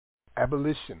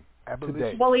Abolition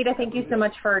Today. Walida, thank you so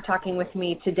much for talking with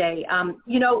me today.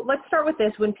 Let's start with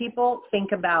this. When people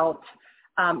think about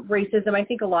racism, I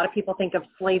think a lot of people think of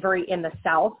slavery in the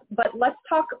South, but let's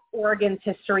talk Oregon's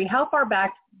history. How far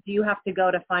back do you have to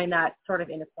go to find that sort of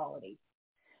inequality?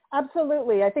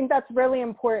 Absolutely. I think that's really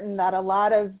important that a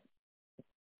lot of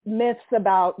myths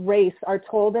about race are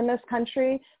told in this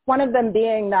country. One of them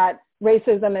being that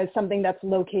racism is something that's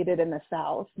located in the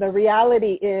South. The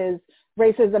reality is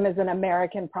racism is an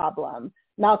American problem.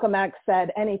 Malcolm X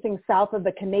said anything south of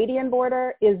the Canadian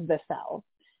border is the South.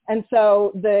 And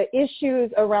so the issues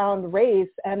around race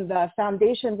and the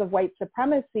foundations of white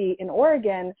supremacy in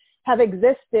Oregon have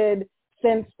existed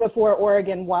since before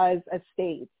Oregon was a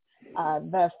state.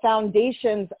 The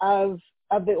foundations of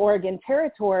the Oregon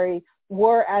Territory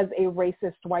were as a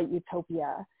racist white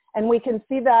utopia. And we can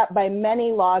see that by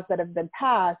many laws that have been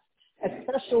passed,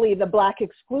 especially the Black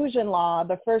Exclusion Law.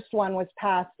 The first one was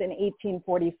passed in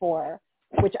 1844,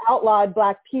 which outlawed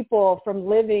Black people from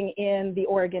living in the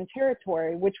Oregon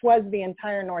Territory, which was the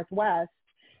entire Northwest.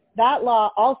 That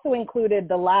law also included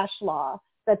the lash law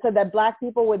that said that Black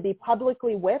people would be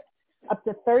publicly whipped up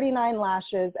to 39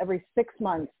 lashes every 6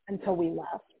 months until we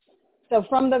left. So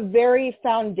from the very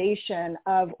foundation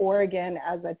of Oregon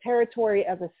as a territory,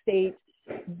 as a state,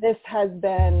 this has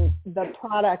been the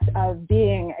product of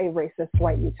being a racist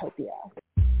white utopia.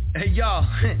 Hey, y'all,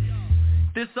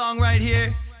 this song right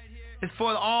here is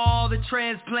for all the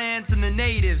transplants and the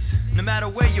natives. No matter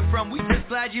where you're from, we just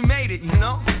glad you made it,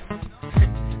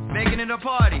 Making it a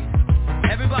party.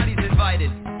 Everybody's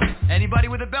invited. Anybody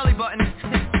with a belly button.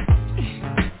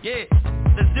 Yeah,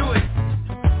 let's do it.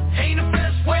 Ain't the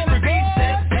best way to be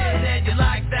said, and you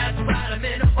like that, right? I'm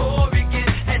in Oregon,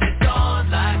 and it's on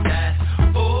like that.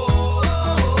 Oh,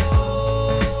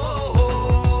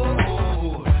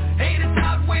 ain't the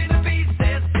top way to be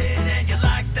said, and you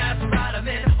like that, right? I'm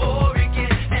in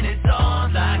Oregon, and it's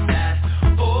on like that.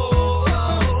 Oh,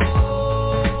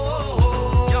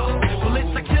 well,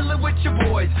 it's like chilling with your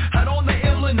boys out on the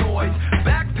Illinois,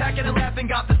 backpacking and laughing,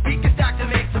 got the speakers stacked to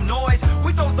make some noise.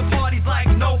 We throw the party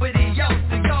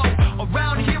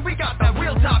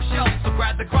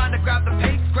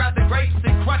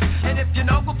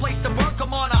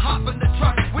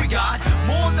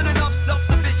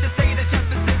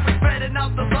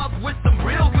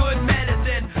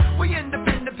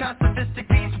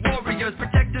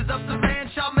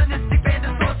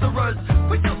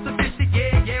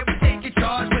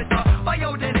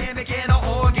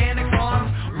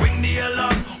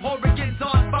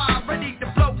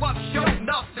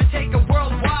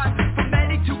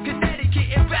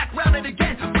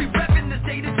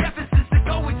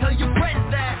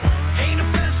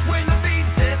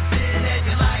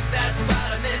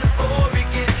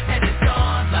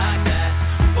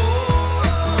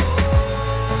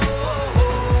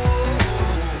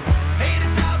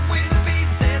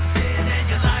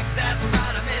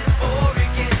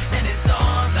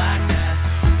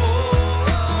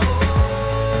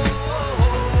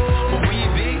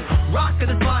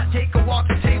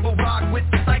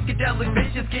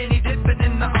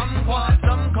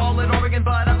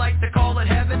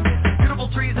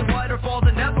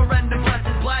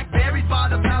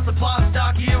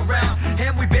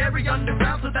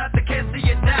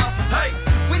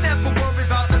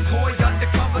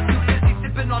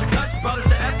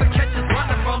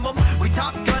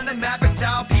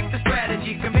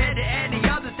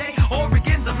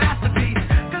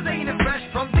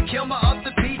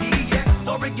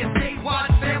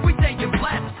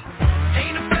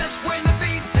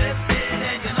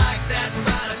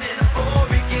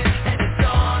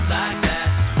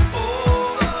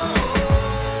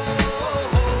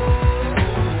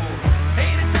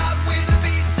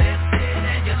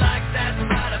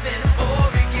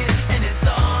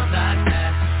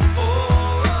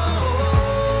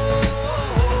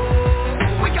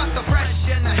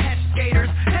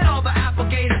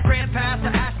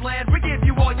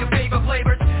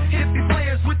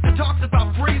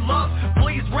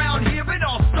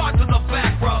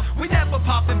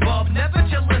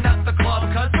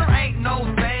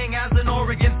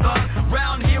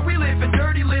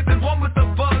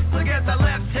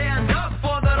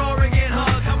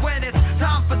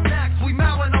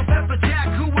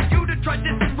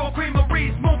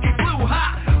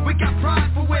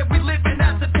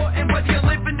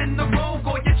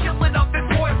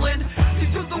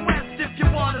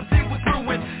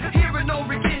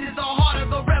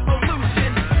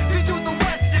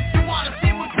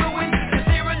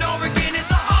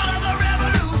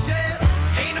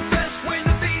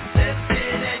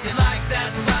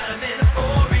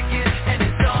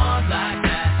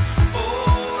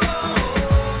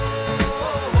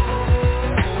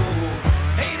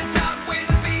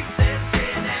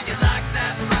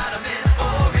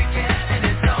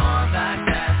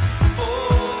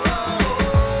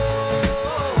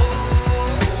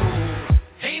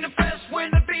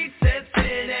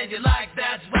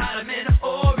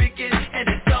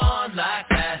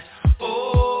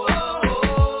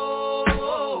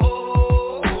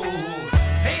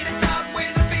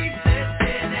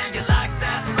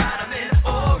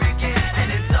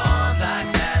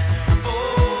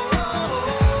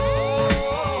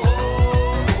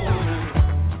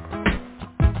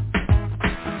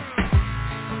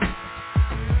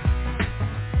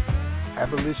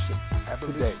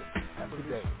today.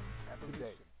 Today.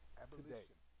 Today. Today.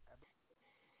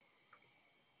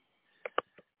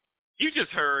 You just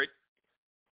heard.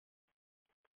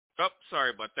 Oh,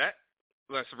 sorry about that.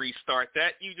 Let's restart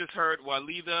that. You just heard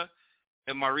Walida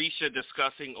and Marisha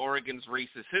discussing Oregon's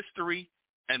racist history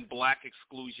and black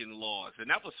exclusion laws. And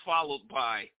that was followed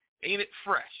by Ain't It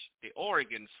Fresh, the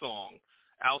Oregon song,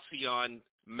 Alcyon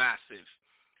Massive.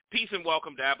 Peace and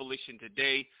welcome to Abolition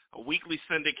Today, a weekly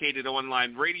syndicated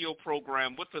online radio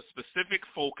program with a specific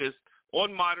focus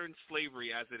on modern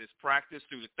slavery as it is practiced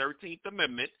through the 13th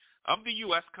Amendment of the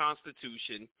U.S.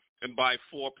 Constitution and by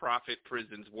for-profit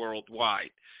prisons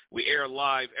worldwide. We air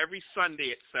live every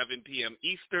Sunday at 7 p.m.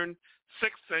 Eastern,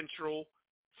 6 Central,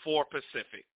 4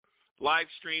 Pacific. Live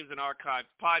streams and archived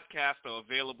podcasts are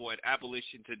available at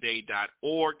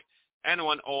abolitiontoday.org and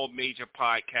on all major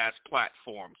podcast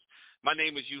platforms. My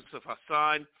name is Yusuf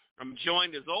Hassan. I'm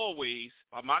joined, as always,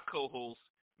 by my co-host,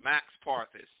 Max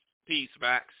Parthas. Peace,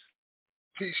 Max.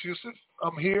 Peace, Yusuf.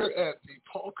 I'm here at the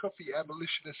Paul Cuffey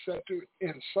Abolitionist Center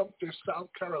in Sumter, South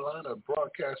Carolina,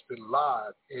 broadcasting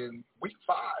live in week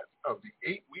 5 of the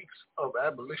 8 weeks of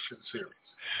Abolition series.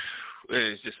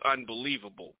 It's just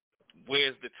unbelievable.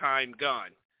 Where's the time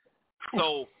gone?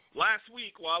 So last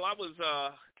week, while I was,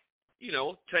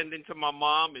 tending to my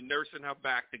mom and nursing her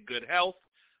back to good health,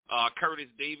 Curtis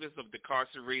Davis of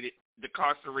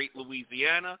Decarcerate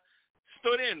Louisiana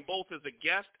stood in both as a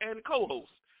guest and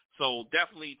co-host. So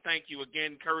definitely thank you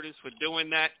again, Curtis, for doing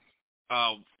that.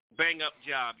 Bang-up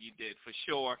job you did, for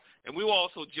sure. And we were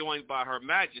also joined by Her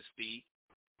Majesty,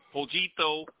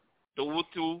 Hojito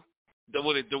Dawutu,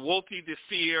 Dawoti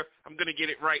Desir. I'm going to get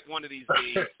it right one of these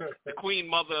days. The Queen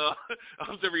Mother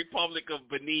of the Republic of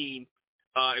Benin.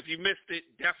 If you missed it,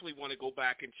 definitely want to go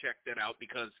back and check that out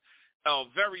because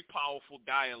very powerful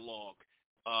dialogue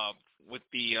with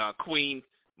the Queen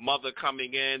Mother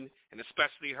coming in, and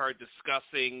especially her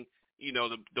discussing,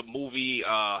 the movie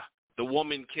The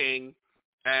Woman King,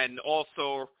 and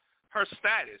also her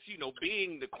status,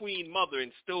 being the Queen Mother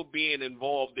and still being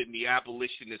involved in the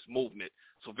abolitionist movement.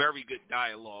 So very good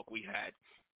dialogue we had.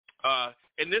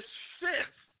 In this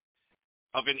fifth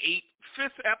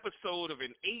episode of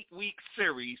an 8-week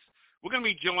series, we're going to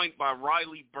be joined by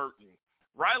Riley Burton.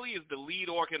 Riley is the lead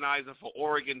organizer for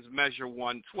Oregon's Measure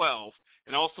 112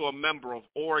 and also a member of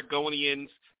Oregonians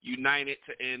United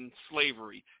to End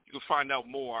Slavery. You can find out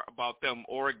more about them,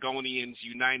 Oregonians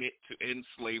United to End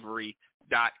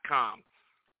Slavery.com.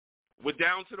 We're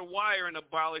down to the wire in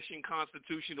abolishing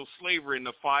constitutional slavery in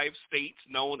the 5 states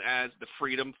known as the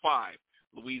Freedom Five: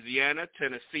 Louisiana,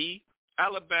 Tennessee,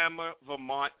 Alabama,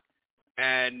 Vermont,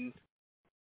 and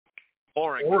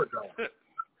Oregon.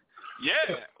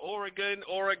 Yeah, Oregon.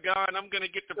 I'm going to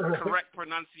get the correct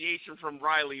pronunciation from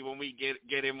Riley when we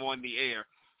get him on the air.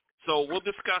 So we'll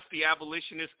discuss the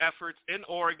abolitionist efforts in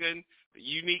Oregon, the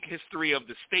unique history of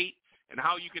the state, and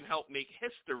how you can help make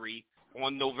history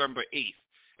on November 8th.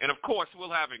 And, of course,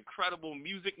 we'll have incredible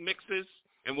music mixes,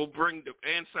 and we'll bring the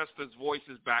ancestors'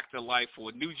 voices back to life for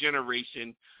a new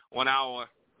generation on our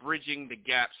Bridging the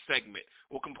Gap segment.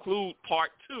 We'll conclude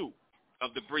part 2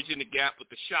 of the Bridging the Gap with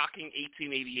the shocking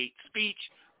 1888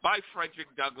 speech by Frederick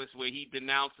Douglass where he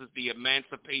denounces the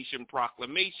Emancipation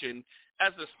Proclamation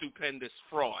as a stupendous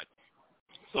fraud.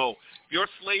 So if you're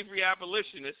a slavery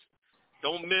abolitionist,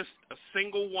 don't miss a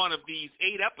single one of these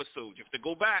 8 episodes. You have to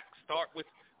go back, start with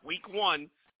week 1.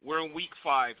 We're in week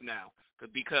 5 now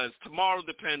because tomorrow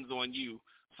depends on you.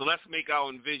 So let's make our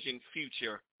envisioned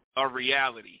future a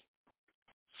reality.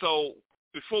 So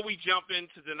before we jump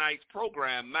into tonight's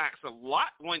program, Max, a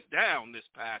lot went down this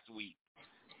past week.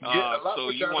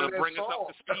 So you want to bring us up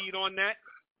to speed on that?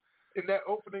 In that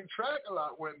opening track, a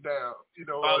lot went down.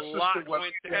 A lot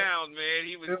went down, man.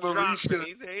 He was dropping.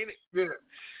 He's ain't it? Yeah.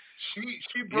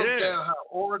 She broke down how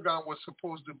Oregon was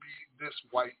supposed to be this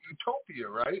white utopia,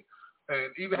 right?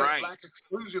 And even had black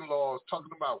exclusion laws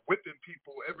talking about whipping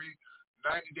people every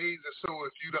 90 days or so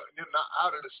if you're not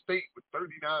out of the state with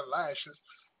 39 lashes.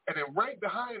 And then right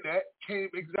behind that came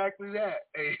exactly that,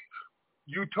 a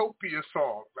utopia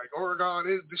song. Like, Oregon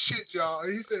is the shit, y'all.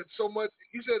 And he said so much.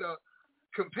 He said,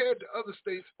 compared to other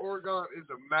states, Oregon is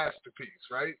a masterpiece,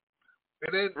 right?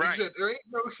 And then he said, there ain't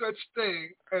no such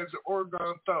thing as an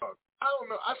Oregon thug. I don't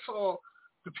know. I saw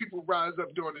the people rise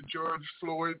up during the George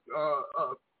Floyd,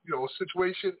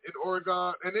 situation in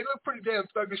Oregon, and they look pretty damn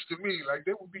thuggish to me. Like,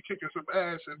 they would be kicking some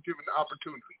ass and given the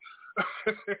opportunity.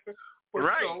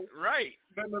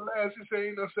 Nonetheless, he said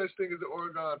ain't no such thing as an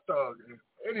Oregon thug.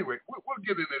 Anyway, we'll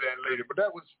get into that later, but that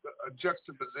was a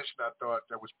juxtaposition I thought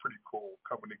that was pretty cool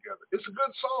coming together. It's a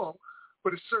good song,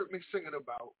 but it's certainly singing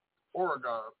about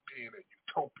Oregon being a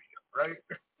utopia, right?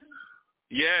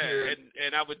 Yeah,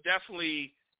 and I would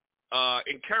definitely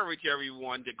encourage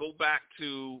everyone to go back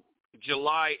to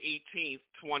July 18th,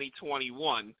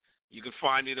 2021. You can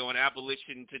find it on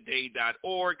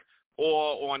abolitiontoday.org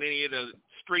or on any of the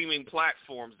streaming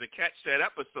platforms to catch that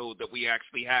episode that we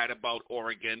actually had about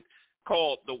Oregon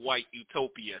called The White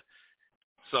Utopia.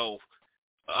 So,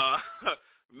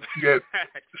 yeah.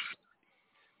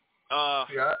 I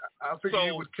figured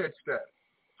you would catch that.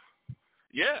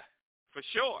 Yeah, for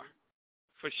sure.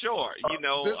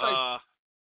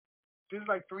 There's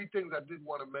like three things I did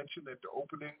want to mention at the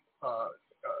opening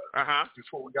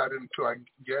before we got into, I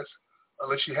guess,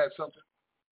 unless you had something.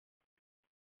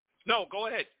 No, go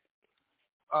ahead.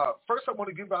 First, I want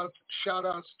to give out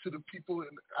shout-outs to the people in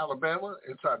Alabama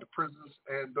inside the prisons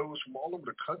and those from all over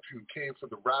the country who came for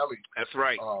the rally. That's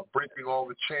right. Breaking all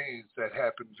the chains that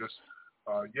happened just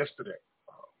yesterday.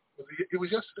 It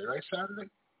was yesterday, right? Saturday?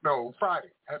 No,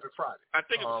 Friday. Happy Friday. I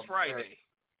think it was Friday.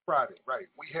 Friday, right.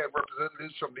 We had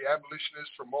representatives from the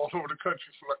abolitionists from all over the country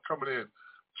coming in.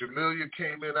 Jamelia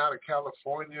came in out of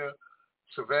California.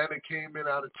 Savannah came in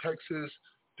out of Texas.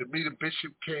 Demeter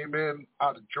Bishop came in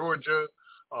out of Georgia.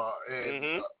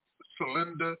 And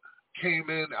Celinda came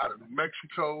in out of New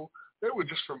Mexico. They were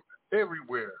just from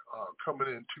everywhere coming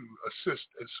in to assist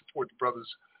and support the brothers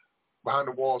behind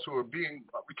the walls who are being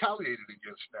retaliated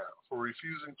against now for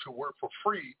refusing to work for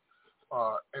free,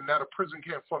 and now the prison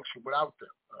can't function without them.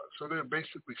 So they're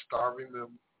basically starving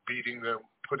them, beating them,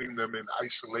 putting them in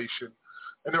isolation,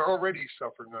 and they're already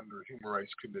suffering under human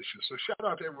rights conditions. So shout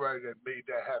out to everybody that made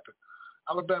that happen.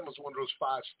 Alabama's one of those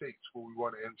 5 states where we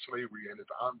want to end slavery, and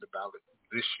it's on the ballot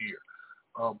this year.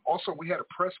 Also, we had a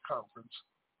press conference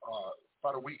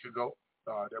about a week ago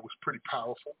that was pretty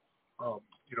powerful.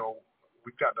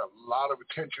 We've gotten a lot of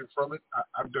attention from it.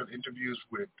 I've done interviews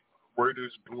with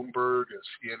Reuters, Bloomberg, and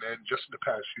CNN just in the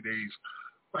past few days,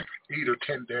 like 8 or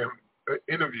 10 damn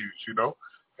interviews,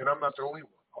 and I'm not the only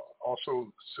one.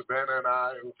 Also, Savannah and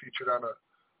I were featured on a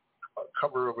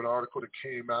cover of an article that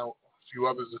came out. A few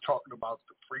others are talking about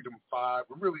the Freedom 5.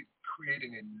 We're really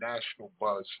creating a national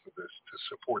buzz for this to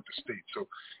support the state. So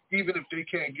even if they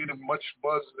can't get as much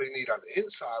buzz as they need on the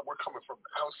inside, we're coming from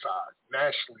the outside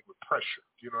nationally with pressure.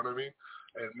 You know what I mean?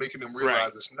 And making them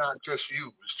realize It's not just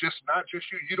you. It's just not just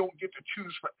you. You don't get to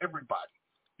choose for everybody.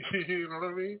 You know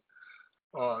what I mean?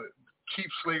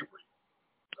 Keep slavery.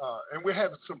 And we're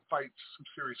having some fights, some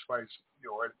serious fights.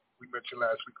 As we mentioned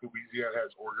last week, Louisiana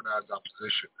has organized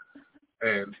opposition.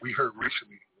 And we heard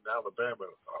recently in Alabama,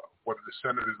 one of the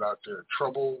senators out there,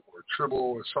 Tribble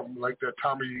or something like that,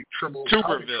 Tommy Tribble.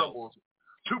 Tuberville.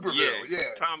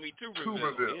 Yeah. Tommy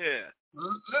Tuberville. Yeah.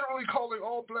 Literally calling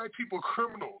all black people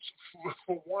criminals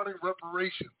for wanting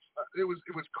reparations. It was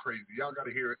crazy. Y'all got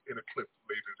to hear it in a clip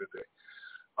later today.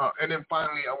 And then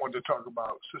finally, I wanted to talk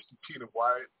about Sister Tina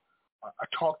Wyatt. I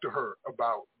talked to her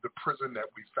about the prison that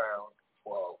we found,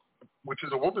 which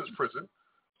is a women's prison,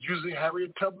 using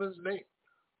Harriet Tubman's name.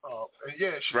 And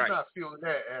she's not feeling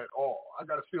that at all. I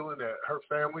got a feeling that her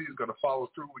family is going to follow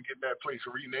through with getting that place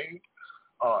renamed,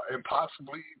 and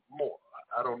possibly more.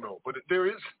 I don't know. But there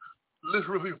is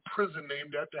literally a prison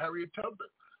named after Harriet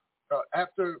Tubman.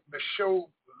 After the show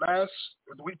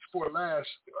the week before last,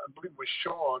 I believe it was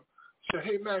Sean, said,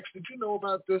 "Hey, Max, did you know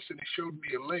about this?" And he showed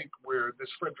me a link where this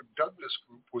Frederick Douglass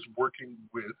group was working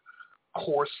with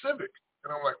Core Civic.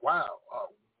 And I'm like, wow,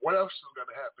 what else is going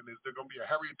to happen? Is there going to be a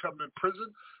Harriet Tubman prison?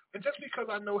 And just because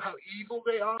I know how evil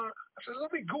they are, I said,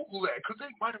 let me Google that, because they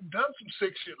might have done some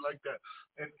sick shit like that.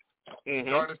 And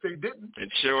darn if they didn't.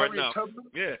 And sure enough,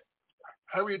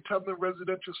 Harriet Tubman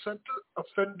Residential Center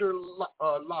Offender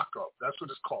Lockup. That's what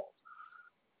it's called.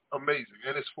 Amazing.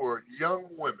 And it's for young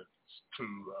women to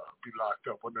be locked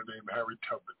up under the name of Harriet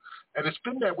Tubman. And it's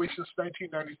been that way since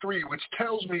 1993, which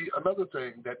tells me another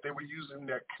thing, that they were using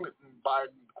that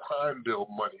Clinton-Biden crime bill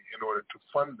money in order to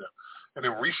fund them. And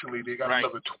then recently they got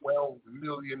another $12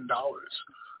 million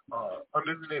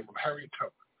under the name of Harriet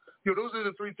Tubman. Those are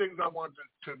the 3 things I wanted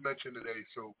to mention today.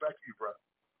 So back to you, bro.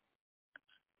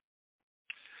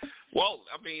 Well,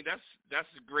 I mean, that's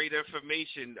great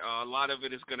information. A lot of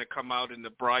it is going to come out in the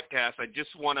broadcast. I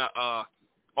just want to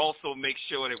also make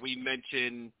sure that we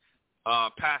mention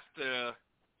Pastor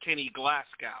Kenny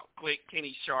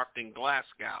Sharpton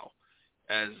Glasgow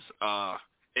as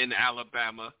in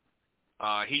Alabama.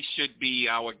 He should be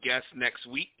our guest next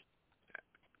week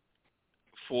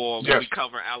when we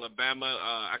cover Alabama.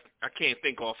 I can't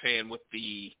think offhand what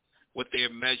their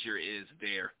measure is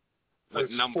there, what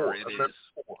it's number 4. it is.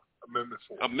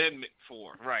 Amendment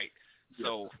 4, right. Yeah.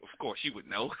 So, of course, you would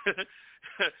know.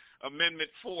 Amendment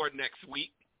 4 next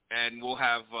week, and we'll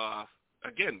have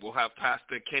again, we'll have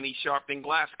Pastor Kenny Sharpton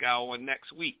Glasgow on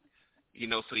next week,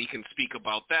 so he can speak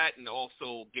about that and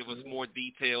also give us more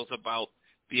details about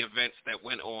the events that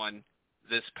went on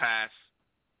this past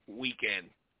weekend.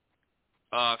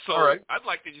 So all right. I'd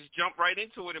like to just jump right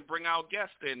into it and bring our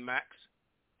guest in, Max.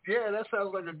 Yeah, that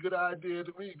sounds like a good idea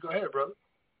to me. Go ahead, brother.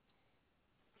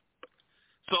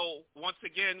 So once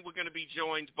again, we're going to be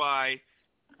joined by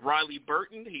Riley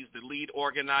Burton. He's the lead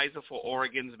organizer for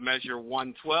Oregon's Measure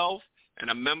 112 and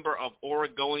a member of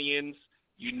Oregonians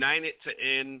United to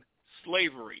End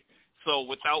Slavery. So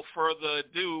without further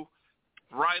ado,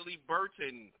 Riley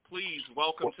Burton, please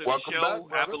welcome to the show,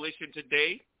 back, Abolition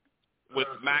Today, with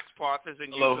Max Parthas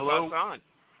and hello, Yusuf hello. Hassan.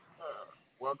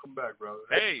 Welcome back, brother.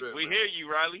 Hey, we hear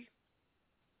you, Riley.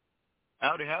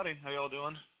 Howdy. How y'all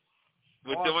doing?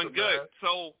 We're Awesome, doing good. man.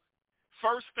 So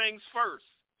first things first,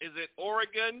 is it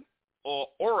Oregon or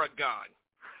Oregon?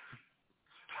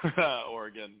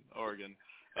 Oregon.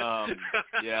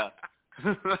 Yeah.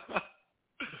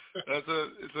 It's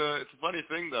a funny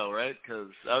thing though, right? Because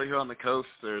out here on the coast,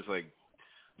 there's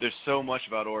so much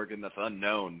about Oregon that's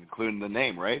unknown, including the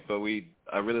name, right? But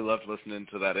I really loved listening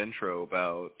to that intro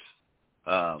about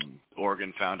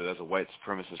Oregon founded as a white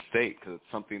supremacist state, because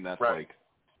it's something that's right.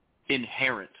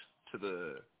 Inherent to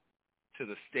the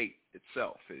state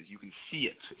itself. You can see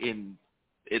it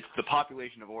the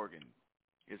population of Oregon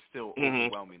is still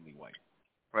overwhelmingly white,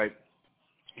 right?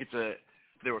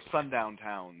 There were sundown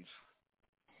towns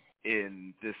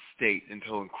in this state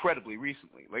until incredibly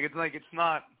recently. It's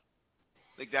not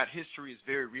that history is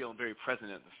very real and very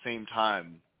present. At the same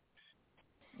time,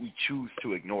 we choose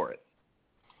to ignore it,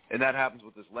 and that happens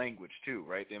with this language too,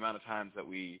 right? The amount of times that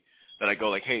I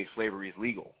go hey, slavery is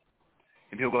legal,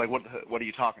 and people go what are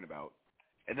you talking about?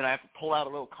 And then I have to pull out a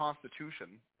little constitution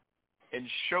and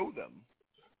show them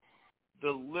the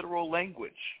literal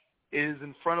language is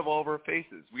in front of all of our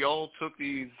faces. We all took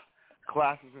these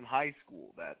classes in high school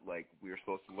that we were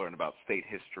supposed to learn about state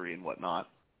history and whatnot,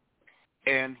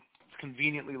 and it's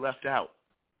conveniently left out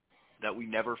that we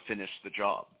never finished the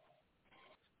job.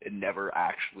 It never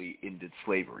actually ended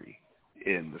slavery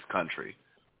in this country.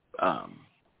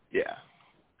 Yeah.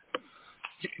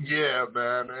 Yeah,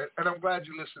 man, and I'm glad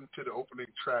you listened to the opening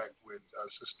track with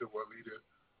Sister Walida.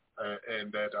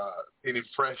 And that any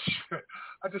fresh,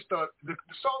 I just thought the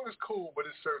song is cool, but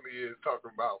it certainly is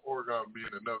talking about Oregon being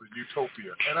another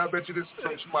utopia. And I bet you this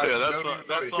might be that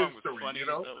song history, was funny.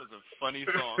 That was a funny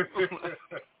song.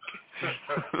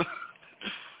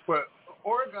 But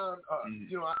Oregon,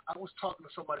 I was talking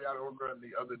to somebody out of Oregon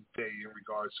the other day in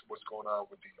regards to what's going on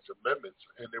with these amendments,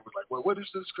 and they were like, "Well, what is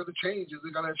this going to change? Is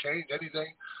it going to change anything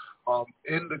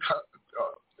in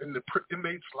the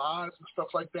inmates' lives and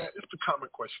stuff like that?" It's the common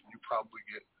question you probably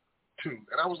get too.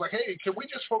 And I was like, "Hey, can we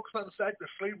just focus on the fact that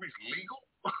slavery is legal?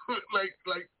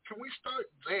 Can we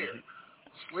start there?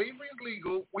 Slavery is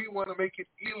legal. We want to make it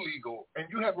illegal, and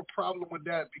you have a problem with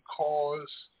that because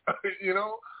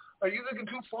are you looking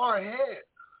too far ahead?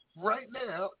 Right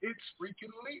now, it's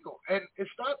freaking legal, and it's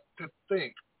not to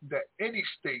think that any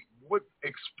state would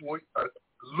exploit a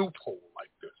loophole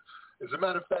like this. As a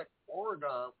matter of fact,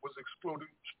 Oregon was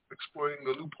exploiting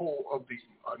the loophole of the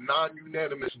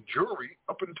non-unanimous jury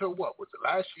up until what was it,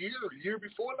 last year or the year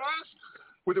before last,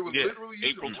 where there was literally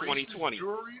April 2020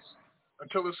 juries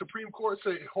until the Supreme Court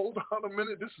said, "Hold on a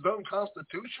minute, this is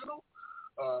unconstitutional."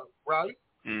 Riley?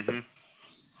 Mm-hmm.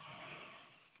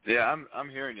 Yeah, I'm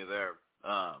hearing you there,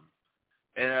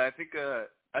 and I think a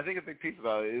big piece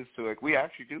about it is to we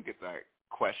actually do get that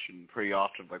question pretty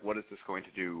often, what is this going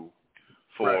to do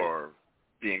for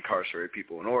the incarcerated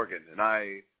people in Oregon? And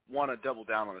I want to double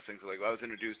down on this thing. So I was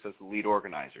introduced as the lead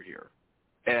organizer here,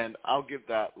 and I'll give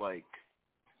that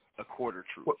a quarter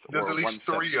truth. Well, there's or at least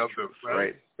 3 of them,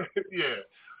 right? Yeah,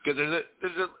 because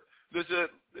there's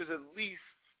at least.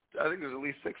 I think there's at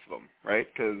least 6 of them,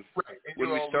 right? Because when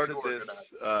we started this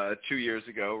 2 years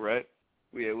ago, right,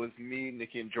 it was me,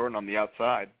 Nikki, and Jordan on the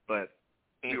outside, but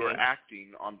we were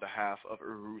acting on behalf of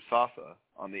Uru Sasa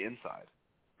on the inside,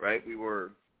 right? We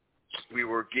were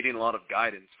getting a lot of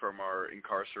guidance from our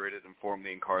incarcerated and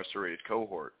formerly incarcerated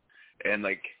cohort, and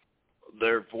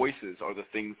their voices are the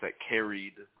things that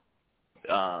carried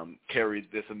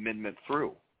this amendment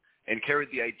through, and carried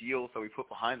the ideals that we put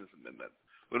behind this amendment.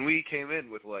 When we came in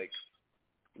with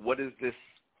what does this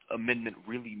amendment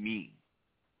really mean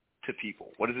to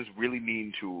people? What does this really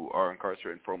mean to our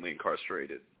incarcerated and formerly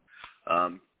incarcerated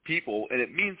people? And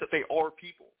it means that they are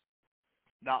people,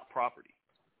 not property.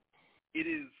 It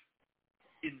is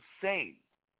insane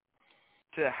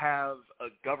to have a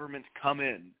government come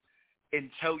in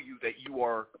and tell you that you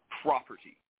are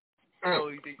property, tell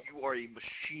you that you are a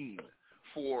machine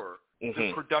for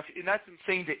the production, and that's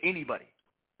insane to anybody.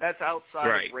 That's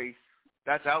outside of race.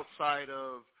 That's outside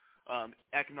of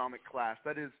economic class.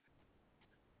 That is,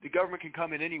 the government can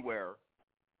come in anywhere,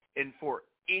 and for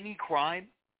any crime,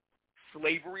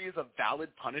 slavery is a valid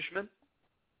punishment.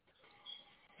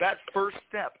 That first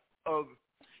step of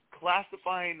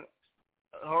classifying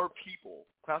our people,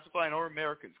 classifying our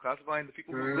Americans, classifying the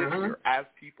people who live here as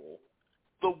people,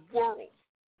 the world,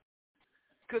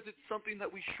 because it's something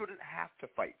that we shouldn't have to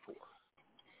fight for.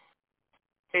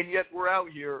 And yet we're out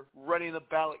here running a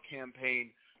ballot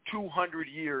campaign 200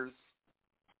 years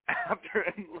after,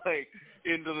 like,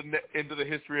 into the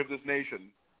history of this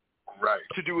nation,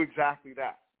 to do exactly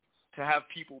that, to have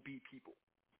people be people.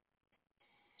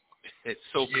 It's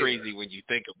so crazy when you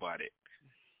think about it.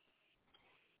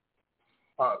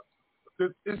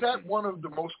 Is that one of the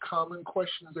most common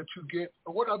questions that you get?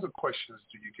 Or what other questions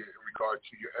do you get in regard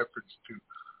to your efforts to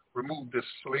remove this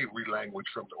slavery language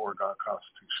from the Oregon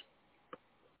Constitution?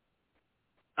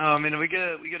 I mean, we get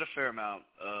a fair amount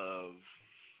of,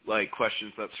 like,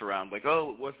 questions that surround, like,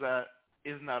 oh,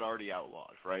 isn't that already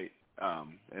outlawed, right?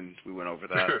 And we went over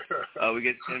that. We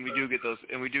do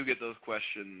get those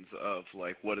questions of,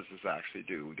 like, what does this actually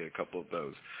do? We get a couple of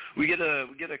those. We get a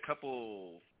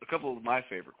couple of my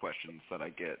favorite questions that I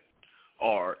get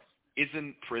are,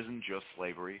 isn't prison just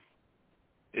slavery?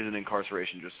 Isn't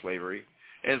incarceration just slavery?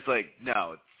 And it's like,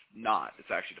 no, it's not.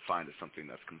 It's actually defined as something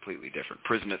that's completely different.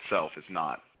 Prison itself is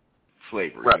not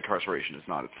slavery. Right. Incarceration is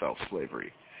not itself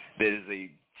slavery. It is a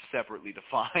separately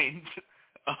defined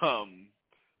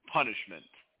punishment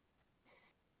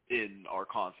in our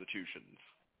constitutions.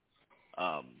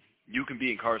 You can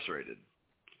be incarcerated,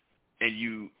 and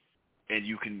you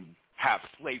can have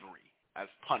slavery as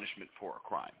punishment for a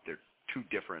crime. They're two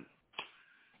different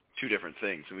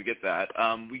things. And we get that.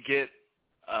 We get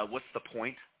what's the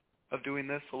point of doing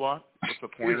this a lot? What's the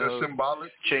point of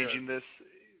symbolic? Changing this?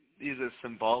 Is it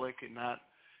symbolic in that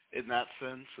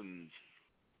sense? And,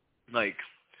 like,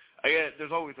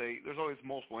 there's always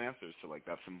multiple answers to, like,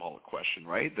 that symbolic question,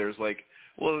 right? There's, like,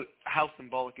 well, how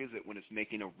symbolic is it when it's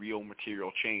making a real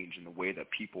material change in the way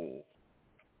that people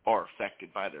are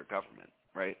affected by their government,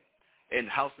 right? And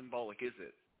how symbolic is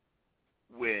it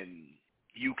when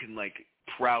you can, like,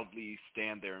 proudly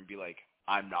stand there and be like,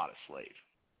 I'm not a slave?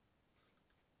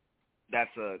 That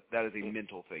is a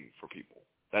mental thing for people.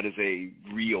 That is a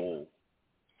real,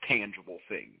 tangible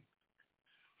thing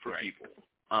for people.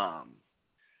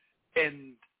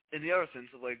 And in the other sense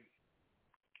of, like,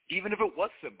 even if it was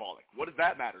symbolic, what does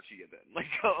that matter to you then? Like,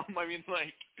 I mean,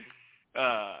 like,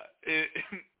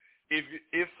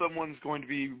 if someone's going to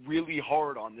be really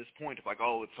hard on this point of, like,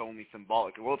 oh, it's only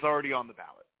symbolic, well, it's already on the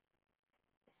ballot.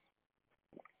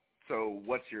 So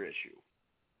what's your issue?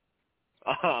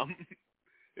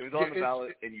 If it's on the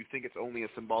ballot and you think it's only a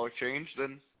symbolic change,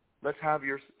 then let's have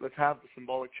the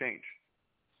symbolic change.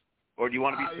 Or do you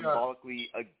want to be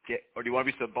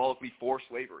symbolically for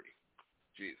slavery?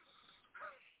 Jeez.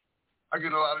 I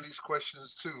get a lot of these questions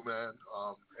too, man,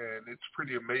 and it's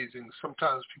pretty amazing.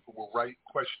 Sometimes people will write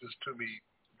questions to me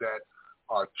that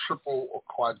are triple or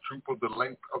quadruple the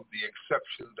length of the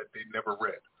exception that they never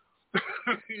read.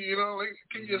 You know, like,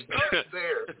 can you start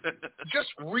there? Just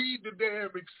read the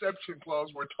damn exception clause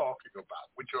we're talking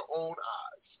about with your own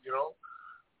eyes, you know?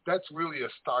 That's really a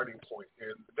starting point,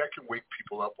 and that can wake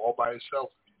people up all by itself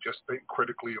if you just think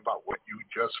critically about what you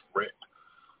just read.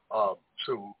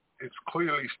 So it's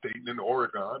clearly stating in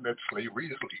Oregon that slavery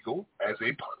is legal as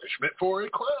a punishment for a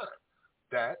crime.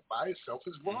 That by itself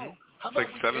is wrong. How about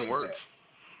like 7 words.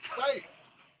 That? Right.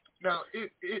 Now,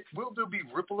 will there be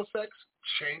ripple effects,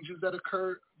 changes that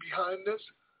occur behind this?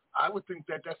 I would think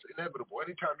that that's inevitable.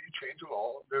 Anytime you change a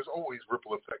law, there's always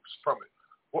ripple effects from it.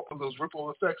 What will those ripple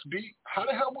effects be? How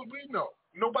the hell would we know?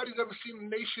 Nobody's ever seen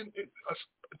a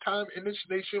time in this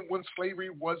nation when slavery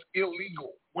was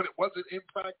illegal, when it wasn't in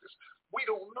practice. We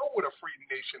don't know what a free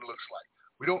nation looks like.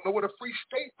 We don't know what a free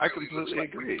state really looks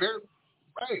like. Agree.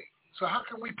 Right. So how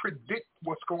can we predict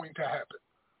what's going to happen?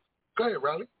 Go ahead,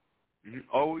 Riley.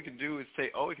 All we can do is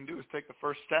take the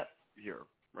first step here,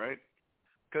 right?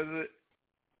 Because,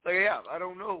 I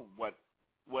don't know what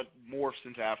morphs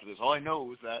into after this. All I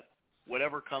know is that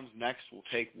whatever comes next will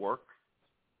take work.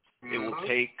 It will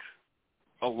take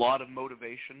a lot of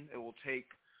motivation. It will take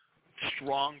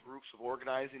strong groups of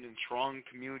organizing and strong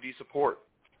community support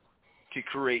to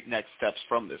create next steps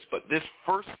from this. But this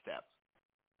first step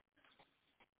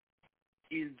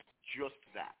is just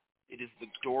that. It is the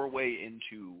doorway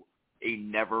into a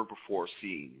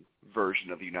never-before-seen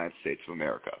version of the United States of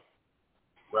America.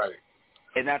 Right.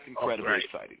 And that's incredibly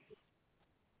exciting.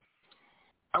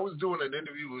 I was doing an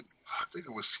interview with I think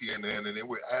it was CNN, and they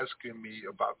were asking me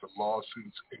about the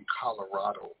lawsuits in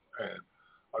Colorado, and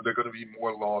are there going to be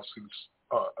more lawsuits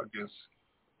against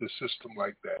the system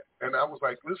like that? And I was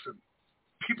like, listen,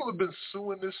 people have been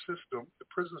suing this system, the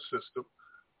prison system,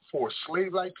 for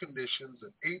slave-like conditions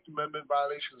and 8th Amendment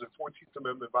violations and 14th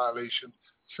Amendment violations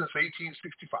since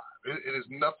 1865. It is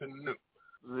nothing new.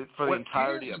 For the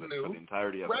entirety of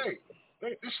it. Right.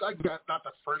 This is like not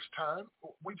the first time.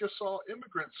 We just saw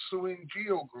immigrants suing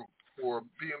Geo Group for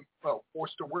being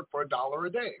forced to work for $1 a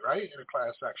day, right, in a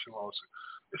class action lawsuit.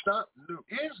 It's not new.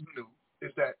 Is new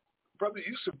is that Brother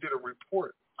Yusuf did a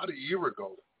report about a year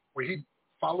ago where he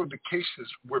followed the cases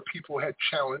where people had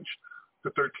challenged the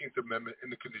 13th Amendment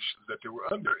in the conditions that they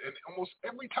were under. And almost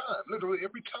every time, literally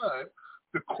every time,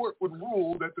 the court would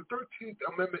rule that the 13th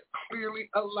Amendment clearly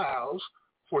allows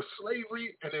for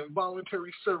slavery and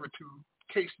involuntary servitude,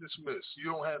 case dismissed.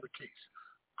 You don't have a case.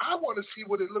 I want to see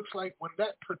what it looks like when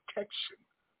that protection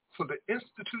for the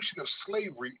institution of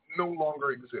slavery no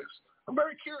longer exists. I'm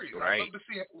very curious. Right. I'd love to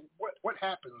see what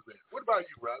happens then. What about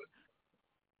you, Riley?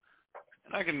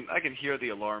 And I can hear the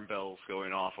alarm bells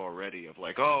going off already of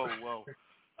like, oh well,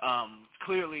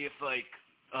 clearly if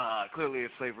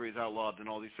slavery is outlawed, then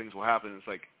all these things will happen. It's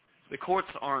like the courts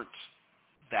aren't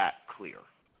that clear,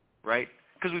 right?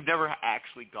 Because we've never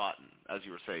actually gotten, as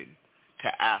you were saying,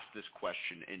 to ask this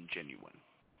question in genuine,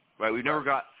 right? We've never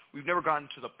gotten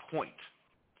to the point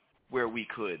where we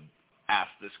could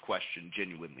ask this question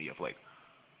genuinely of like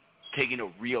taking a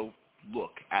real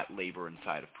look at labor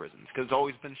inside of prisons, because it's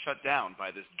always been shut down by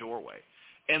this doorway.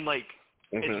 And like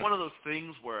it's one of those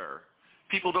things where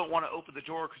people don't want to open the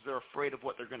door because they're afraid of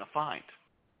what they're going to find.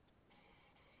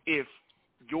 If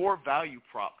your value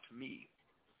prop to me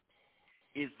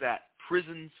is that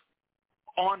prisons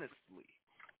honestly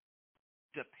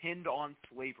depend on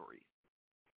slavery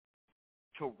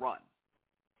to run,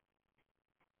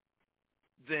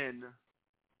 then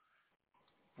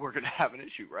we're going to have an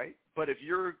issue, right? But if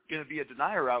you're going to be a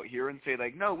denier out here and say,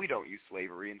 like, no, we don't use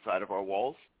slavery inside of our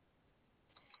walls.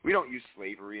 We don't use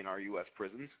slavery in our U.S.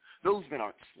 prisons. Those men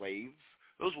aren't slaves.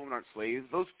 Those women aren't slaves.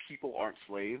 Those people aren't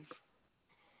slaves.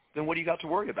 Then what do you got to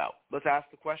worry about? Let's ask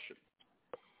the question.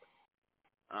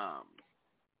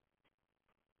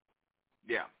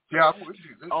 Yeah. Yeah, I'm with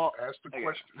you. Ask the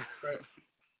question. Right.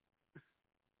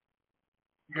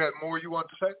 You had more you want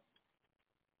to say?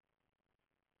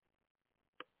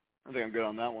 I think I'm good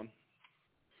on that one.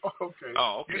 Okay.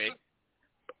 Oh, okay.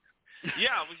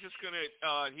 Yeah, I was just going to,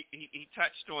 he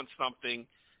touched on something.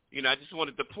 You know, I just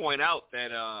wanted to point out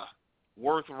that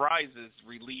Worth Rises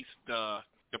released the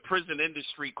prison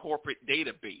industry corporate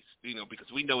database, you know, because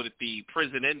we know that the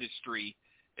prison industry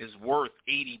is worth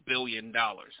 $80 billion.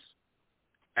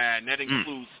 And that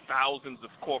includes thousands of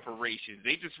corporations.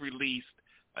 They just released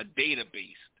a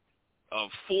database of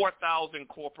 4,000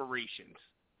 corporations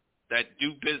that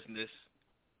do business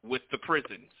with the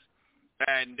prisons.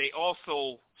 And they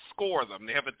also score them.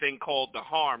 They have a thing called the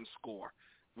harm score,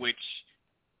 which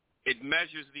it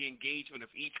measures the engagement of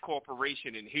each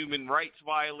corporation in human rights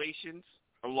violations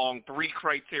along 3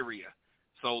 criteria.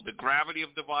 So the gravity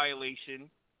of the violation,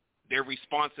 their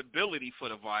responsibility for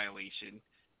the violation,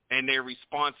 and their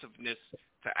responsiveness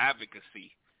to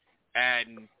advocacy.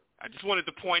 And I just wanted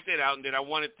to point that out, and then I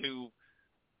wanted to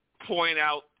point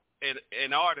out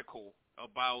an article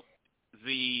about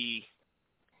the,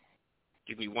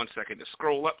 give me 1 second to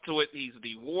scroll up to it. He's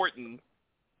the warden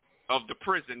of the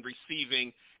prison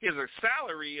receiving, he has a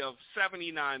salary of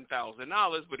 $79,000,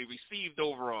 but he received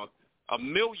over $1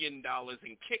 million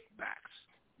in kickbacks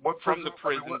from the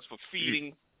prisons for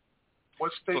feeding.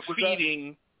 What state was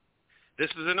that?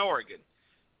 This is in Oregon.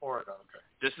 Oregon, okay.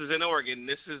 This is in Oregon.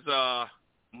 This is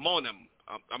Monum.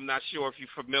 I'm not sure if you're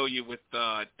familiar with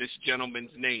this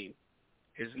gentleman's name.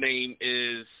 His name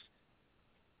is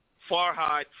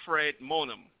Farhad Fred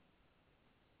Monum.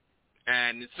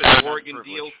 And it's an Oregon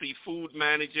DLC food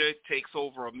manager, takes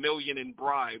over $1 million in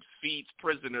bribes, feeds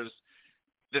prisoners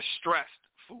distressed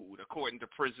food, according to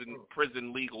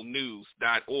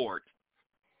prisonlegalnews.org.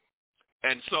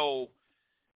 And so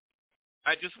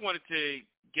I just wanted to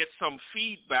get some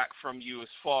feedback from you as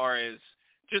far as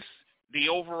just the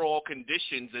overall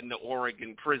conditions in the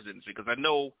Oregon prisons, because I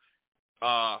know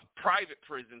private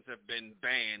prisons have been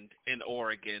banned in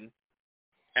Oregon,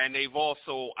 and they've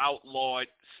also outlawed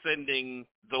sending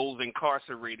those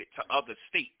incarcerated to other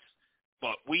states.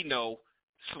 But we know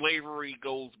slavery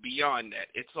goes beyond that.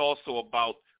 It's also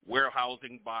about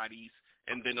warehousing bodies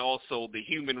and then also the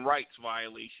human rights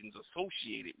violations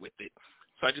associated with it.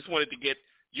 So I just wanted to get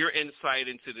your insight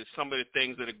into some of the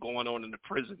things that are going on in the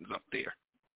prisons up there.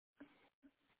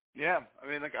 Yeah,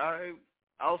 I mean, like I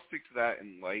I'll stick to that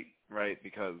in light, right?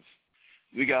 Because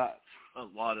we got a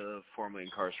lot of formerly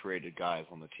incarcerated guys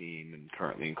on the team and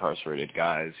currently incarcerated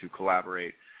guys who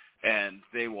collaborate, and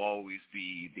they will always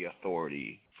be the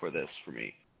authority for this for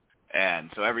me. And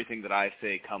so everything that I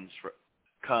say comes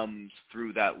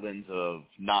through that lens of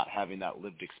not having that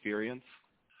lived experience.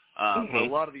 But a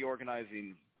lot of the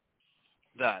organizing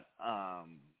that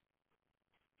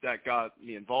got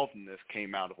me involved in this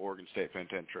came out of Oregon State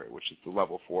Penitentiary, which is the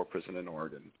level 4 prison in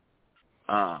Oregon.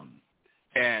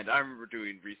 And I remember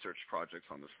doing research projects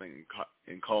on this thing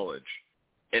in college,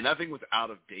 and that thing was out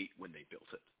of date when they built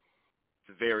it.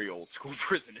 It's a very old school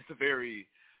prison. It's a very,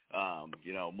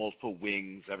 multiple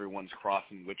wings. Everyone's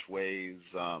crossing which ways.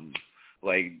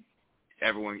 Like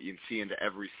everyone, you can see into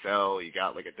every cell. You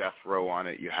got like a death row on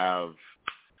it. You have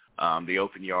the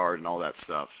open yard and all that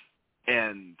stuff.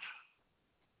 And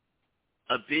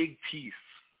a big piece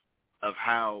of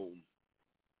how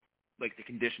like the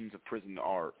conditions of prison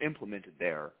are implemented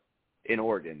there in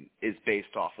Oregon is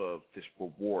based off of this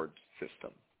reward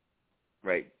system,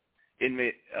 right?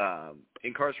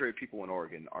 Incarcerated people in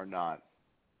Oregon are not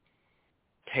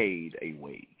paid a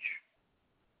wage.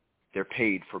 They're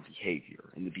paid for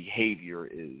behavior, and the behavior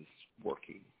is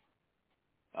working.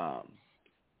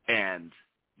 And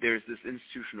there's this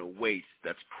institutional weight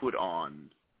that's put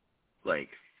on, like,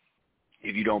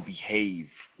 if you don't behave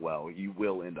well, you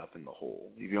will end up in the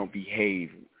hole. If you don't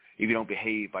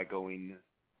behave by going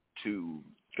to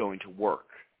work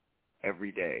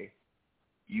every day,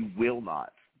 you will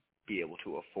not be able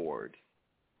to afford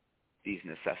these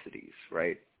necessities,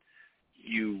 right?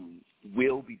 You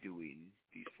will be doing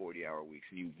these 40-hour weeks,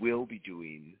 and you will be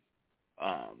doing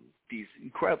these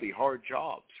incredibly hard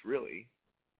jobs, really,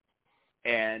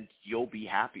 and you'll be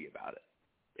happy about it.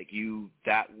 Like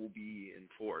that will be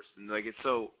enforced, and like it's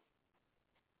so.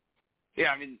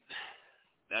 Yeah, I mean,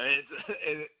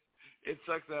 it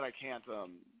sucks that I can't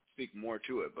speak more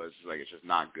to it, but it's just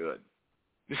not good.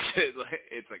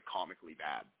 It's like comically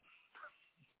bad.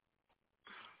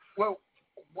 Well,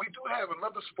 we do have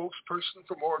another spokesperson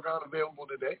from Oregon available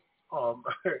today.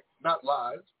 Not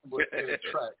live, but in a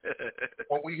track.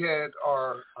 When we had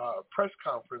our press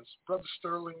conference, Brother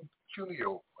Sterling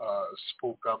Cuneo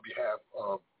spoke on behalf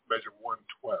of Measure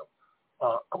 112.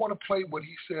 I want to play what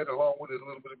he said along with a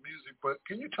little bit of music, but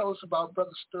can you tell us about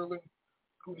Brother Sterling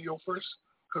Cuneo first?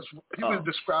 Because he was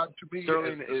described to me as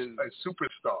a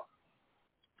superstar.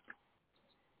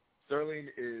 Sterling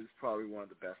is probably one of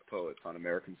the best poets on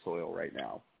American soil right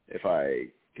now, if I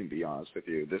can be honest with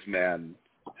you. This man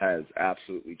has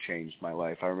absolutely changed my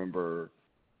life. I remember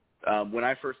when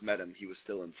I first met him, he was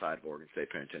still inside of Oregon State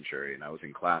Penitentiary, and I was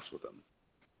in class with him.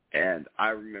 And I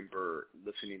remember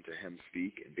listening to him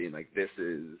speak and being like, this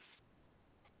is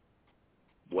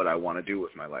what I want to do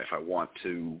with my life. I want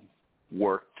to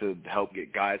work to help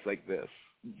get guys like this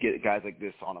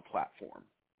on a platform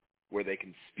where they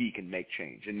can speak and make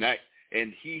change.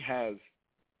 And he's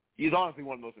honestly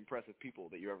one of the most impressive people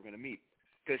that you're ever going to meet,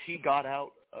 because he got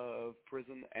out of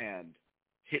prison and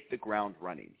hit the ground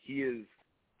running. He is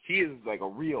like a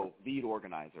real lead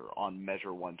organizer on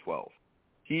Measure 112.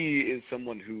 He is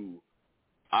someone who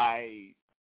I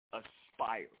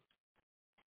aspire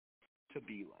to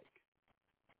be like.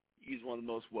 He's one of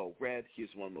the most well-read. He is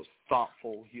one of the most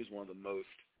thoughtful. He is one of the most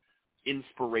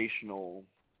inspirational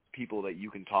people that you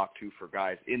can talk to for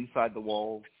guys inside the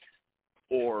walls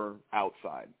or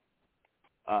outside.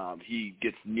 He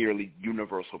gets nearly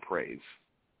universal praise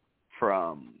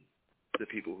from the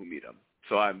people who meet him.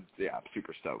 So I'm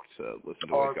super stoked to listen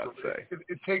to what he's got to say.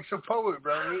 It takes a poet,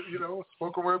 brother.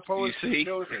 Spoken word poet. You see?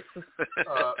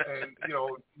 And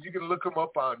you can look him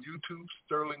up on YouTube,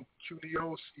 Sterling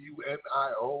Cuneo,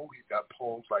 Cunio. He's got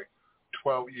poems like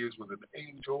 12 Years with an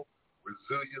Angel,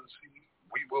 Resiliency,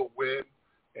 We Will Win,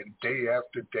 and Day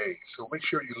After Day. So make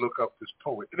sure you look up this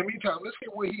poet. In the meantime, let's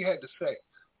hear what he had to say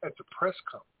at the press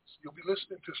conference. You'll be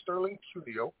listening to Sterling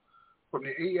Cuneo from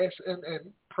the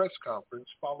ASNN press conference,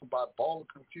 followed by Ball of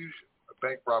Confusion, a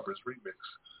bank robbers remix.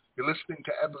 You're listening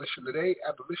to Abolition Today,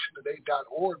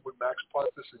 abolitiontoday.org with Max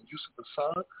Parthas and Yusuf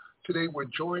Hassan. Today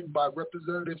we're joined by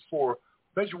representatives for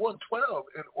Measure 112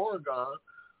 in Oregon,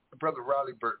 Brother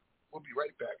Riley Burton. We'll be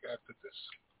right back after this.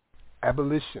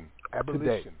 Abolition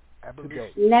Today.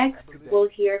 Next, we'll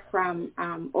hear from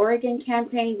Oregon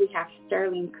Campaign. We have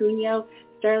Sterling Cuneo.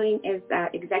 Sterling is the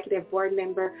executive board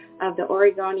member of the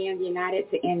Oregonians United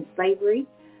to End Slavery.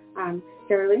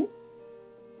 Sterling?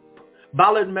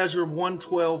 Ballot Measure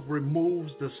 112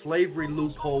 removes the slavery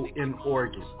loophole in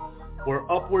Oregon,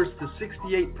 where upwards to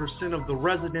 68% of the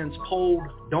residents polled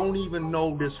don't even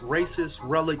know this racist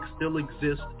relic still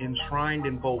exists enshrined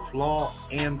in both law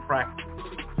and practice.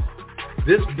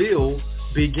 This bill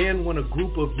began when a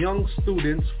group of young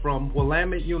students from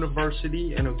Willamette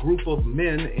University and a group of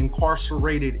men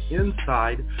incarcerated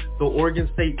inside the Oregon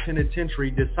State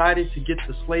Penitentiary decided to get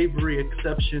the slavery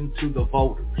exception to the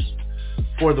voters.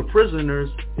 For the prisoners,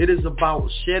 it is about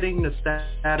shedding the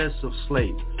status of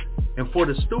slaves. And for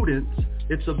the students,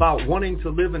 it's about wanting to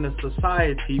live in a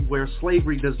society where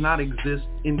slavery does not exist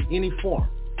in any form.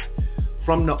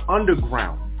 From the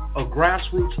underground, a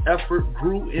grassroots effort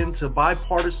grew into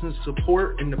bipartisan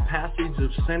support in the passage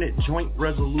of Senate Joint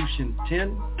Resolution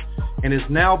 10 and is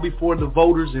now before the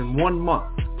voters in 1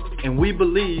 month. And we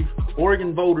believe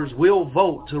Oregon voters will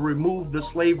vote to remove the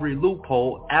slavery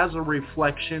loophole as a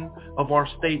reflection of our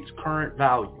state's current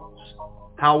values.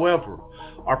 However,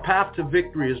 our path to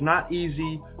victory is not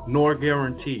easy nor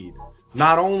guaranteed.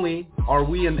 Not only are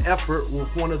we in effort with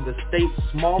one of the state's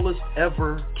smallest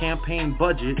ever campaign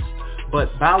budgets,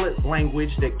 but ballot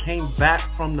language that came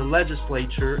back from the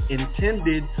legislature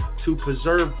intended to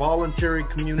preserve voluntary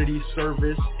community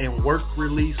service and work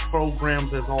release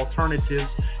programs as alternatives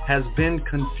has been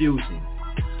confusing.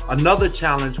 Another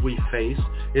challenge we face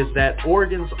is that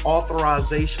Oregon's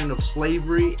authorization of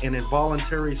slavery and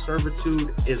involuntary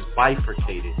servitude is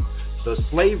bifurcated. The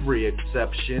slavery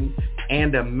exception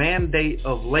and a mandate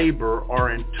of labor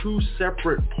are in two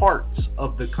separate parts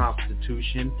of the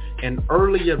Constitution, and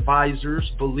early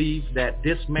advisors believe that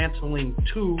dismantling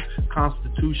two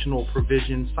constitutional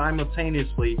provisions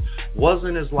simultaneously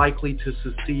wasn't as likely to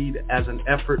succeed as an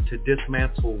effort to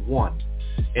dismantle one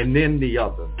and then the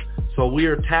other. So we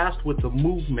are tasked with the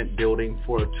movement building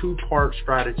for a two-part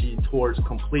strategy towards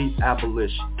complete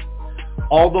abolition.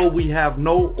 Although we have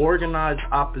no organized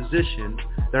opposition,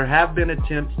 there have been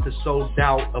attempts to sow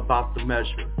doubt about the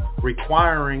measure,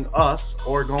 requiring us,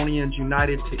 Oregonians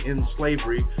United to End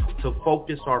Slavery, to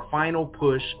focus our final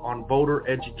push on voter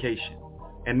education.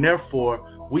 And therefore,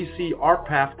 we see our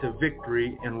path to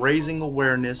victory in raising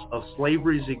awareness of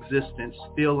slavery's existence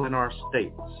still in our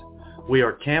states. We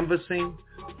are canvassing,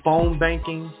 phone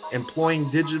banking, employing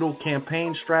digital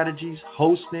campaign strategies,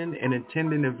 hosting and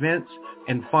attending events,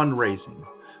 and fundraising.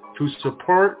 To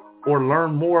support or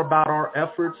learn more about our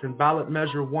efforts in Ballot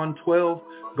Measure 112,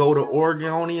 go to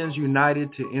Oregonians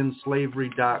United to End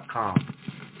Slavery.com.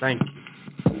 Thank you.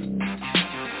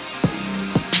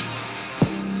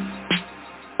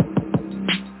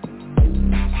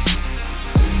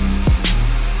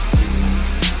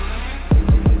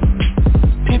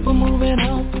 People moving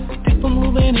out, people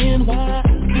moving in. Why?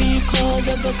 Because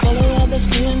of the color of the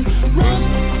skin. Run,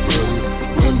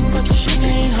 but the shit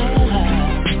ain't high.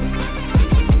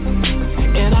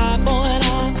 An eye for an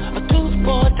eye, a tooth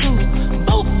for a tooth.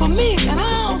 Vote for me and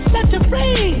I'll set you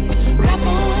free. Rap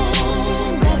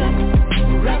on, brother,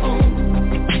 rap on.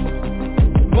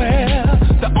 Well,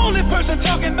 the only person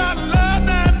talking about love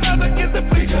now another is the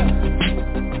preacher.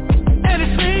 And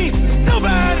it seems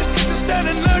nobody's interested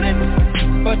in learning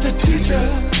but the teacher.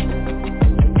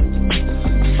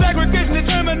 Segregation,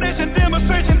 determination,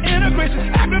 demonstration,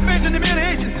 integration, aggravation,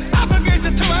 humiliation,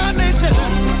 obligation to our nation.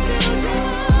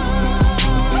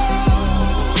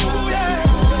 Oh, yeah.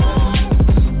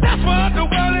 That's what the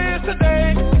world is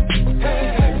today.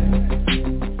 Hey.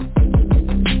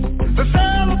 The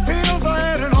sale of pills are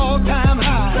at an all-time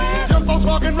high. Young folks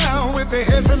walking around with their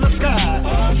heads in the sky.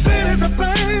 Cities are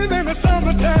flame in the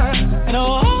summertime. And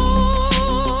all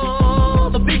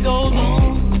the beat goes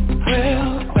on.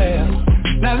 Well.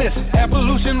 Now listen,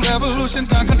 evolution, revolution,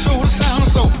 gun control the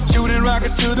sound. So shooting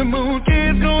rockets to the moon,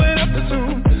 kids going up the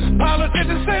soon.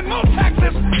 Politicians say more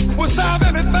taxes will solve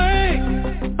everything.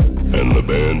 And the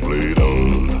band played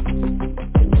on.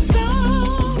 So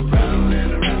round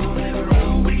and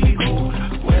around we go.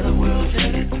 Where the world's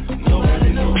headed,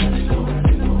 nobody knows.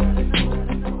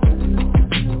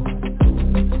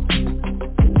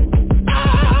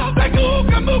 Ah, back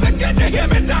ooga mooga, can't you hear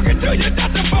me talking to you?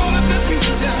 That's the ball of the future.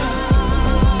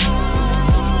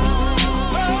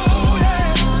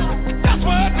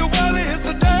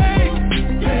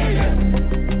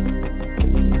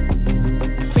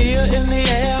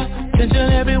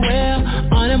 Tension everywhere,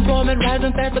 unemployment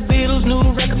rising fast, the Beatles'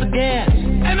 new records of gas.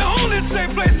 And the only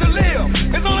safe place to live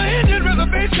is on an Indian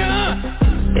reservation.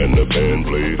 And the band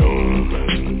played on.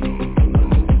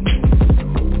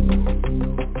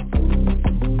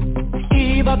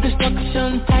 Eve of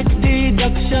destruction, tax deed,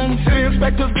 production. City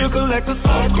inspectors, bill collectors,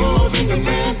 hardcore in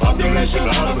demand, population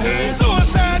out of hand.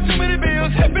 Suicide, too many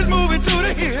bills, hippies moving to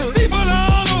the hills. People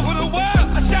all over the world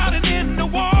are shouting in the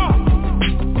war.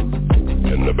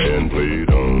 And the band played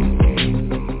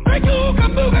on. Break your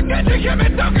kabuga, can't you hear me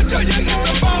talking to you? It's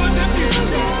the ball of diffusion.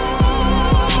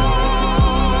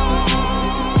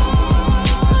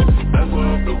 That's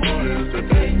what the war is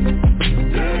today.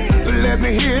 Yeah. Let me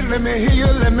hear you, let me hear you,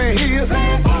 let me hear you.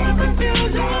 Ball of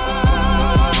confusion.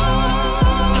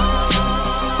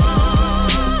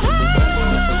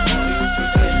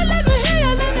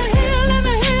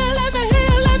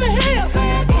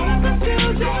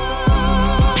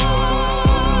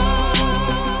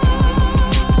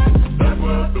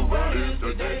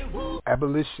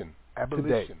 Abolition.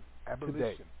 Today.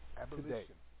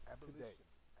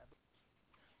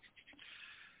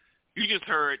 You just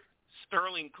heard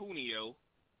Sterling Cuneo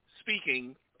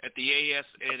speaking at the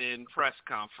ASNN press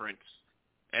conference,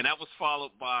 and that was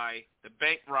followed by the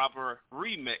Bank Robber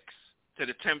remix to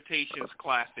the Temptations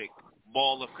classic,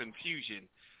 Ball of Confusion.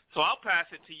 So I'll pass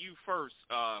it to you first,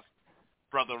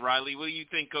 Brother Riley. What do you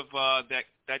think of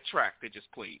that track that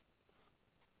just played?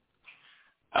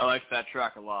 I liked that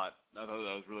track a lot. I thought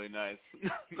that was really nice.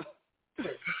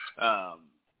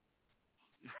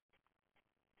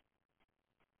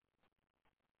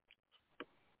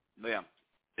 But yeah,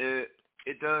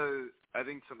 it does. I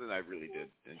think something I really did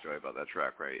enjoy about that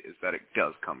track, right, is that it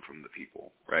does come from the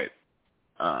people, right?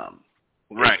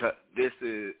 Right. This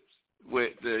is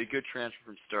the good transfer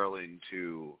from Sterling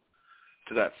to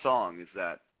that song is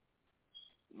that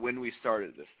when we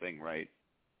started this thing, right,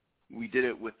 we did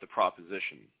it with the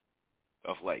proposition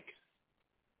of like,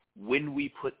 when we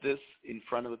put this in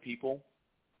front of the people,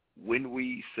 when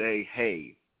we say,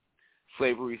 hey,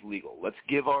 slavery is legal, let's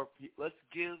give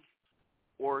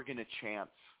Oregon a chance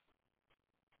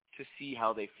to see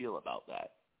how they feel about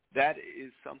that. That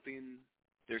is something,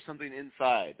 there's something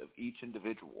inside of each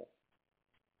individual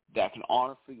that can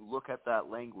honestly look at that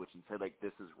language and say, like,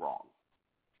 this is wrong.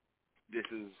 This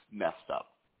is messed up.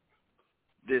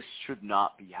 This should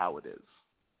not be how it is.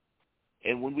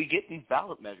 And when we get these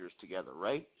ballot measures together,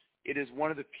 right, it is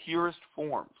one of the purest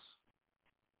forms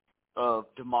of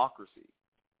democracy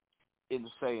in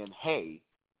saying, hey,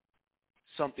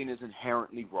 something is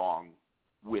inherently wrong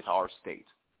with our state,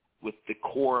 with the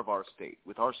core of our state,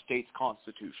 with our state's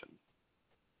constitution.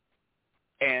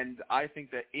 And I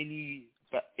think that any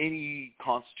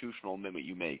constitutional amendment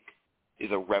you make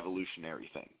is a revolutionary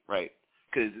thing, right?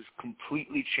 Because it's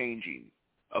completely changing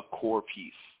a core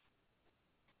piece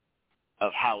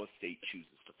of how a state chooses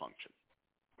to function,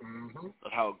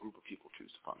 of how a group of people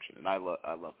choose to function. And I love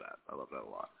that. I love that a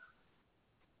lot.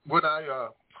 When I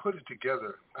put it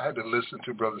together, I had to listen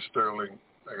to Brother Sterling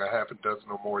like a half a dozen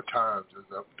or more times as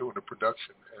I'm doing the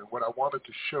production. And what I wanted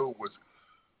to show was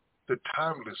the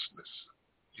timelessness.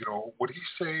 You know, what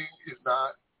he's saying is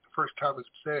not the first time it's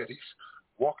said. He's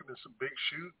walking in some big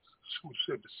shoes who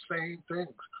said the same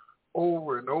things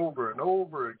over and over and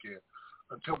over again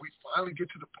until we finally get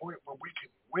to the point where we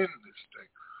can win this thing.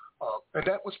 And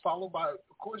that was followed by,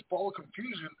 of course, Ball of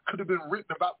Confusion could have been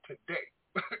written about today.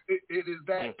 it is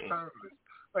that timeless.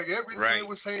 Like everything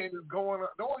we're saying is going on.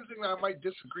 The only thing I might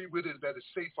disagree with is that it's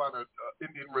safe on an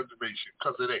Indian reservation,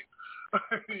 because it ain't.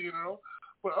 You know?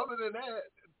 But other than that,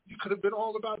 you could have been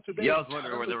all about today. Yeah, I was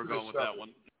wondering where they were going with that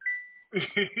one.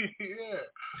 Yeah.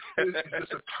 It's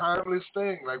just a timeless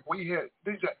thing. Like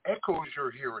these are echoes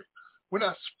you're hearing. We're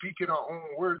not speaking our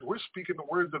own words. We're speaking the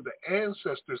words of the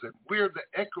ancestors, and we're the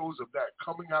echoes of that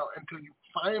coming out until you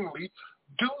finally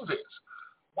do this.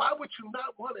 Why would you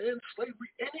not want to end slavery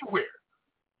anywhere?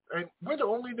 And we're the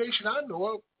only nation I know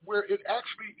of where it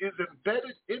actually is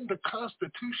embedded in the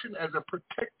Constitution as a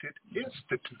protected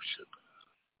institution.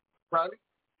 Right?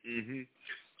 Mm-hmm.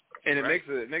 And it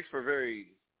makes for a very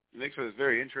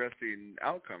interesting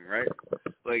outcome, right?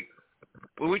 Like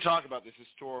when we talk about this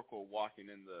historical walking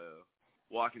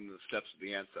the steps of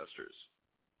the ancestors,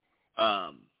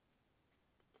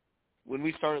 when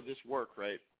we started this work,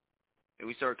 right, and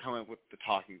we started coming up with the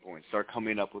talking points, started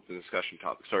coming up with the discussion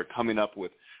topics, started coming up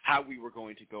with how we were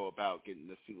going to go about getting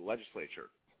this through the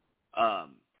legislature,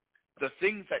 the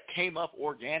things that came up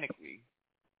organically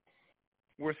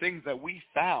were things that we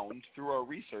found through our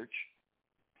research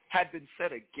had been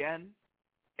said again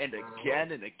and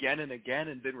again and again and again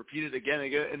and been repeated again and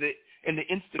again. And the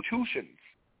institutions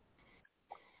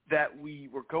that we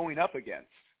were going up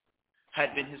against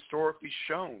had been historically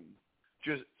shown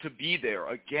just to be there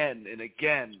again and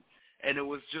again. And it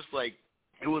was just like,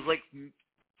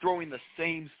 throwing the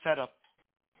same setup,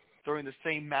 throwing the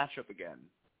same matchup again.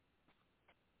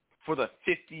 for the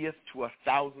 50th to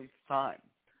 1,000th time.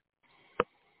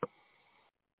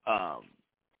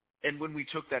 And when we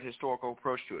took that historical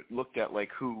approach to it, looked at like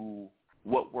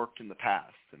what worked in the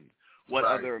past and what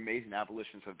other amazing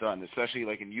abolitionists have done, especially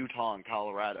like in Utah and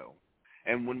Colorado.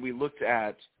 And when we looked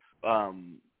at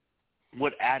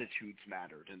what attitudes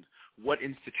mattered and what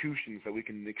institutions that we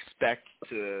can expect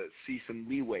to see some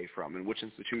leeway from and which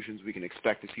institutions we can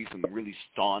expect to see some really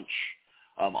staunch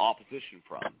opposition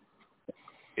from,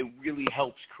 it really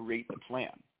helps create the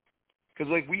plan. Because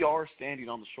like we are standing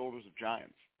on the shoulders of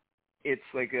giants.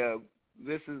 It's like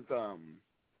this is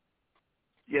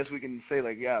yes, we can say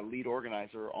like, yeah, lead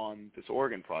organizer on this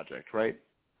Oregon project, right?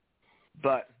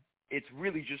 But it's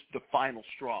really just the final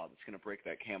straw that's going to break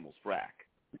that camel's back.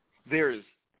 There's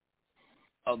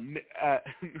a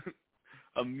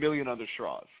million other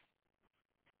straws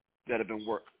that have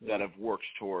worked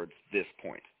towards this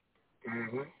point.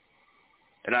 Mm-hmm.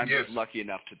 And I'm just lucky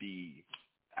enough to be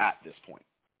at this point.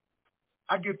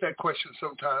 I get that question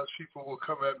sometimes. People will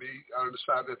come at me out of the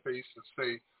side of their face and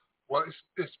say, well,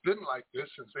 it's been like this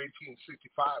since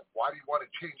 1865. Why do you want to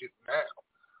change it now?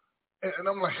 And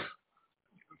I'm like,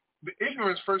 the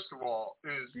ignorance, first of all,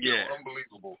 is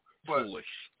unbelievable. But foolish.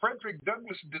 Frederick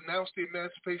Douglass denounced the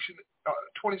emancipation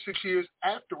 26 years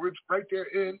afterwards right there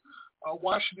in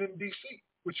Washington, D.C.,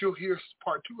 which you'll hear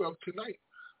part 2 of tonight.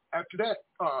 After that,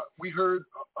 we heard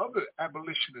other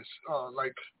abolitionists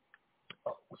like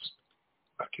I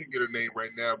can't get her name right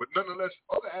now, but nonetheless,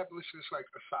 other abolitionists like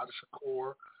Assata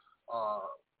Shakur,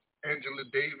 Angela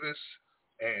Davis,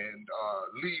 and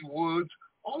Lee Woods,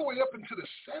 all the way up into the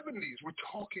 70s, we're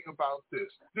talking about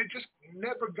this. They just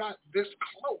never got this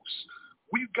close.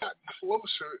 We've gotten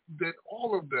closer than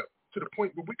all of them to the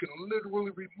point where we can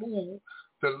literally remove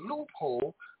the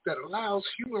loophole that allows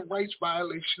human rights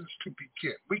violations to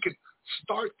begin. We can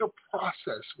start the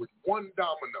process with one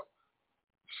domino.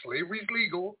 Slavery's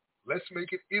legal. Let's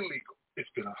make it illegal.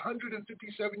 It's been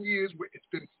 157 years where it's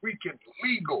been freaking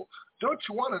legal. Don't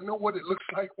you want to know what it looks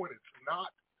like when it's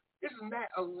not? Isn't that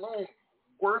alone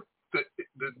worth the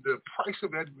price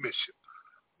of admission?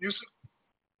 You see?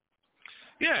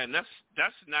 Yeah, and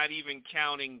that's not even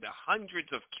counting the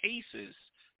hundreds of cases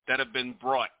that have been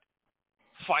brought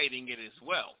fighting it as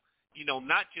well. You know,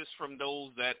 not just from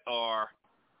those that are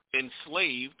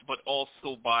enslaved, but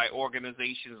also by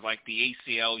organizations like the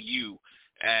ACLU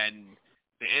and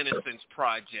the Innocence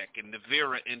Project and the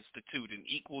Vera Institute and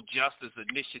Equal Justice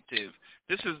Initiative.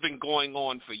 This has been going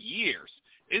on for years.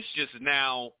 It's just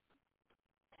now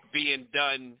being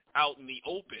done out in the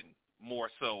open more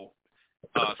so,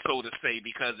 so to say,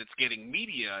 because it's getting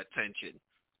media attention.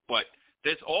 But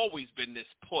there's always been this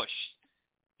push,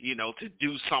 you know, to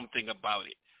do something about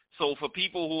it. So for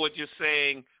people who are just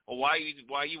saying, well,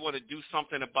 why you want to do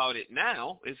something about it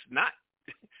now, it's not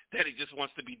that it just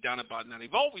wants to be done about it now.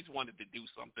 They've always wanted to do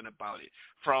something about it.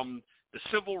 From the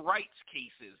civil rights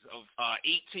cases of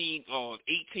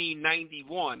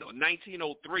 1891 or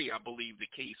 1903, I believe the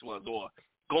case was, or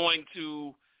going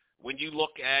to when you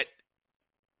look at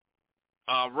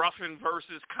Ruffin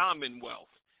versus Commonwealth,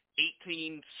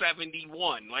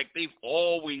 1871. Like, they've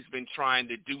always been trying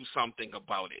to do something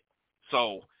about it.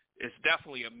 So it's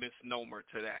definitely a misnomer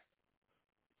to that.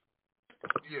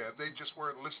 Yeah, they just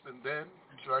weren't listening then.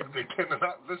 Like they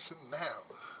cannot listen now.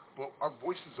 But our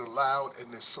voices are loud,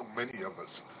 and there's so many of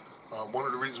us. One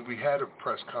of the reasons we had a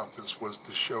press conference was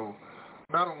to show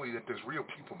not only that there's real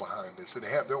people behind this, and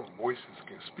they have their own voices,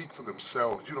 can speak for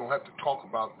themselves. You don't have to talk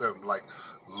about them like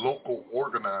local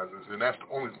organizers, and that's the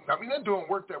only. I mean, they're doing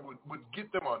work that would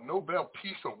get them a Nobel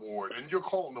Peace Award, and you're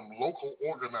calling them local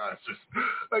organizers.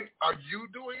 Like, are you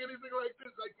doing anything like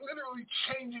this? Like, literally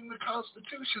changing the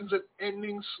constitutions and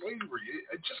ending slavery.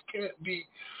 It just can't be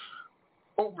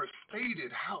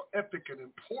overstated how epic and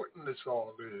important this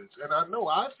all is. And I know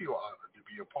I feel honored to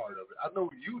be a part of it. I know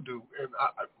you do, and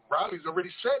Riley's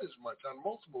already said as much on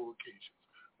multiple occasions.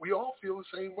 We all feel the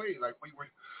same way, like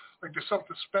there's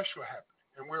something special happening,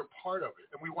 and we're a part of it,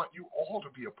 and we want you all to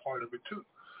be a part of it too.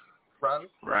 Riley?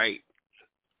 Right.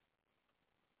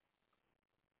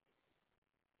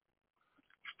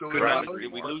 Could not agree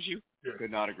more. Did we lose you? Yeah.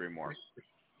 Could not agree more.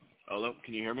 Hello,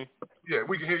 can you hear me? Yeah,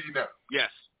 we can hear you now. Yes.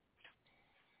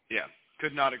 Yeah,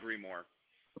 could not agree more.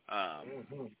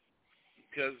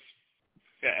 Because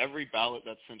every ballot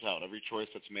that's sent out, every choice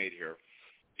that's made here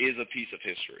is a piece of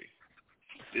history.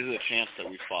 This is a chance that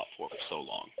we fought for so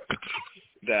long.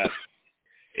 That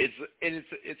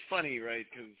it's funny, right?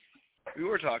 Because we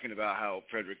were talking about how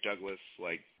Frederick Douglass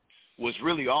was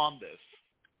really on this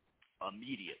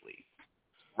immediately.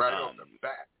 Right off the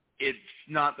bat. It's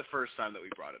not the first time that we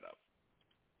brought it up.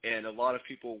 And a lot of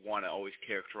people want to always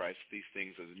characterize these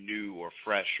things as new or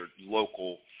fresh or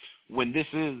local, when this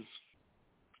is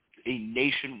a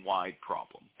nationwide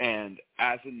problem. And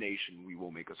as a nation, we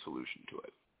will make a solution to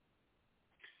it.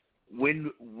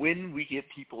 When we get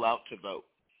people out to vote,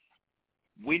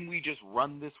 when we just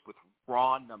run this with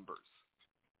raw numbers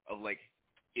of like,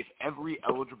 if every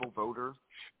eligible voter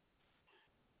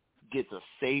gets a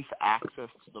safe access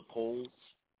to the polls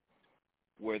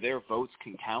where their votes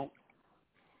can count,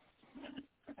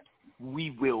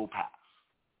 we will pass.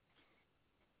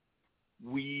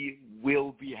 We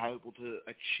will be able to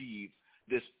achieve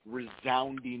this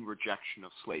resounding rejection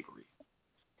of slavery,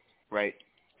 right?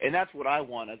 And that's what I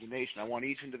want as a nation. I want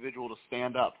each individual to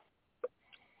stand up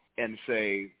and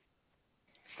say,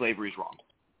 slavery is wrong.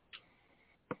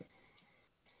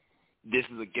 This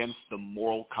is against the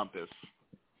moral compass.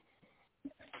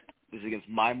 This is against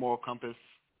my moral compass.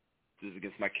 This is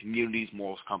against my community's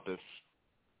moral compass.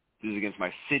 This is against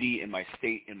my city and my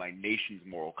state and my nation's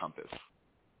moral compass.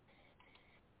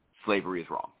 Slavery is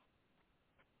wrong.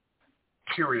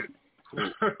 Period.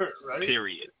 Right?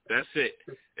 Period. That's it.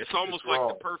 It's almost like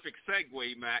the perfect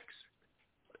segue, Max.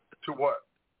 To what?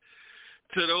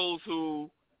 To those who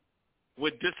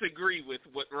would disagree with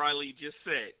what Riley just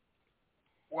said.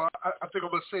 Well, I think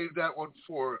I'm going to save that one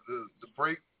for the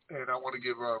break, and I want to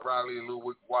give Riley a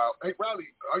little while. Hey, Riley,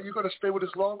 are you going to stay with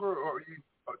us longer, or you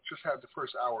just have the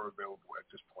first hour available at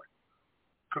this point?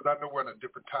 Because I know we're on a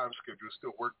different time schedule. It's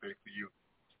still workday for you.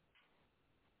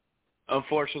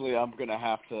 Unfortunately, I'm going to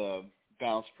have to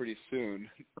bounce pretty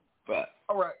soon, but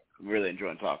all right. I'm really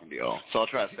enjoying talking to you all, so I'll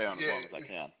try to stay on as long as I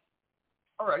can.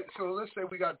 All right, so let's say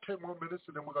we got 10 more minutes,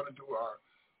 and then we're going to do our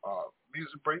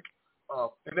music break.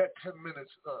 In that 10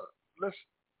 minutes, let's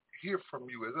hear from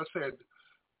you. As I said,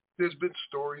 there's been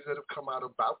stories that have come out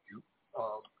about you,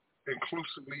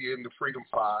 inclusively in the Freedom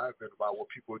 5 and about what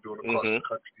people are doing across the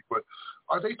country. But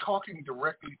are they talking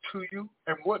directly to you?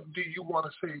 And what do you want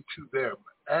to say to them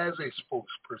as a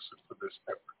spokesperson for this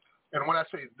effort? And when I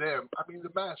say them, I mean the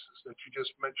masses that you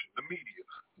just mentioned, the media,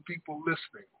 the people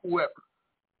listening, whoever.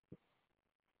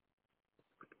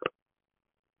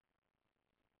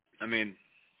 I mean,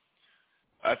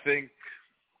 I think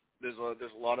there's a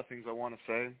lot of things I want to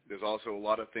say. There's also a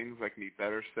lot of things that can be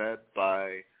better said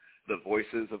by the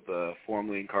voices of the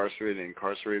formerly incarcerated and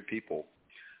incarcerated people.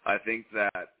 I think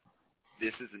that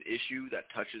this is an issue that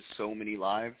touches so many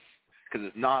lives, because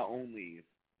it's not only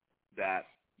that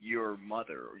your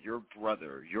mother, or your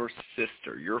brother, your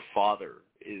sister, your father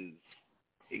is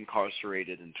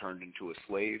incarcerated and turned into a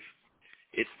slave.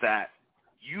 It's that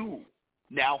you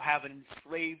now have an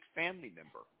enslaved family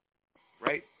member,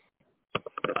 right?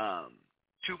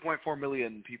 2.4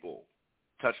 million people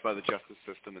touched by the justice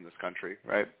system in this country,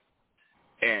 right?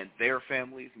 And their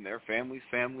families and their families'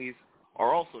 families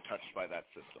are also touched by that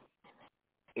system.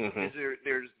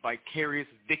 There's vicarious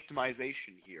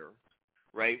victimization here,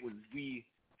 right? When we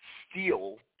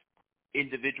steal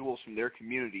individuals from their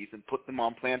communities and put them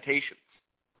on plantations.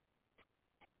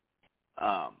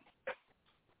 And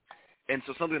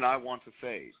so something I want to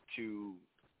say to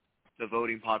the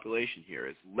voting population here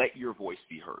is let your voice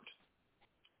be heard.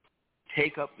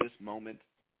 Take up this moment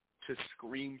to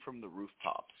scream from the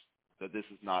rooftops that this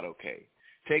is not okay.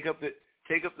 Take up this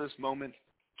moment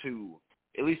to,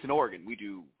 at least in Oregon, we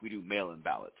do mail-in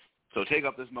ballots. So take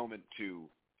up this moment to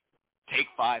take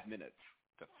 5 minutes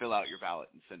to fill out your ballot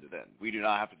and send it in. We do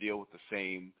not have to deal with the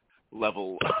same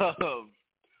level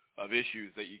of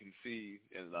issues that you can see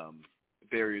in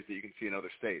barriers that you can see in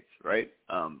other states, right?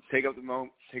 Take up this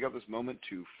moment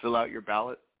to fill out your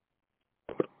ballot,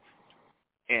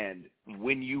 and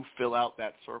when you fill out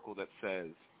that circle that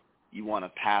says you want to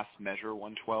pass Measure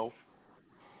 112,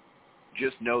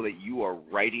 just know that you are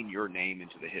writing your name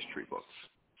into the history books.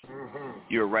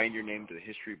 You're writing your name into the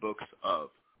history books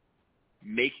of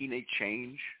making a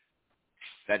change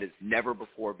that has never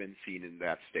before been seen in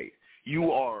that state.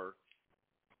 You are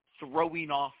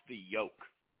throwing off the yoke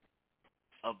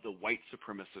of the white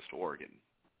supremacist Oregon.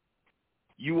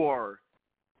 You are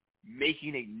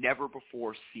making a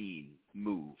never-before-seen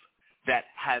move that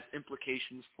has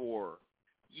implications for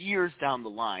years down the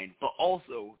line, but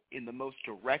also in the most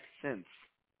direct sense,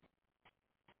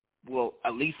 will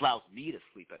at least allows me to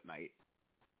sleep at night,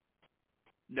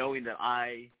 knowing that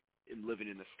I am living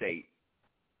in a state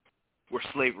where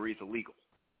slavery is illegal.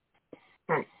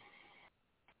 Man,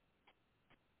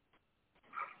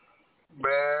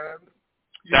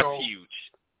 that's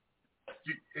huge.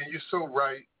 And you're so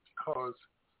right, because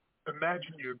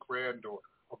imagine your granddaughter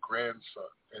or grandson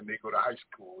and they go to high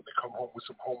school, and they come home with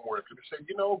some homework, and they say,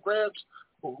 Gramps,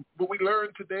 what we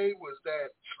learned today was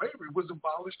that slavery was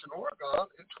abolished in Oregon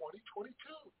in 2022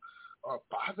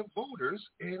 by the voters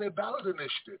in a ballot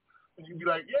initiative. And you'd be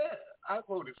like, yeah, I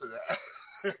voted for that.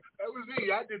 That was me.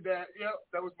 I did that. Yep,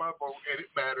 that was my vote, and it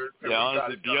mattered. Yeah,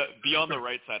 honestly, be on the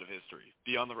right side of history.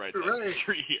 Be on the right side of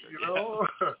history here.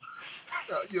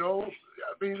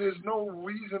 I mean, there's no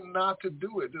reason not to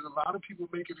do it. There's a lot of people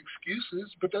making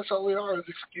excuses, but that's all they are is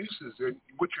excuses. And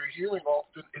what you're hearing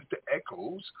often is the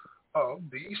echoes of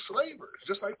these slavers.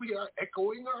 Just like we are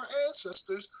echoing our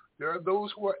ancestors, there are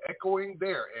those who are echoing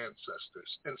their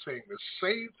ancestors and saying the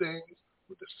same things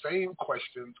with the same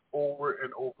questions over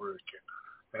and over again.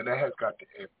 And that has got to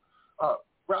end.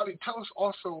 Riley, tell us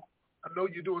also, I know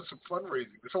you're doing some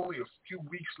fundraising. There's only a few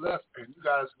weeks left, and you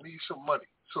guys need some money.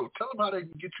 So tell them how they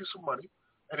can get you some money.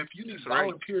 And if you need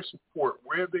volunteer support,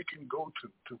 where they can go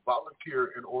to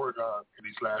volunteer in Oregon in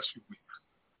these last few weeks.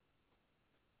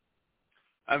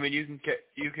 I mean, you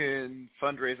can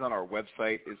fundraise on our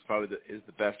website. Is probably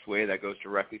the best way. That goes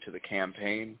directly to the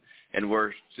campaign, and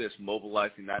we're just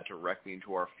mobilizing that directly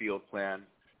into our field plan,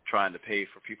 trying to pay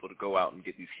for people to go out and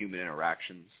get these human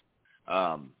interactions.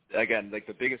 Again, like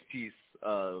the biggest piece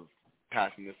of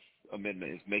passing this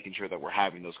amendment is making sure that we're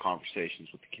having those conversations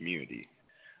with the community.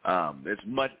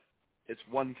 It's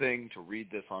one thing to read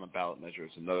this on a ballot measure.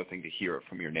 It's another thing to hear it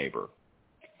from your neighbor.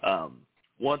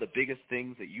 One of the biggest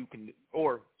things that you can,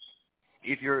 or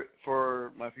if you're,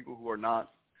 for my people who are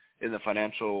not in the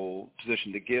financial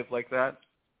position to give like that,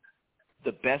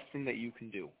 the best thing that you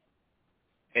can do,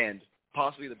 and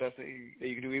possibly the best thing that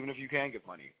you can do even if you can give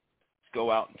money, is go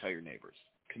out and tell your neighbors.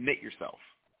 Commit yourself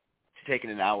to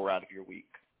taking an hour out of your week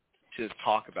to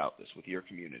talk about this with your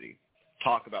community,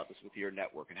 talk about this with your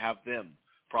network, and have them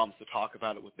promise to talk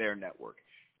about it with their network.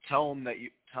 Tell them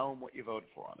what you voted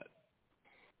for on it.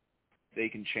 They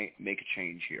can make a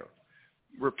change here.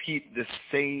 Repeat the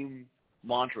same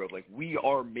mantra of, like, we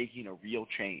are making a real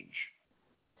change.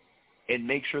 And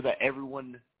make sure that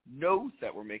everyone knows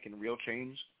that we're making a real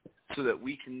change so that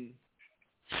we can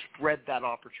spread that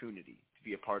opportunity to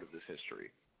be a part of this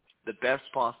history. The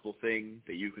best possible thing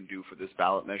that you can do for this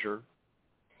ballot measure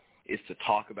is to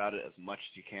talk about it as much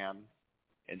as you can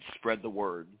and spread the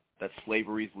word that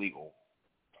slavery is legal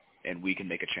and we can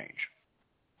make a change.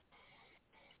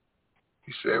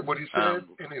 He said what he said,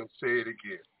 and he'll say it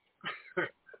again.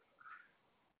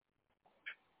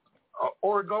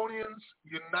 Oregonians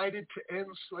United to End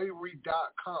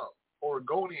Slavery.com.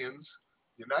 Oregonians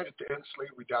United to End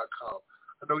Slavery.com.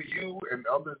 I know you and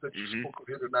others that you spoke of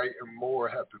here tonight and more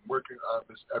have been working on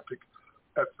this epic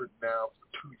effort now for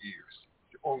 2 years.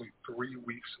 You're only 3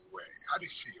 weeks away. How do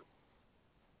you feel?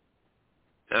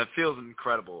 It feels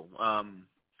incredible.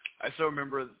 I still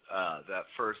remember that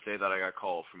first day that I got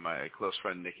called from my close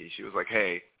friend Nikki. She was like,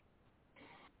 hey,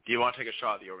 do you want to take a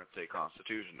shot at the Oregon State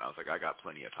Constitution? I was like, I got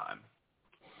plenty of time.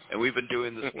 And we've been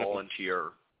doing this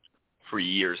volunteer for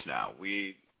years now.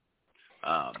 This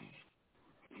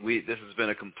has been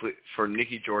a complete, for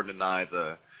Nikki, Jordan, and I,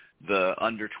 the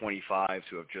under 25s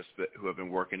who have been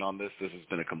working on this. This has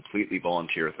been a completely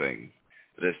volunteer thing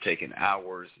that has taken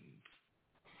hours and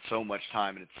so much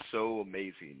time, and it's so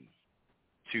amazing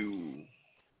to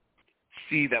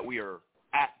see that we are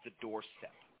at the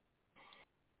doorstep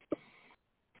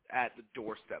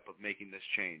of making this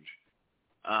change,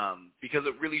 because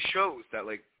it really shows that,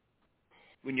 like,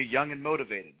 when you're young and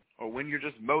motivated, or when you're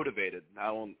just motivated,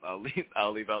 I'll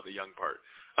leave out the young part.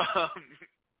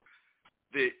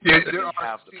 There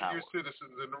are senior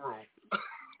citizens in the room.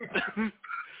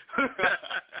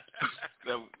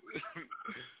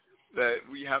 that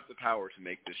we have the power to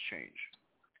make this change.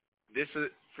 This is,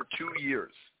 for 2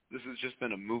 years, this has just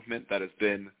been a movement that has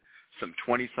been some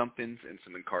 20-somethings and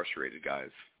some incarcerated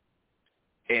guys.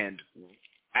 And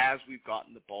as we've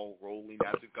gotten the ball rolling,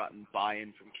 as we've gotten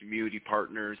buy-in from community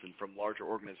partners and from larger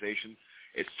organizations,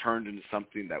 it's turned into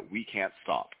something that we can't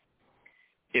stop.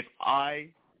 If I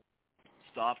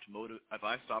stopped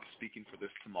speaking for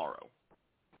this tomorrow,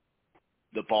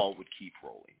 the ball would keep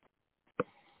rolling.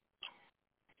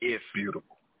 If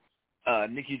beautiful,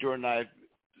 Nikki, Jordan, and I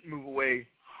move away,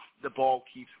 the ball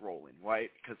keeps rolling,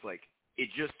 right? Because, like, it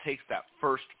just takes that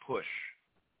first push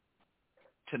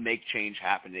to make change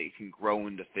happen. It can grow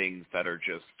into things that are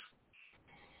just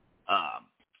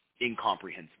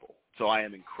incomprehensible. So I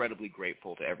am incredibly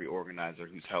grateful to every organizer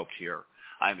who's helped here.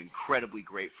 I'm incredibly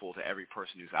grateful to every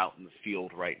person who's out in the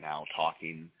field right now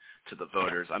talking to the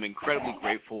voters. I'm incredibly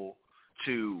grateful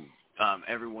to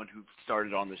everyone who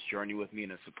started on this journey with me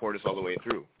and has supported us all the way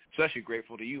through. Especially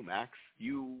grateful to you, Max.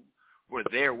 You were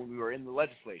there when we were in the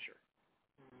legislature.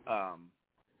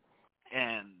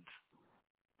 And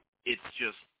it's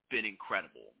just been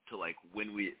incredible to, like,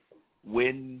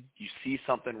 when you see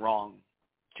something wrong,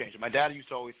 change it. My dad used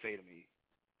to always say to me,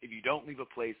 if you don't leave a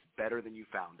place better than you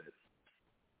found it,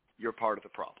 you're part of the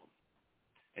problem.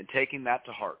 And taking that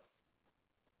to heart,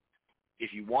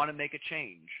 if you want to make a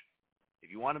change, if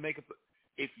you want to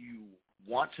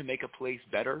make a place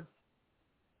better,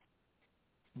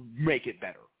 make it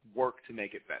better. Work to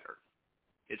make it better.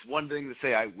 It's one thing to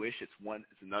say I wish. It's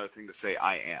another thing to say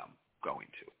I am going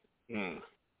to. Mm.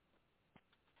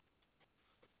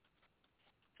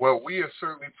 Well, we are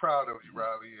certainly proud of you,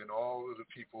 Riley, and all of the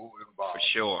people involved. For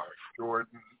sure.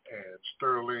 Jordan and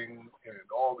Sterling and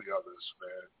all the others,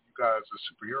 man. You guys are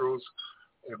superheroes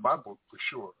in my book for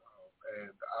sure.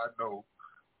 And I know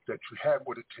that you have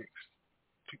what it takes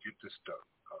to get this done.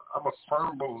 I'm a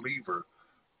firm believer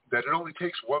that it only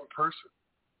takes one person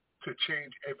to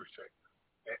change everything.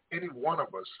 And any one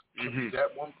of us can be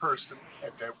that one person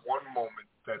at that one moment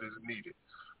that is needed.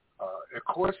 Of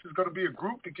course, there's going to be a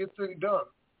group to get things done.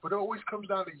 But it always comes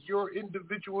down to your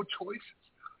individual choices.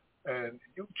 And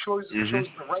you chose the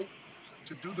right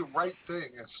to do the right thing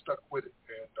and stuck with it.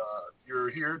 And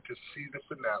you're here to see the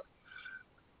finale.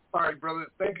 All right, brother.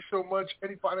 Thank you so much.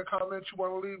 Any final comments you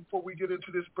want to leave before we get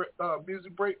into this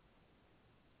music break?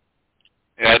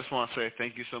 Yeah, I just want to say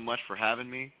thank you so much for having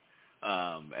me.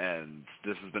 And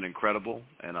this has been incredible.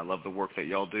 And I love the work that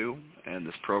y'all do. And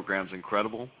this program's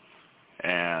incredible.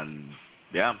 And,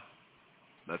 yeah.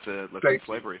 That's it. Let's end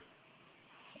slavery.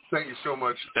 Thank you so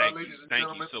much. Ladies and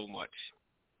gentlemen, you so much.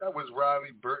 That was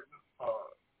Riley Burton,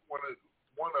 one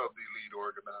of the lead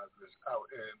organizers out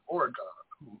in Oregon,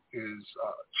 who is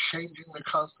changing the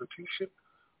Constitution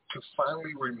to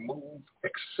finally remove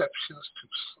exceptions to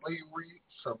slavery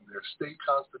from their state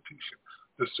constitution,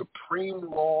 the supreme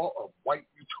law of white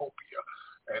utopia,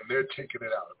 and they're taking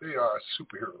it out. They are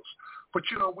superheroes. But,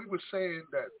 we were saying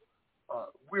that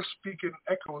we're speaking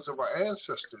echoes of our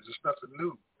ancestors. It's nothing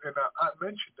new. And I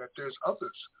mentioned that there's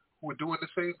others who are doing the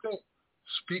same thing,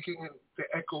 speaking in the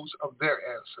echoes of their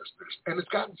ancestors. And it's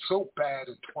gotten so bad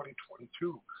in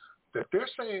 2022 that they're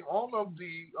saying all of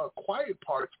the quiet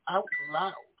parts out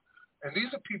loud. And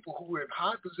these are people who are in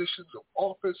high positions of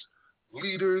office,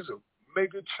 leaders of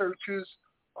mega churches,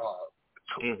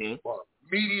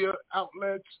 media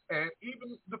outlets, and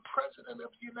even the President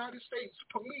of the United States,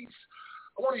 police.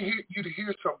 I want you to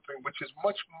hear something which is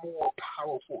much more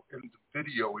powerful in the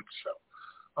video itself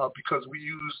because we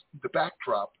use the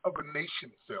backdrop of a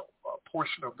nation film, a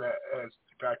portion of that as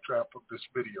the backdrop of this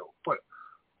video. But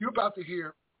you're about to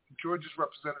hear Georgia's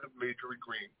Representative Marjorie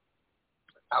Greene,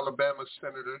 Alabama's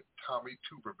Senator Tommy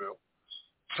Tuberville,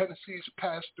 Tennessee's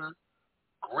Pastor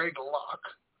Greg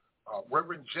Locke,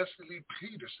 Reverend Jesse Lee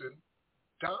Peterson,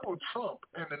 Donald Trump,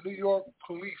 and the New York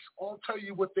police all tell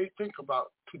you what they think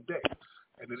about today.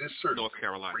 And it is certainly North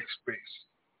Carolina. Race-based.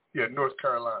 Yeah, North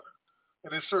Carolina.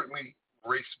 And it's certainly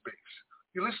race-based.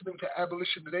 You're listening to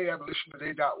Abolition Today,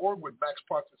 abolitiontoday.org with Max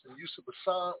Parsons and Yusuf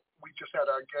Hassan. We just had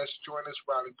our guest join us,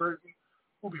 Riley Burton.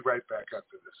 We'll be right back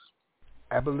after this.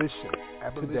 Abolition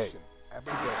Today.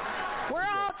 We're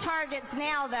all targets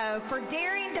now, though, for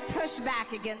daring to push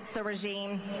back against the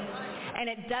regime. And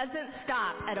it doesn't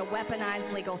stop at a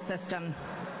weaponized legal system.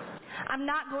 I'm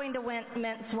not going to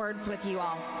mince words with you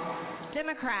all.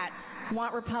 Democrats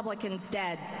want Republicans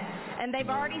dead, and they've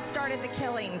already started the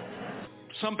killings.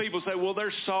 Some people say, well,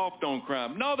 they're soft on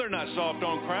crime. No, they're not soft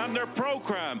on crime. They're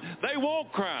pro-crime. They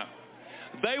want crime.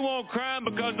 They want crime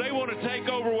because they want to take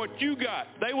over what you got.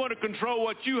 They want to control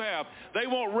what you have. They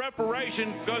want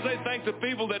reparation because they think the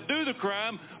people that do the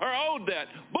crime are owed that.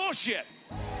 Bullshit.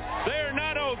 They are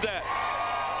not owed that.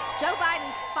 Joe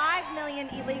Biden's 5 million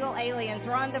illegal aliens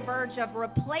are on the verge of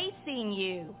replacing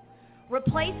you,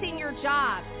 replacing your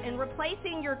jobs, and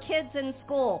replacing your kids in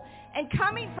school. And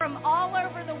coming from all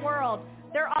over the world,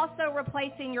 they're also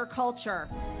replacing your culture.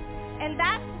 And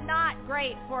that's not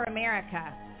great for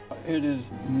America. It is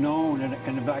known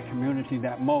in the black community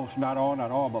that most, not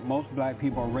all, but most black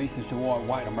people are racist toward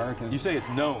white Americans. You say it's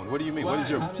known. What do you mean? Well, where's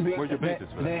your basis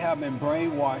for that? They have been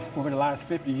brainwashed over the last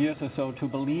 50 years or so to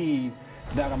believe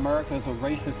that America is a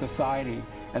racist society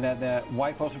and that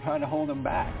white folks are trying to hold them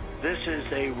back. This is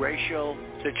a racial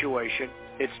situation.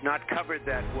 It's not covered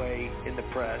that way in the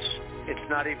press. It's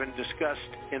not even discussed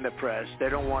in the press. They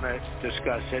don't want to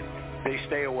discuss it. They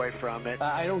stay away from it.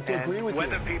 I don't agree with you.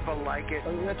 Whether people like it.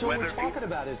 That's what we're talking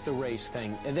about is the race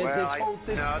thing. And this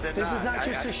is not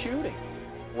just a shooting.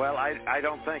 Well, I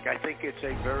don't think. I think it's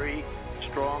a very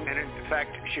strong, and in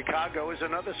fact, Chicago is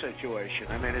another situation.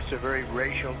 I mean, it's a very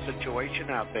racial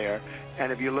situation out there.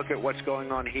 And if you look at what's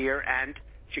going on here and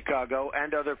Chicago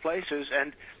and other places,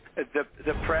 and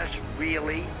the press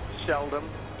really seldom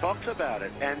talks about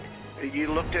it. And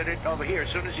you looked at it over here.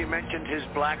 As soon as you mentioned his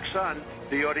black son,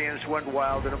 the audience went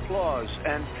wild in applause.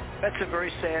 And that's a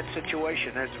very sad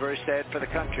situation. It's very sad for the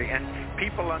country. And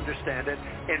people understand it.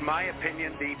 In my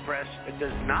opinion, the press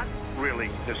does not really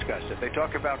discuss it. They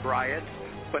talk about riots,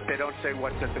 but they don't say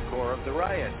what's at the core of the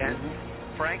riot. And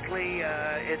frankly,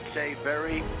 it's a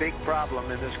very big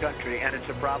problem in this country. And it's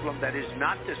a problem that is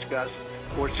not discussed,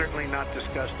 or certainly not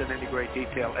discussed in any great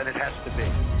detail. And it has to be.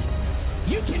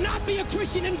 You cannot be a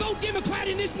Christian and vote Democrat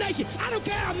in this nation. I don't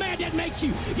care how mad that makes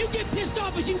you. You get pissed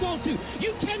off as you want to.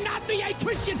 You cannot be a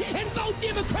Christian and vote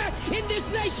Democrat in this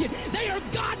nation. They are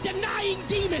God-denying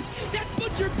demons that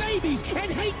butcher babies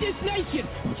and hate this nation.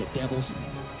 Bunch of devils.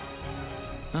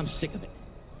 I'm sick of it.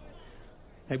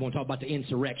 They want to talk about the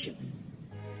insurrection.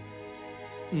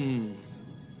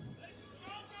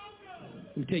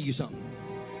 Let me tell you something.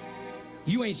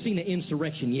 You ain't seen an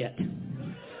insurrection yet.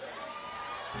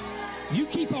 You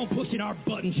keep on pushing our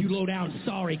buttons, you low-down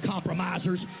sorry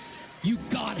compromisers. You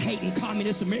God-hating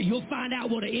communist America. You'll find out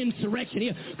what an insurrection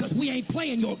is, because we ain't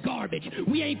playing your garbage.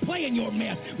 We ain't playing your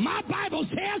mess. My Bible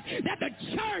says that the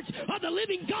church of the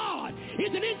living God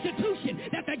is an institution,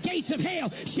 that the gates of hell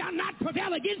shall not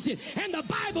prevail against it. And the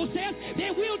Bible says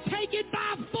that we'll take it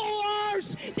by force.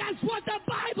 That's what the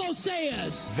Bible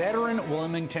says. Veteran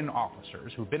Wilmington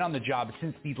officers who've been on the job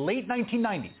since the late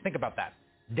 1990s, think about that,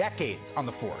 decades on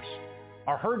the force,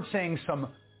 are heard saying some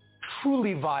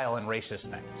truly vile and racist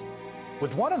things,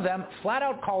 with one of them flat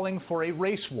out calling for a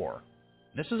race war.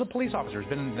 This is a police officer who's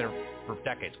been there for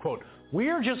decades. Quote,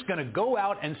 "We're just going to go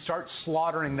out and start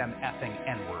slaughtering them effing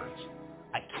N-words.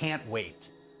 I can't wait.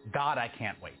 God, I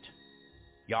can't wait."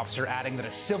 The officer adding that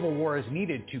a civil war is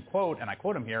needed to, quote, and I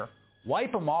quote him here,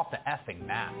 "wipe them off the effing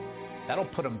map. That'll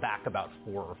put them back about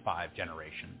 4 or 5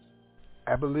 generations."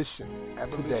 Abolition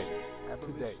Today.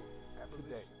 Today.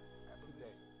 Today.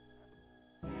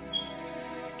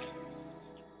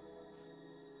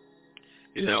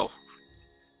 You know,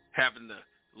 having to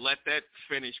let that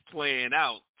finish playing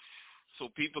out so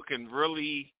people can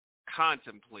really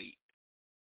contemplate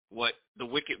what the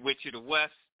Wicked Witch of the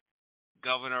West,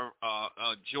 Governor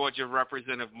Georgia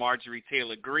Representative Marjorie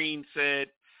Taylor Greene said,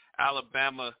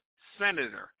 Alabama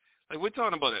Senator. Like, we're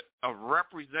talking about a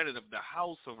representative, the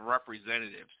House of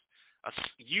Representatives, a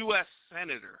U.S.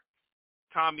 Senator,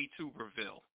 Tommy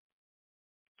Tuberville,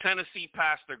 Tennessee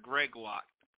Pastor Greg Lott,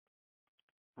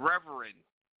 Reverend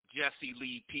Jesse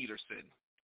Lee Peterson,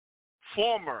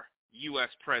 former U.S.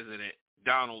 President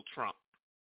Donald Trump,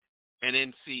 and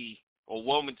NC or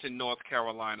Wilmington, North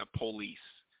Carolina police.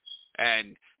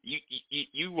 And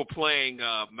you were playing,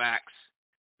 Max,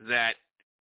 that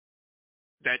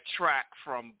track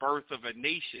from Birth of a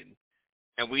Nation,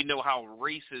 and we know how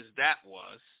racist that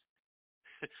was.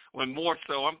 When more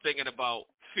so I'm thinking about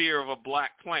Fear of a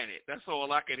Black Planet. That's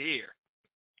all I could hear.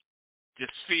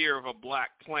 Just fear of a black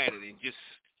planet, and just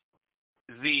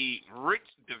the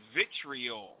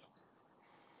vitriol,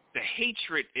 the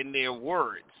hatred in their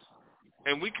words.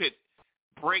 And we could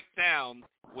break down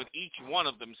what each one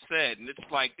of them said, and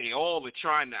it's like they all are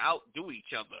trying to outdo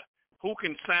each other. Who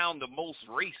can sound the most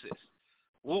racist?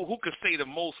 Who could say the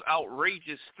most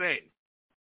outrageous thing?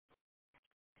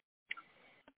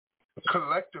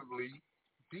 Collectively,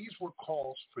 these were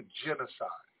calls for genocide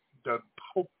done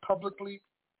publicly.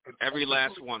 And every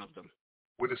last one of them.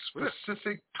 With a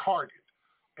specific target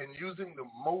and using the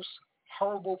most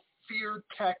horrible fear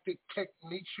tactic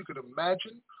techniques you could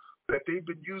imagine that they've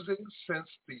been using since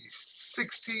the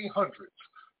 1600s.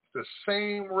 The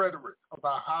same rhetoric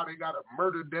about how they got to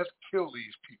murder, death, kill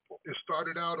these people. It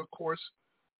started out, of course,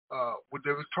 when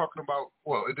they was talking about,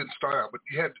 well, it didn't start out, but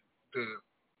you had the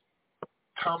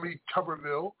Tommy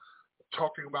Tuberville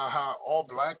talking about how all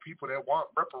black people that want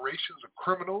reparations are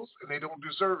criminals, and they don't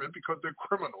deserve it because they're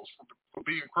criminals for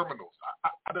being criminals.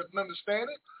 I didn't understand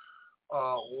it,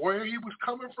 where he was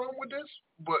coming from with this,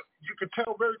 but you could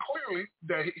tell very clearly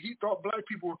that he thought black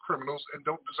people were criminals and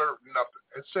don't deserve nothing,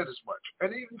 and said as much.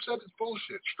 And he even said it's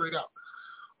bullshit straight out.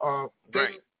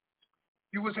 Then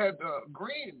you had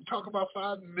Green talk about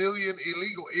 5 million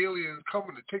illegal aliens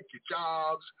coming to take your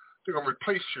jobs. They're going to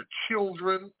replace your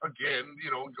children again,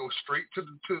 go straight to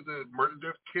the murder,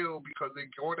 death, kill because they're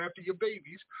going after your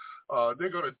babies.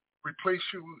 They're going to replace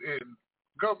you in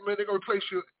government. They're going to replace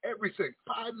you in everything.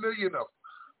 5 million of them.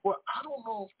 Well, I don't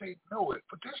know if they know it,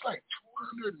 but there's like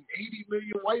 280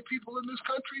 million white people in this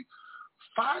country.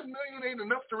 5 million ain't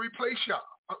enough to replace y'all.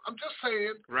 I'm just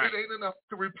saying it ain't enough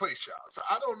to replace y'all. So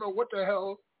I don't know what the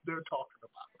hell they're talking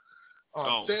about.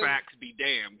 Facts be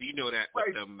damned. You know that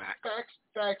with them, Max.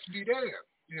 Facts be damned.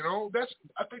 You know,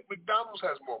 I think McDonald's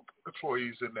has more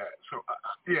employees than that. So,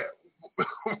 yeah.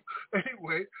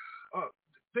 Anyway,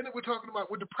 then we're talking about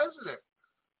with the president.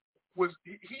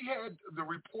 He had the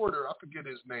reporter, I forget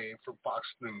his name, from Fox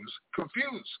News,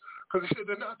 confused because he said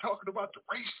they're not talking about the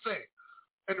race thing.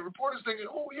 And the reporter's thinking,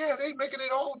 oh, yeah, they making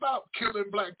it all about killing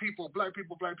black people.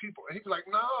 And he's like,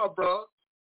 nah, bro.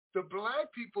 The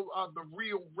black people are the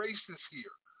real racists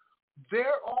here.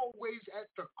 They're always at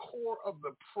the core of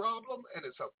the problem, and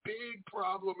it's a big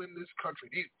problem in this country.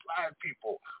 These black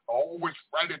people are always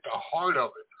right at the heart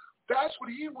of it. That's what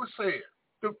he was saying.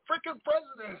 The freaking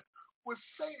president was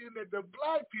saying that the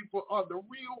black people are the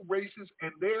real racists,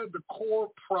 and they're the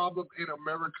core problem in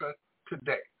America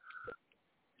today.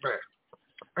 Man.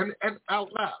 And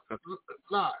out loud,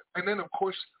 live. And then, of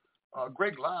course,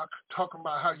 Greg Locke talking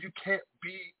about how you can't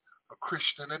be a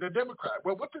Christian and a Democrat.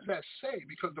 Well, what does that say?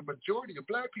 Because the majority of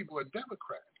black people are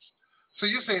Democrats. So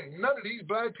you're saying none of these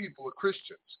black people are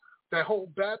Christians. That whole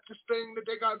Baptist thing that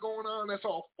they got going on, that's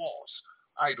all false.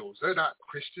 Idols. They're not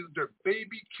Christians. They're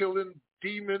baby-killing,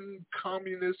 demon,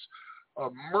 communist,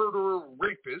 murderer,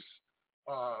 rapists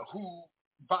who,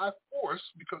 by force,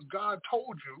 because God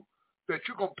told you, that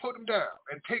you're going to put them down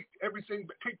and take everything,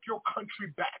 take your country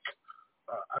back.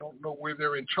 I don't know where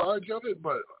they're in charge of it,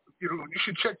 but you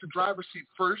should check the driver's seat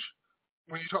first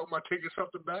when you're talking about taking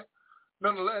something back.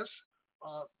 Nonetheless,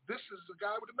 this is the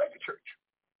guy with the mega church.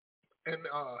 And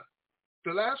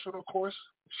the last one, of course,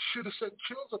 should have sent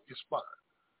chills up your spine.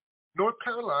 North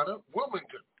Carolina,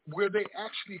 Wilmington, where they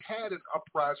actually had an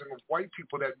uprising of white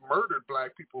people that murdered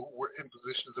black people who were in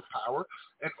positions of power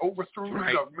and overthrew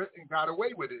the government and got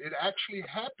away with it. It actually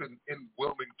happened in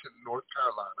Wilmington, North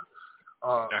Carolina.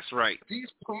 That's right.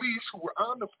 These police who were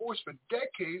on the force for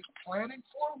decades planning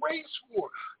for a race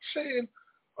war, saying,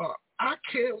 I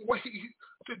can't wait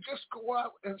to just go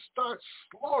out and start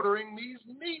slaughtering these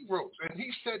Negroes. And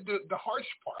he said the harsh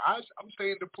part. I'm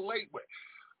saying the polite way.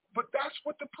 But that's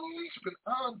what the policeman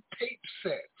on tape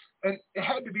said. And it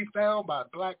had to be found by a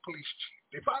black police chief.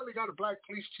 They finally got a black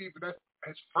police chief, and that's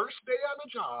his first day on the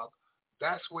job.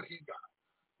 That's what he got,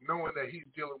 knowing that he's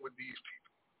dealing with these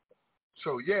people.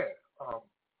 So, yeah,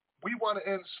 we want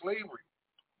to end slavery.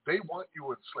 They want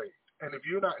you enslaved. And if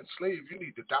you're not enslaved, you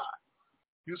need to die.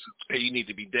 Hey, you need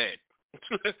to be dead.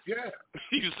 Yeah.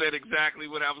 You said exactly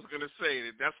what I was going to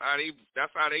say. That's how they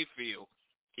feel.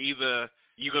 Either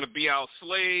you're going to be our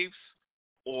slaves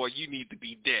or you need to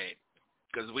be dead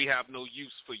because we have no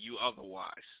use for you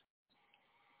otherwise.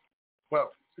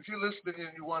 Well, if you're listening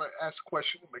and you want to ask a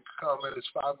question, make a comment. It's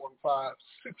 515-605-9814,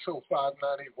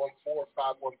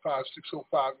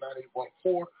 515-605-9814.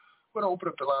 We're going to open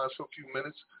up the lines for a few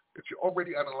minutes. If you're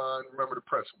already on the line, remember to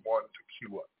press 1 to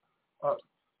queue up.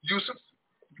 Yusuf,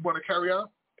 you want to carry on?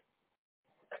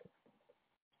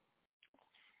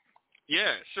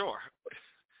 Yeah, sure.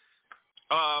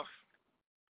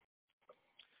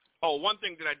 One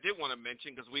thing that I did want to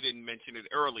mention, because we didn't mention it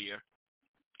earlier,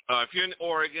 if you're in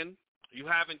Oregon, you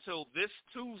have until this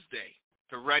Tuesday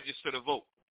to register to vote.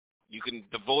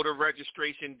 The voter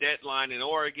registration deadline in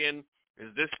Oregon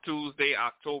is this Tuesday,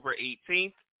 October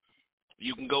 18th.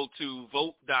 You can go to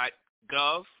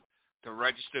vote.gov to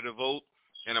register to vote.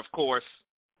 And, of course,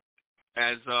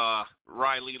 as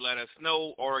Riley let us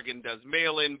know, Oregon does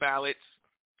mail-in ballots.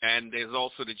 And there's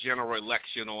also the general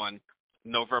election on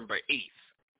November 8th.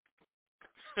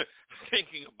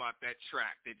 Thinking about that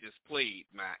track that just played,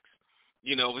 Max,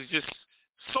 it was just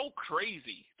so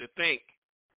crazy to think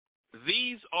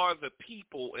these are the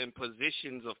people in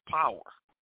positions of power.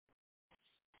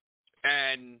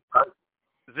 And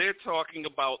they're talking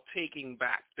about taking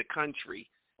back the country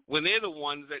when they're the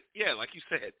ones that, yeah, like you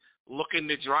said, look in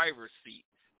the driver's seat.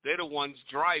 They're the ones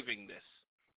driving this.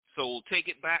 So take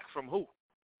it back from who?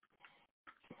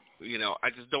 I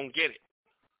just don't get it.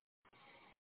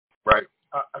 Right.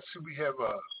 I see we have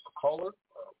a caller.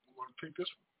 We want to take this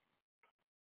one?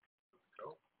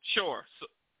 Sure.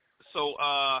 So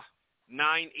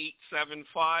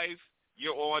 9875,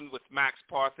 you're on with Max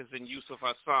Parthas and Yusuf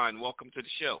Hassan. Welcome to the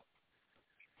show.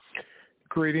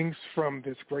 Greetings from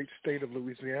this great state of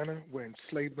Louisiana where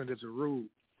enslavement is a rule.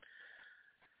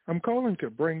 I'm calling to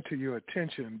bring to your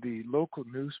attention the local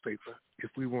newspaper,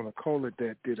 if we want to call it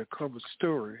that, did a cover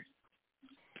story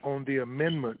on the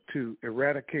amendment to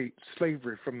eradicate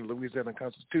slavery from the Louisiana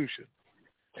Constitution.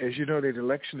 As you know, that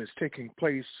election is taking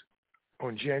place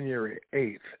on January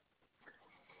 8th.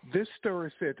 This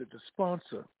story said that the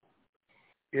sponsor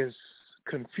is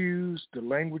confused, the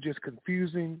language is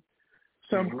confusing,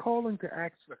 so I'm calling to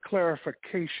ask for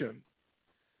clarification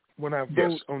when I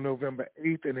vote on November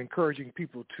 8th and encouraging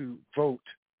people to vote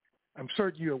I'm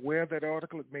certain you're aware of that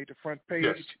article. It made the front page.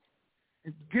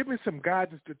 Yes. Give me some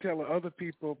guidance to tell other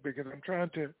people, because I'm trying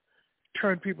to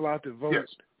turn people out to vote. Yes.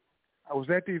 I was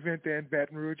at the event there in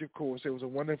Baton Rouge, of course. It was a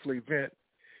wonderful event.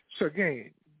 So,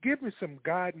 again, give me some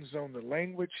guidance on the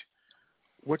language,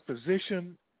 what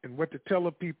position, and what to tell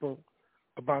the people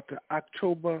about the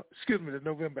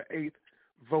November 8th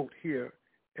vote here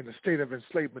in the state of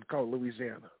enslavement called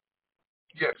Louisiana.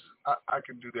 Yes, I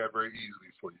can do that very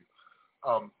easily for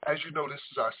you. As you know, this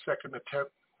is our second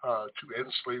attempt to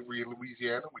end slavery in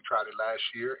Louisiana. We tried it last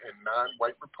year, and 9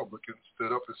 white Republicans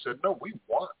stood up and said, no, we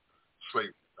want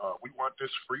slavery. We want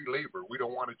this free labor. We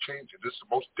don't want to change it. This is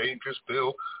the most dangerous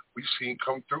bill we've seen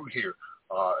come through here.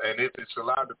 And if it's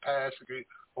allowed to pass, it could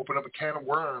open up a can of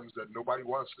worms that nobody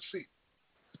wants to see.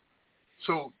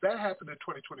 So that happened in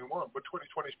 2021, but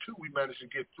 2022 we managed to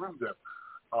get through them,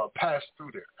 pass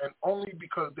through there, and only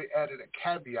because they added a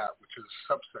caveat, which is a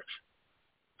subsection.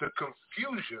 The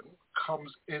confusion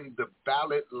comes in the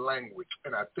ballot language,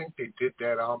 and I think they did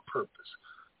that on purpose.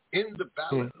 In the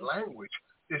ballot language,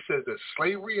 it says that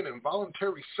slavery and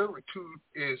involuntary servitude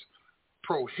is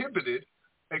prohibited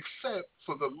except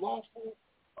for the lawful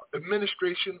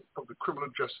administration of the criminal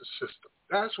justice system.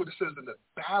 That's what it says in the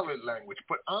ballot language.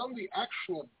 But on the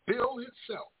actual bill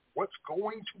itself, what's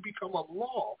going to become a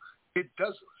law, it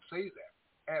doesn't say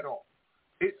that at all.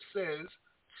 It says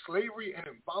slavery and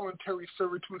involuntary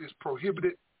servitude is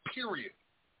prohibited, period.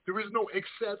 There is no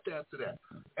except after that.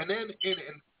 And then in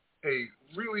a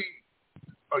really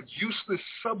useless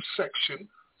subsection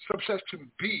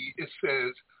B, it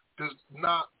says does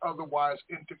not otherwise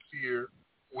interfere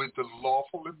with the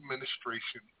lawful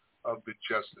administration of the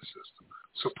justice system.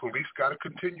 So police got to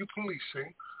continue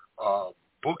policing,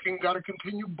 booking got to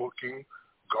continue booking,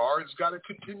 guards got to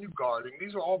continue guarding.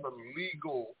 These are all the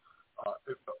legal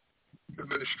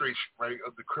administration, right,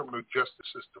 of the criminal justice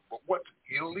system. But what's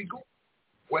illegal?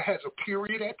 What has a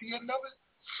period at the end of it?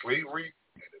 Slavery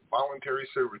and involuntary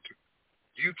servitude.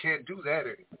 You can't do that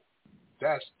anymore.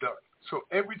 That's done. So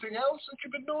everything else that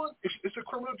you've been doing, it's a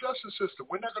criminal justice system.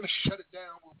 We're not going to shut it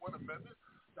down with one amendment.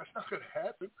 That's not going to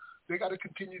happen. They got to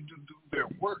continue to do their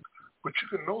work. But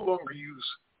you can no longer use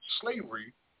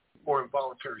slavery or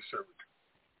involuntary servitude.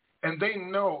 And they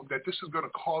know that this is going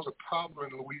to cause a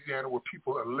problem in Louisiana where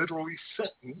people are literally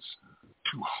sentenced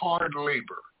to hard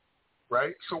labor,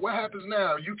 right? So what happens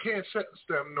now, you can't sentence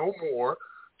them no more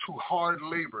to hard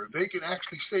labor. They can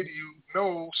actually say to you,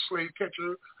 no, slave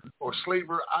catcher or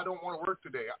slaver, I don't want to work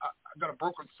today. I got a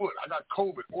broken foot. I got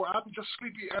COVID. Or I'm just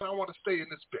sleepy and I want to stay in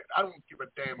this bed. I don't give a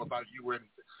damn about you or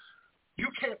anything. You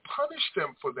can't punish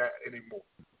them for that anymore.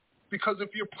 Because if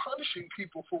you're punishing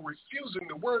people for refusing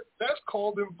to work, that's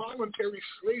called involuntary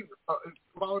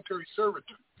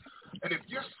servitude. And if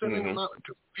you're sending them out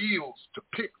into fields to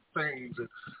pick things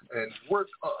and work,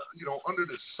 under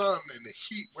the sun and the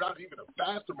heat without even a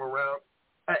bathroom around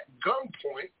at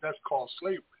gunpoint, that's called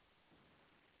slavery.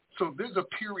 So there's a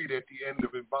period at the end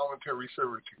of involuntary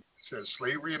servitude. It says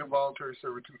slavery and involuntary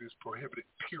servitude is prohibited,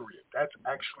 period. That's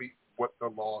actually what the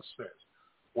law says.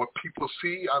 What people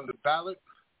see on the ballot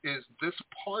is this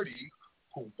party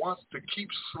who wants to keep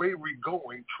slavery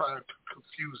going, trying to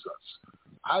confuse us.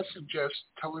 I suggest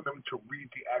telling them to read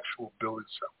the actual bill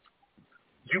itself.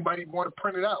 You might even want to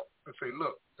print it out and say,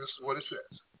 look, this is what it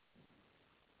says.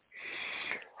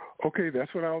 Okay,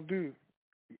 that's what I'll do.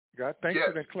 God, thanks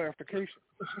for that clarification.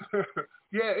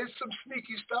 Yeah, it's some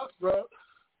sneaky stuff, bro.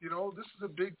 This is a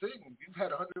big thing. You've had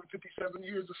 157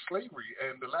 years of slavery,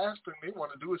 and the last thing they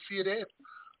want to do is see it end.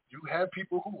 You have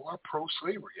people who are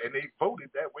pro-slavery, and they voted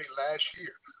that way last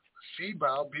year.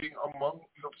 Seabow being among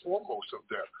the foremost of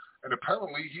them. And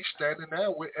apparently he's standing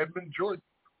now with Edmund Jordan.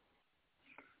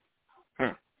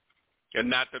 And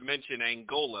not to mention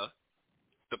Angola,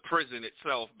 the prison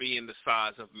itself being the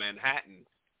size of Manhattan.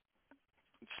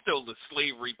 It's still the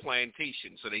slavery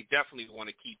plantation, so they definitely want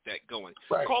to keep that going.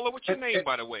 Right. Caller, what's your name,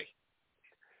 by the way?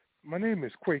 My name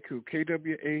is Kwaku,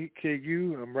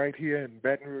 Kwaku. I'm right here in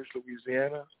Baton Rouge,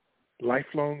 Louisiana,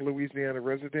 lifelong Louisiana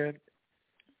resident.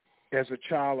 As a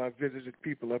child, I visited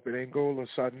people up in Angola,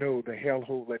 so I know the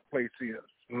hellhole that place is.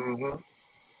 Mm-hmm.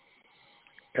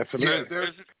 Absolutely.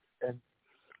 And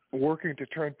working to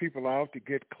turn people out to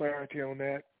get clarity on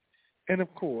that. And,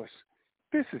 of course,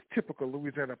 this is typical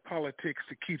Louisiana politics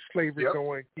to keep slavery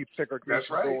going, keep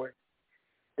segregation going.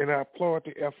 And I applaud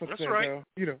the efforts. That's right.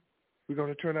 We're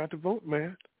going to turn out to vote,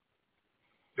 man.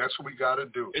 That's what we got to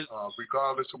do,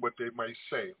 regardless of what they may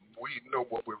say. We know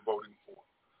what we're voting for.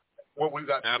 What we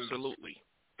got to Absolutely.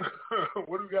 lose.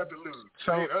 What do we got to lose?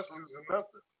 Us losing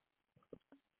nothing.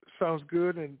 Sounds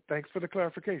good, and thanks for the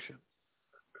clarification.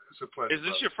 It's a pleasure. Is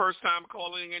this your first time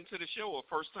calling into the show or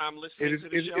first time listening to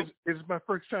the show? It's my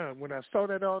first time. When I saw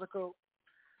that article,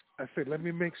 I said, let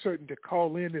me make certain to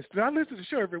call in. I listen to the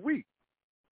show every week.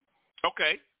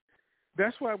 Okay.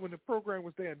 That's why when the program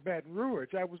was there in Baton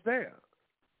Rouge, I was there.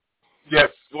 Yes.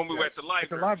 When we were at the library.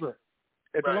 At the library.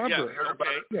 At the library. Yeah, heard about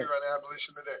it here on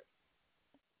Abolition Today.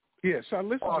 Yeah, so I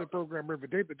listen to the program every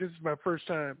day, but this is my first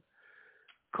time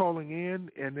calling in,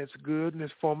 and it's good and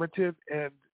it's formative,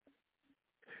 and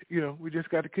we just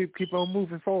got to keep on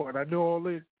moving forward. I know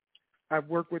I've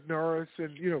worked with Norris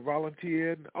and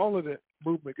volunteered and all of that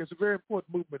movement. It's a very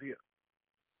important movement here.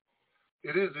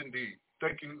 It is indeed.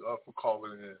 Thank you for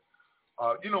calling in.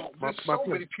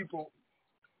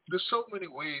 There's so many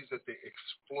ways that they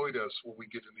exploit us when we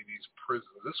get into these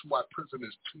prisons. This is why prison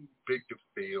is too big to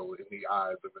fail in the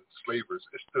eyes of enslavers.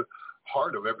 It's the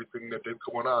heart of everything that they've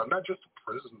going on, not just the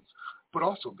prisons, but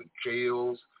also the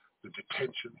jails, the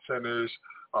detention centers,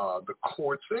 the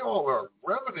courts. They all are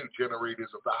revenue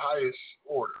generators of the highest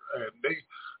order, and they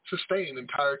sustain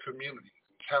entire communities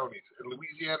and counties. And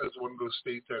Louisiana is one of those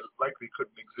states that likely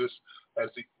couldn't exist as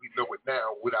we know it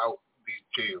now without these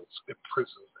jails and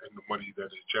prisons and the money that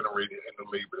is generated and the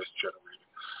labor that's generated.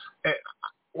 And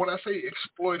when I say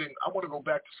exploiting, I want to go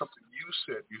back to something you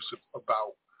said, Yusuf,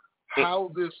 about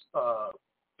how this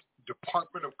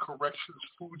Department of Corrections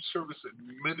Food Service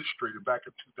Administrator back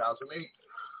in 2008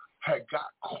 had got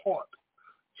caught.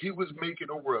 He was making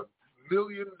over $1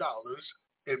 million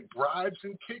in bribes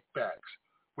and kickbacks,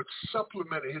 which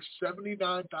supplemented his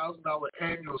 $79,000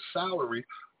 annual salary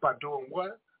by doing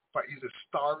what? By either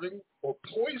starving or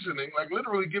poisoning, like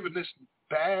literally giving this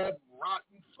bad,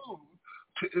 rotten food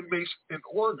to inmates in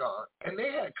Oregon. And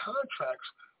they had contracts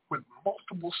with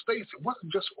multiple states. It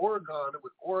wasn't just Oregon. It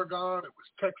was Oregon. It was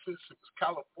Texas. It was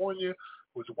California.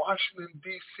 It was Washington,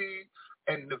 D.C.,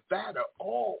 and Nevada.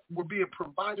 All were being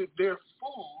provided their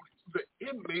food to the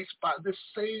inmates by this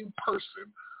same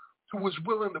person who was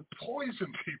willing to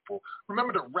poison people.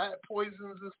 Remember the rat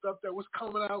poisons and stuff that was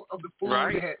coming out of the food?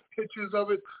 Right. They had pictures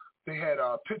of it. They had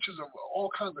pictures of all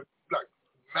kinds of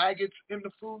maggots in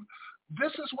the food.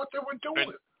 This is what they were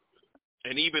doing.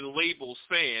 And even labels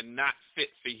saying not fit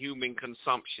for human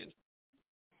consumption.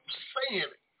 Saying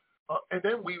it. And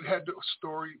then we had the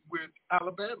story with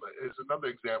Alabama is another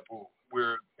example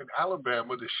where in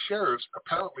Alabama, the sheriffs,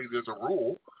 apparently there's a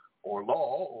rule or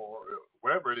law or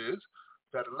whatever it is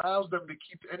that allows them to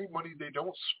keep any money they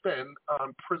don't spend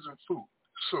on prison food.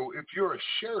 So if you're a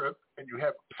sheriff and you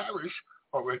have a parish,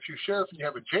 or if you're a sheriff and you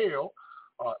have a jail,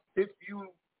 if you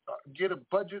get a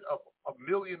budget of $1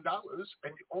 million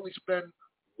and you only spend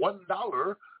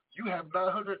 $1, you have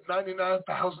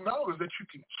 $999,000 that you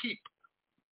can keep.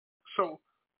 So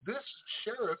this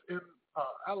sheriff in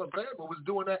Alabama was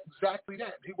doing exactly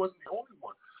that. He wasn't the only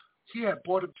one. He had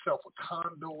bought himself a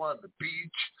condo on the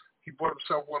beach. He bought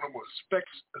himself one of the most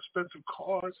expensive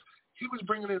cars. He was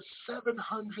bringing in $700,000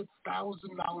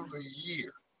 a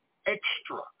year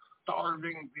extra,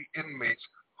 starving the inmates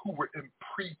who were in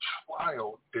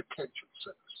pre-trial detention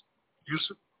centers.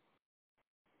 Yusuf?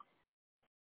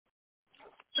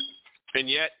 And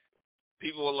yet,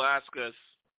 people will ask us,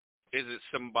 is it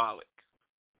symbolic?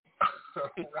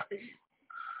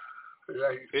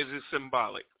 Right. Is it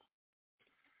symbolic?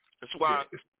 That's why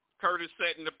Curtis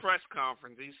said in the press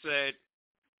conference, he said,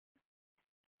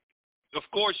 of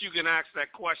course you can ask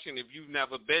that question if you've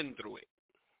never been through it,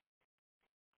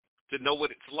 to know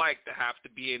what it's like to have to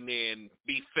be in there and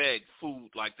be fed food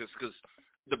like this. Because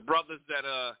the brothers that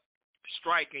are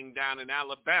striking down in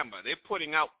Alabama, they're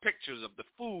putting out pictures of the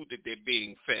food that they're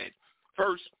being fed.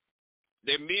 First,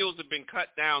 their meals have been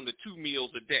cut down to 2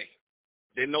 meals a day.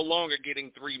 They're no longer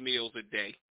getting 3 meals a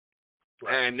day.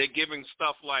 Right. And they're giving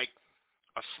stuff like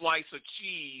a slice of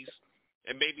cheese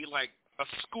and maybe like a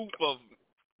scoop of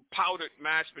powdered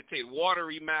mashed potato,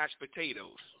 watery mashed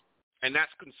potatoes. And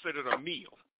that's considered a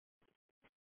meal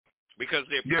because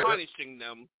they're punishing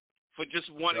them for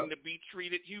just wanting to be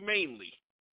treated humanely.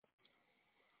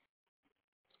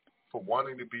 For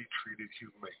wanting to be treated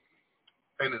humanely.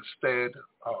 And instead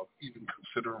of even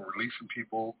considering releasing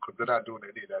people, because they're not doing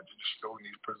any of that, just filling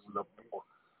these prisons up more,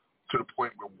 to the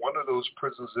point where one of those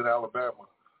prisons in Alabama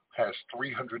has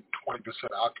 320%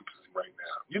 occupancy right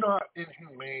now. You know how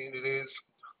inhumane it is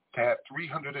to have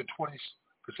 320%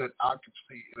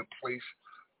 occupancy in a place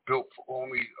built for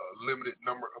only a limited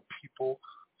number of people,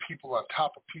 people on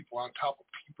top of people on top of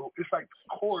people. It's like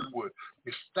cordwood.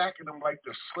 You're stacking them like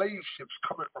the slave ships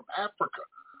coming from Africa.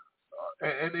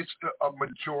 And it's a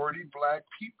majority black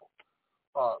people.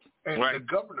 And the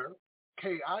governor,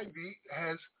 Kay Ivey,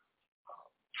 has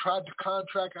tried to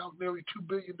contract out nearly $2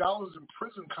 billion in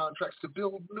prison contracts to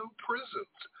build new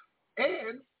prisons.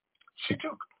 And she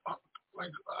took,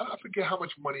 I forget how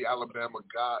much money Alabama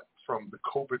got from the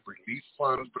COVID relief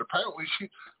funds, but apparently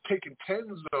she's taken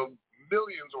tens of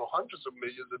millions or hundreds of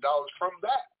millions of dollars from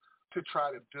that to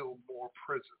try to build more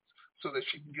prisons so that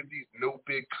she can give these no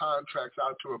big contracts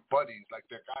out to her buddies, like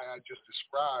that guy I just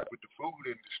described with the food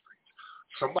industry.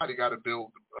 Somebody got to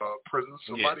build prisons.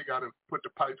 Somebody got to put the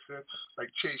pipes in,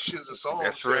 like Chase Shizzer song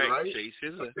said, right? Chase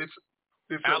Shizzer.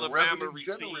 It's Alabama a revenue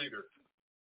generator.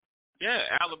 Yeah,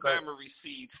 Alabama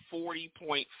received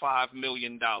 $40.5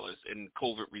 million in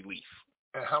COVID relief.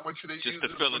 And how much are they using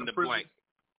just to fill in the blank?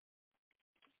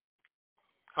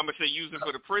 How much they using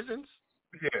for the prisons?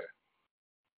 Yeah.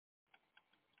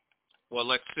 Well,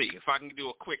 let's see. If I can do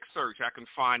a quick search, I can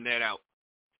find that out.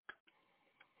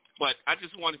 But I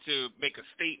just wanted to make a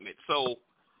statement. So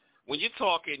when you're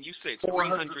talking, you said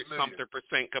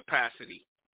 300-something% capacity.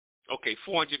 Okay,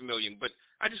 400 million. But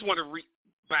I just want to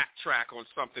backtrack on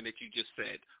something that you just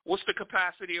said. What's the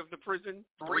capacity of the prison?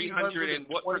 300 and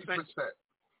what percent?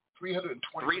 320%.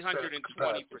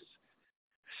 320%.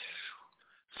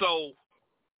 So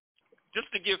just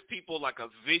to give people like a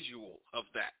visual of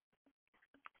that,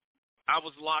 I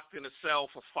was locked in a cell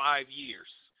for 5 years,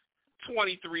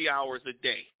 23 hours a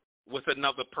day with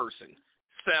another person.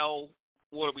 Cell,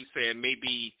 what are we saying,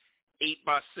 maybe 8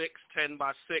 by 6, 10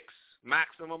 by 6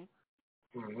 maximum.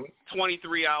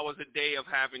 23 hours a day of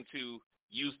having to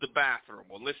use the bathroom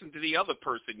or listen to the other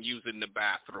person using the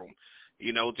bathroom.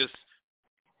 You know, just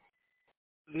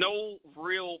no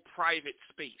real private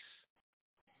space.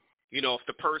 You know, if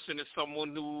the person is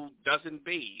someone who doesn't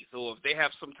bathe or if they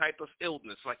have some type of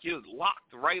illness, like you're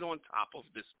locked right on top of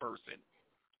this person.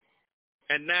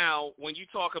 And now when you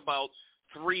talk about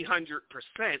 300%,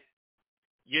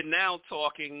 you're now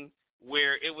talking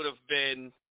where it would have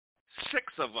been 6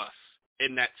 of us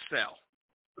in that cell.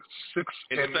 6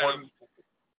 and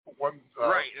one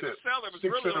right, fifth. in a cell that was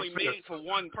really only made for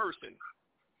one person.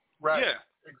 Right, yeah.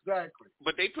 Exactly.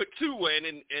 But they put 2 in,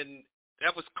 and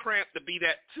that was cramped to be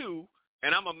that 2,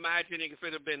 and I'm imagining if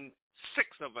it had been 6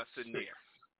 of us in there.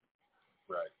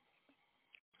 Right.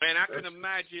 And I can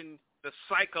imagine the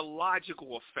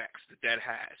psychological effects that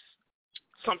has,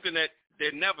 something that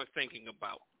they're never thinking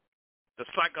about, the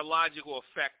psychological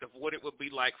effect of what it would be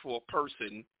like for a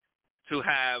person to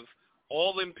have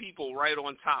all them people right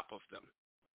on top of them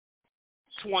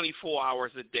 24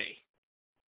 hours a day.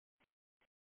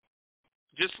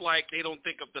 Just like they don't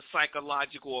think of the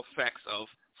psychological effects of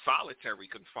solitary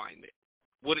confinement,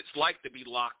 what it's like to be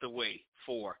locked away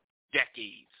for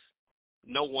decades.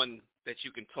 No one that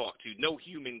you can talk to, no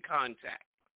human contact.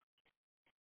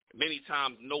 Many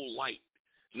times no light,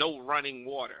 no running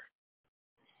water,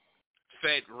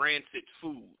 fed rancid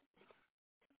food.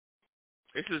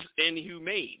 This is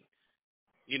inhumane.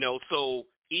 You know, so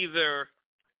either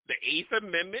the 8th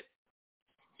Amendment,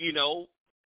 you know,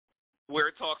 where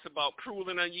it talks about cruel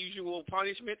and unusual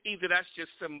punishment, either that's just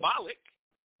symbolic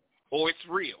or it's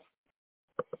real.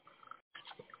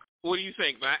 What do you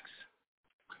think, Max?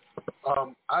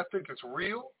 I think it's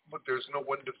real, but there's no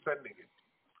one defending it.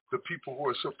 The people who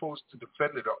are supposed to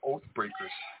defend it are oath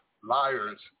breakers,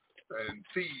 liars, and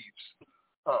thieves.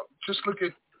 Just look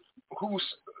at who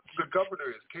the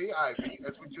governor is, Kay Ivey,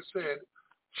 as we just said.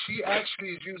 She actually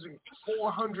is using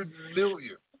 $400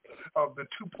 million of the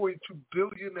 $2.2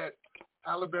 billion that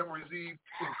Alabama received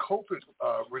in COVID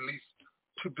relief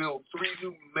to build 3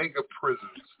 new mega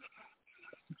prisons.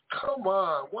 Come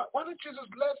on. Why don't you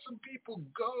just let some people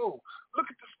go? Look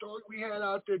at the story we had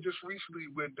out there just recently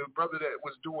with the brother that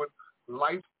was doing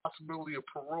life possibility of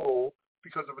parole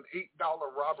because of an $8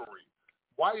 robbery.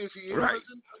 Why is he in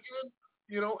prison again?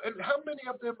 You know, and how many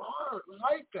of them are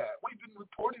like that? We've been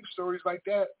reporting stories like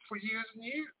that for years and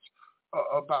years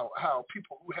about how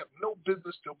people who have no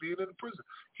business still being in prison.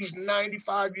 He's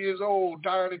 95 years old,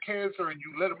 dying of cancer, and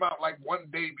you let him out like one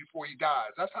day before he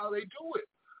dies. That's how they do it.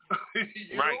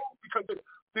 you know, because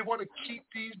they want to keep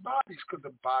these bodies because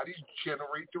the bodies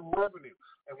generate the revenue.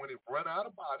 And when they run out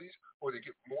of bodies or they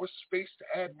get more space to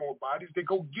add more bodies, they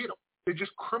go get them. They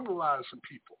just criminalize some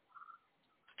people.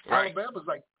 Right. Alabama's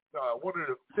like one of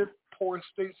the 5th poorest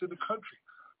states in the country.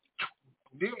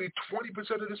 Nearly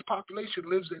 20% of this population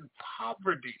lives in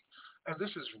poverty. And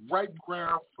this is ripe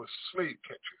ground for slave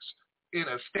catchers in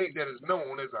a state that is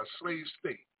known as a slave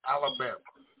state, Alabama.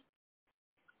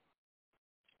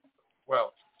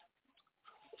 Well,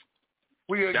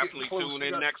 we are definitely close. tune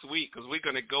in next week because we're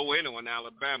going to go in on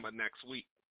Alabama next week.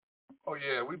 Oh,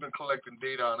 yeah. We've been collecting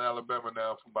data on Alabama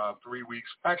now for about 3 weeks,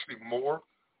 actually more.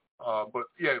 But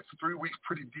yeah, for 3 weeks,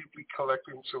 pretty deeply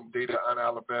collecting some data on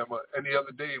Alabama. And the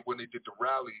other day when they did the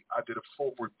rally, I did a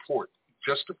full report,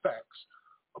 just the facts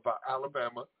about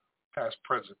Alabama, past,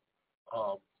 present,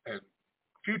 and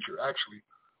future, actually,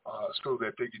 so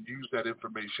that they can use that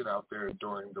information out there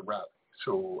during the rally.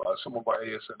 So some of our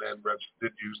ASNN reps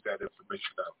did use that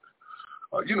information out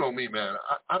there. You know me, man.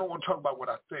 I don't want to talk about what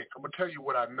I think. I'm going to tell you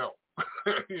what I know,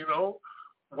 you know,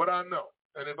 what I know.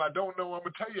 And if I don't know, I'm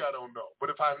going to tell you I don't know. But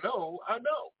if I know, I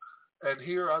know. And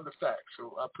here are the facts.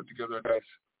 So I put together a nice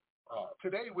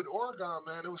today with Oregon,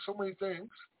 man. There were so many things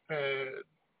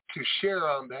to share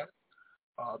on that.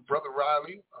 Brother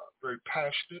Riley, very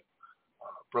passionate.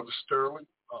 Brother Sterling,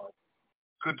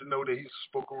 good to know that he's a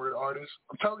spoken word artist.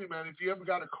 I'm telling you, man, if you ever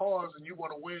got a cause and you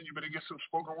want to win, you better get some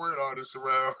spoken word artists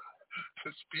around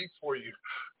to speak for you,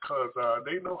 because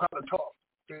they know how to talk.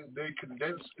 They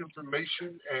condense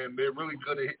information, and they're really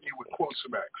good at hitting you with quotes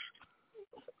and max.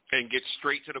 And get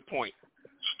straight to the point.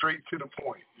 Straight to the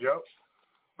point, yep.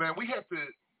 Man, we have to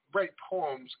write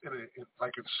poems in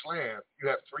slam. You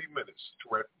have 3 minutes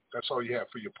to write. That's all you have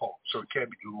for your poem, so it can't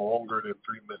be longer than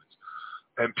 3 minutes.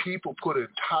 And people put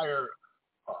entire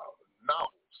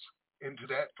novels into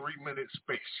that 3-minute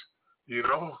space, you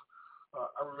know?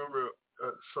 I remember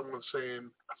someone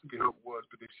saying, I forget who it was,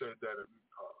 but they said that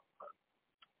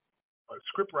a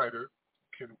scriptwriter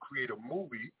can create a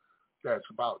movie that's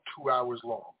about 2 hours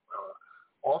long.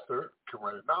 Author can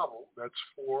write a novel that's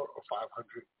 400 or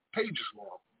 500 pages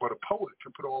long, but a poet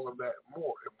can put all of that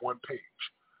more in one page.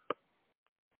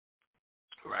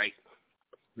 Right.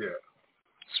 Yeah.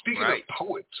 Speaking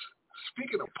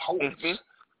of poets,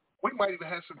 we might even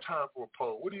have some time for a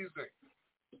poet. What do you think?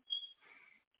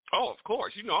 Oh, of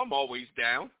course. You know I'm always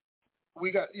down. We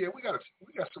got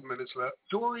some minutes left.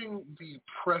 During the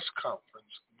press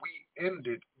conference, we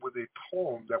ended with a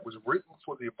poem that was written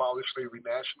for the Abolish Slavery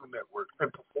National Network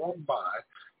and performed by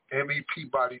Emmy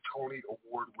Peabody Tony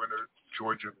Award winner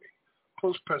Georgia Mee,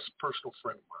 close personal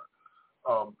friend of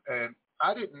mine. And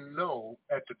I didn't know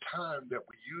at the time that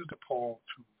we used the poem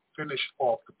to finish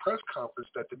off the press conference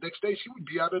that the next day she would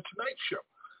be on the Tonight Show.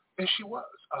 And she was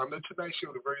on the Tonight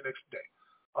Show the very next day,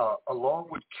 along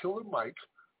with Killer Mike,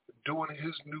 doing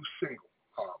his new single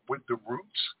with The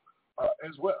Roots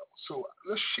as well. So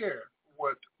let's share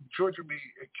what Georgia Mee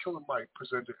and Killer Mike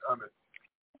presented on the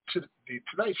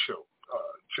Tonight Show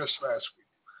just last week.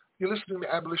 You're listening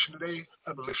to Abolition Today,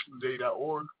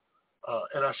 abolitiontoday.org.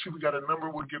 And I see we got a number.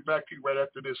 We'll get back to you right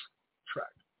after this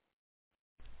track.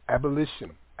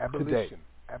 Abolition Today.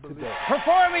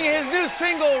 Performing his new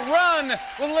single, Run,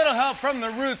 with a little help from The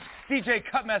Roots, DJ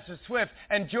Cutmaster Swift,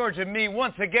 and Georgia Mee.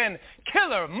 Once again,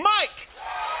 Killer Mike!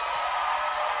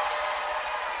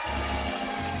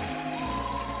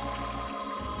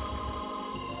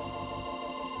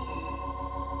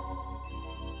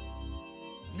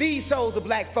 These souls of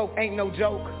black folk ain't no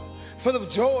joke. Full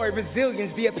of joy,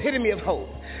 resilience, the epitome of hope.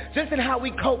 Just in how we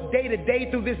cope day to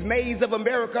day through this maze of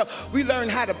America, we learn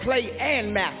how to play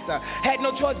and master. Had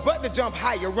no choice but to jump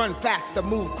higher, run faster,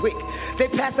 move quick. They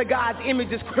plaster God's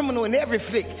image as criminal in every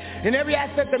flick. In every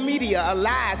aspect of media, a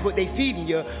lie's what they feeding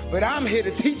you. But I'm here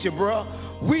to teach you, bruh.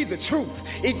 We the truth,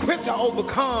 equipped to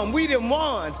overcome, we them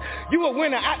ones. You a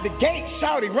winner out the gate,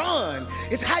 shawty, run.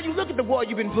 It's how you look at the war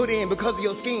you've been put in because of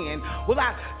your skin. Will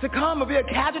I succumb or be a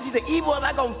casualty to evil, or am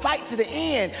I gonna fight to the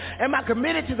end? Am I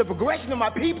committed to the progression of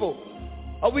my people?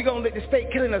 Or we gonna let the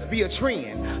state killing us be a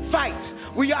trend? Fight,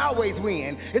 we always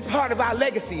win. It's part of our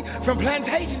legacy, from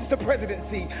plantations to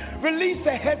presidency. Release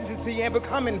the hesitancy and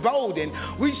become emboldened.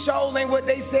 We sure ain't what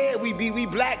they said we be. We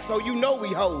black, so you know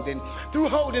we holding. Through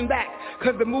holding back,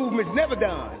 cause the movement's never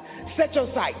done. Set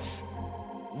your sights.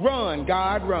 Run,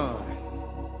 God, run.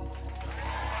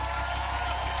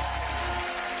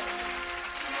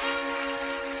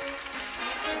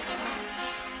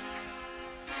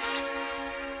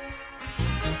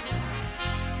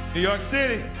 New York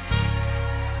City,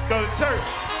 go to church.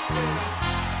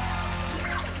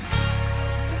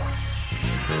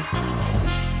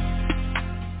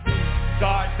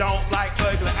 God don't like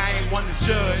ugly, I ain't one to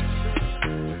judge.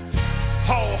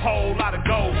 Whole lot of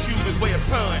gold, Cuba's way of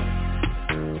pun.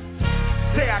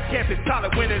 Say I kept it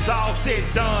solid when it's all said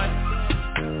and done.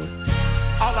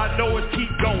 All I know is keep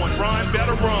going, run,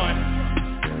 better run.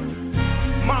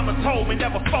 Mama told me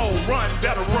never fold, run,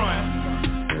 better run.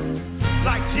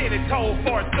 Like Jenny told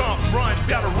Forrest Gump, run,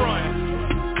 better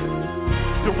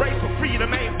run. The race for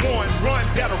freedom ain't won,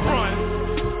 run, better run.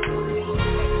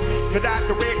 Cause out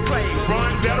the red clay,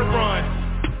 run, better run.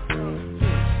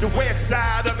 The west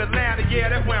side of Atlanta, yeah,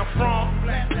 that's where I'm from.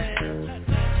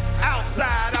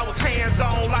 Outside, I was hands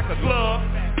on like a glove.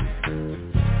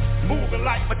 Moving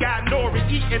like my guy Nori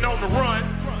eating on the run.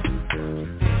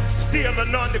 Still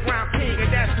an underground king, and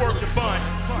that's worth the fun.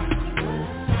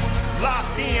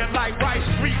 Locked in like Rice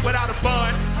Street without a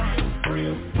bun.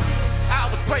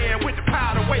 I was playing with the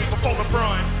powder way before the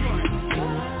run.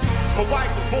 My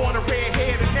wife was born a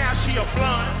redhead and now she a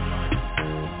blonde.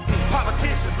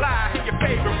 Politicians lie and your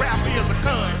favorite rapper is a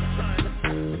cunt.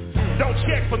 Don't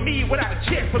check for me without a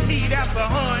check for me, that's a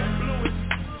hun.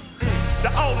 The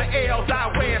only L's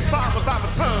I wear is fathers I'm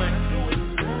a son.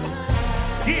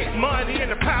 Get money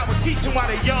and the power, teach them while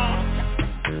they're young.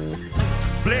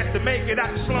 Blessed to make it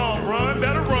out the slum, run,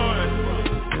 better run.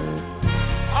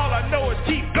 All I know is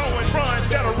keep going, run,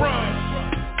 better run.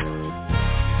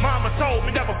 Mama told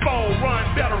me never fold, run,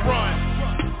 better run.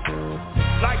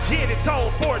 Like Jenny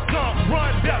told Forrest Gump,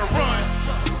 run, better run.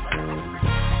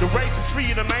 The race of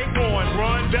freedom ain't going,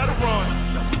 run, better run.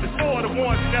 It's for the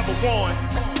ones that never won.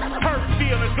 Hurt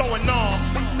feelings going on.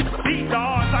 Beat the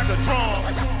odds like a drum.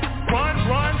 Run,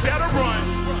 run, better run.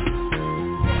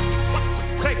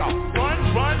 Take off,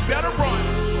 run, better run.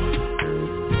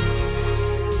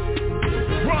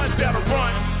 Run, better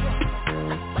run.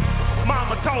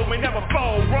 Mama told me never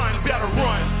fold, run, better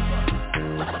run.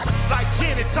 Like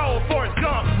Jenny told Forrest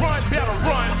Gump, run, better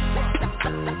run.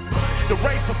 The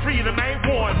race for freedom ain't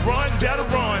won, run, better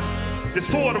run. It's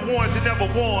for the ones that never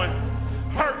won.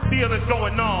 Hurt feelings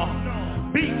going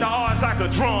on. Beat the odds like a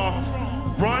drum.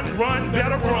 Run,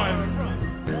 better run.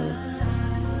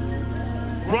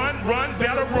 Run,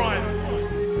 better run.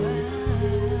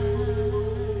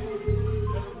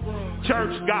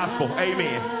 Church gospel,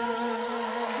 amen.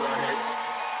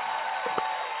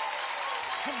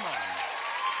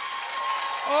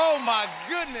 Oh my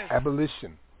goodness.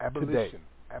 Abolition today.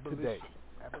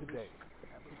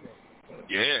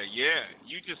 Yeah.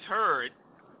 You just heard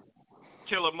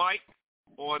Killer Mike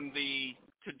on the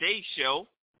Today Show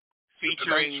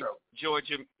featuring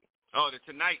Georgia. Oh, the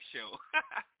Tonight Show.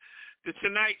 The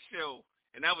Tonight Show.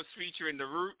 And that was featuring The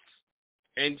Roots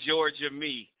and Georgia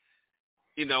Me.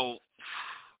 You know,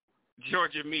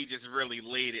 Georgia Me just really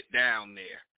laid it down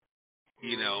there.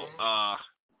 You know,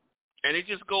 and it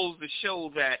just goes to show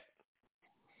that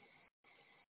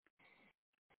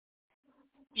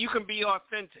you can be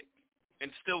authentic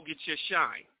and still get your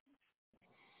shine.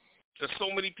 There's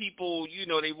so many people, you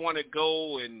know, they want to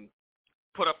go and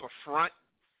put up a front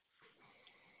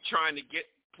trying to get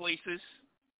places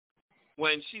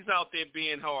when she's out there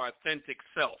being her authentic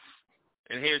self.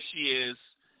 And here she is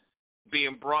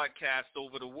being broadcast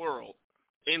over the world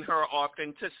in her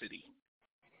authenticity.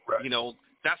 Right. You know,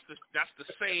 that's the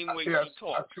same way she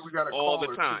talks all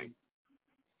the time.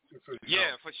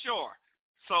 Yeah, for sure.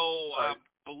 So I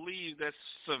believe that's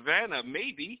Savannah,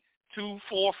 maybe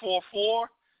 2444.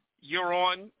 You're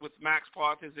on with Max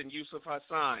Parthas and Yusuf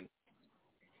Hassan.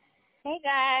 Hey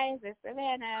guys, it's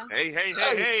Savannah. Hey,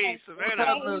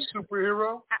 Savannah. What's happening,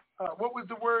 superhero? What was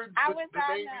the word? The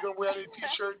name you're gonna wear on your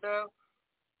T-shirt now?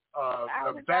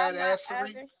 A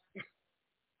badassery.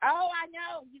 Oh, I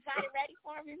know. You got it ready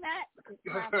for me, Matt?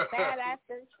 My badass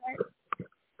shirt.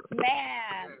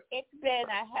 Man, it's been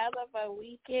a hell of a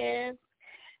weekend.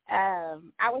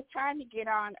 I was trying to get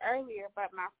on earlier,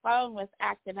 but my phone was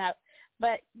acting up.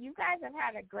 But you guys have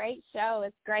had a great show.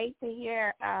 It's great to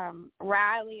hear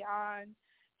Riley on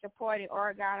supporting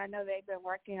Oregon. I know they've been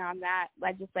working on that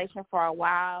legislation for a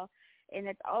while. And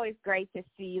it's always great to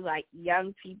see, like,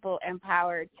 young people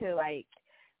empowered to, like,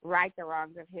 right the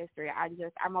wrongs of history.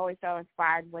 I'm always so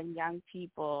inspired when young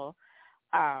people,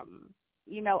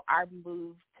 you know, are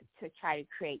moved to try to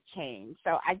create change.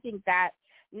 So I think that,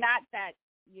 not that,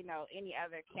 you know, any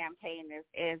other campaign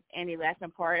is any less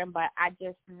important, but I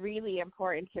just really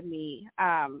important to me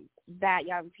that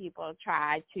young people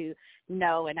try to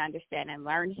know and understand and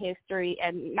learn history,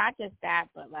 and not just that,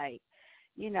 but like,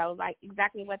 you know, like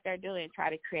exactly what they're doing, try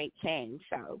to create change.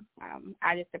 So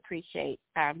I just appreciate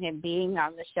him being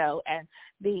on the show and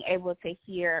being able to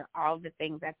hear all the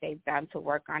things that they've done to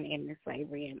work on ending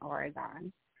slavery in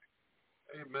Oregon.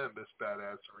 Amen, Miss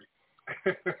Badassery.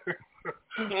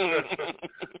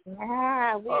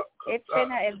 Yeah, it's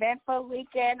been an eventful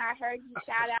weekend. I heard you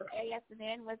shout out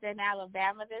ASN was in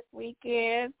Alabama this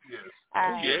weekend.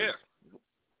 Yes. Yeah.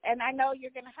 And I know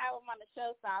you're going to have them on the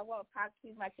show, so I won't talk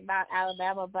too much about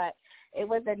Alabama, but it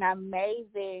was an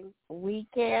amazing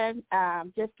weekend.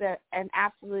 Just an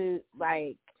absolute,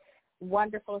 like,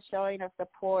 wonderful showing of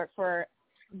support for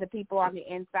the people on the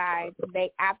inside.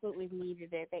 They absolutely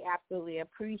needed it. They absolutely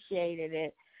appreciated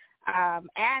it. And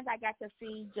I got to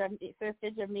see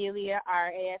Sister Jamelia,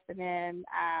 our ASNN,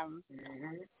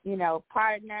 you know,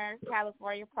 partner,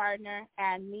 California partner,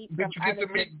 and meet some other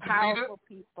powerful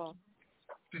people.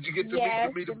 Did you get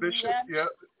to meet the bishop? Yeah.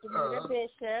 The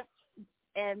bishop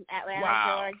in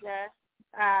Atlanta,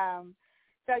 Georgia.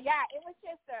 So yeah, it was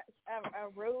just a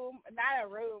room, not a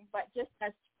room, but just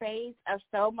a space of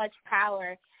so much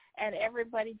power, and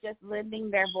everybody just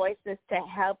lending their voices to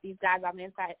help these guys on the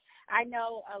inside. I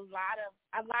know a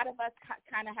lot of us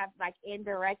kind of have like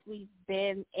indirectly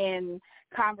been in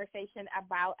conversation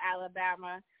about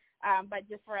Alabama, but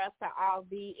just for us to all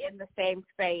be in the same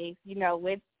space,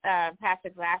 with Pastor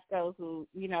Glasgow, who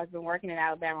has been working in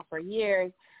Alabama for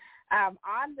years,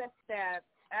 on the steps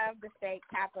of the state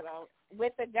capitol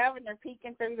with the governor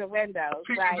peeking through the window.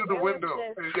 Through the window.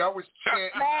 And y'all was chanting,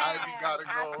 Ivy gotta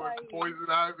go, it's poison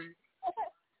ivy.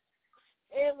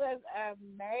 It was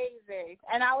amazing.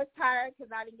 And I was tired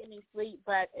because I didn't get any sleep,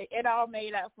 but it all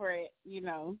made up for it,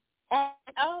 And,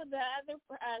 the other,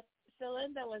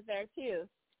 Celinda was there too,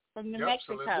 from New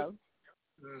Mexico.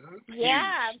 Mm-hmm.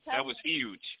 Yeah. That was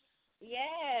huge.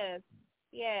 Yes,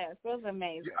 it was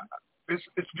amazing. Yeah.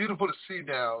 It's beautiful to see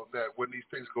now that when these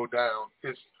things go down,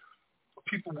 it's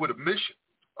people with a mission,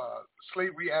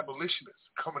 slavery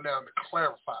abolitionists coming down to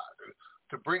clarify,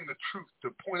 to bring the truth,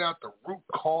 to point out the root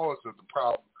cause of the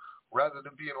problem, rather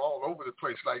than being all over the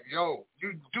place. Like, yo,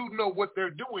 you do know what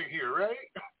they're doing here,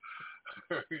 right?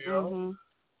 Mm-hmm.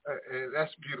 And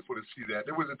that's beautiful to see that.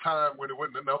 There was a time when there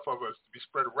wasn't enough of us to be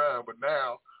spread around, but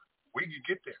now we can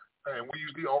get there, and we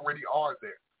usually already are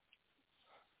there.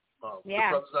 The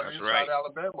brothers on the inside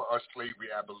Alabama are slavery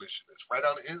abolitionists, right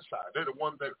on the inside. They're the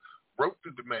ones that wrote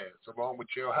the demands, along with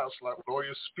jailhouse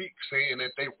lawyers speak, saying that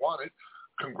they wanted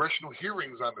congressional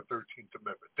hearings on the 13th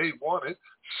Amendment. They wanted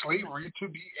slavery to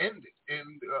be ended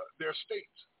in their states.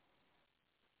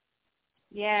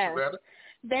 Yeah.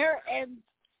 And,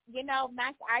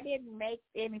 Max, I didn't make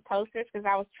any posters because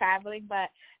I was traveling, but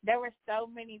there were so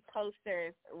many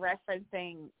posters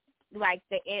referencing like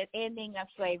the ending of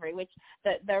slavery, which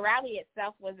the rally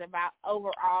itself was about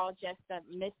overall just the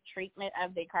mistreatment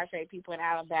of the incarcerated people in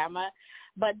Alabama.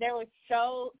 But there were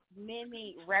so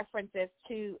many references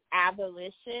to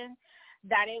abolition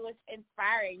that it was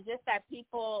inspiring. Just that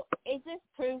it just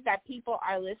proves that people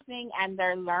are listening and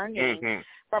they're learning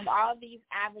from all these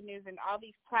avenues and all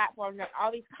these platforms and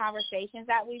all these conversations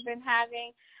that we've been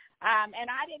having. And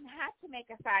I didn't have to make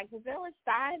a sign because there were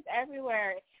signs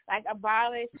everywhere, like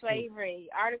abolish slavery,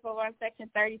 Article 1, Section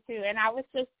 32. And I was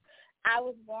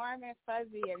warm and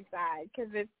fuzzy inside because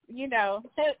it's,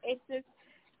 it's just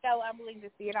so humbling to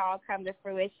see it all come to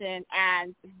fruition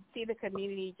and see the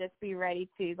community just be ready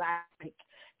to like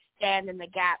stand in the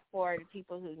gap for the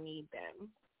people who need them.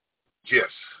 Yes,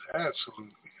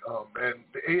 absolutely. And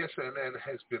the ASNN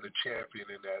has been a champion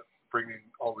in that, bringing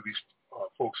all of these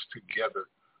folks together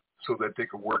so that they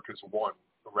can work as one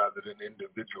rather than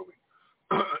individually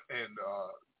and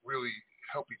really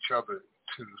help each other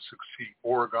to succeed.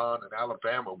 Oregon and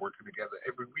Alabama working together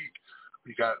every week.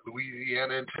 We got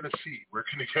Louisiana and Tennessee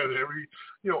working together every,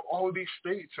 all of these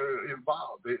states are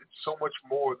involved. It's so much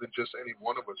more than just any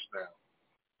one of us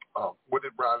now. What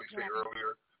did Riley say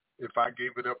earlier? If I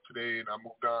gave it up today and I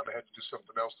moved on, I had to do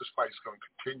something else, this fight's going to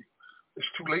continue.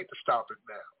 It's too late to stop it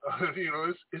now.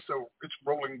 It's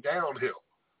rolling downhill.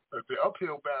 The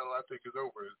uphill battle, I think, is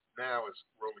over. Now it's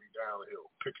rolling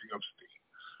downhill, picking up steam.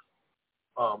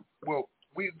 Well,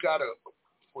 we got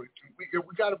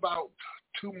about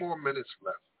 2 more minutes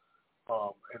left,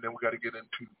 and then we got to get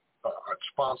into our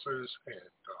sponsors and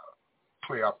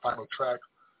play our final track.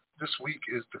 This week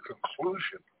is the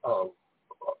conclusion of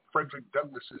Frederick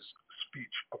Douglass's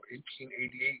speech of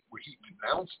 1888, where he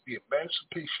denounced the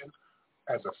emancipation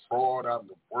as a fraud on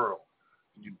the world.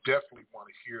 You definitely want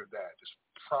to hear that. It's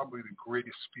probably the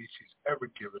greatest speech he's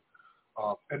ever given.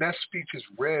 And that speech is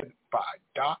read by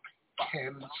Doc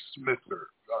Ken Smither.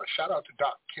 Shout out to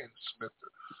Doc Ken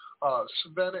Smither.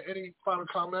 Savannah, any final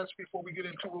comments before we get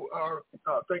into our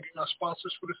thanking our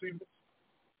sponsors for this evening?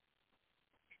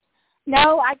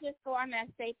 No, I just want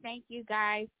to say thank you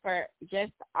guys for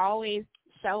just always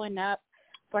showing up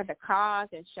for the cause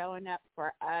and showing up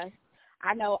for us.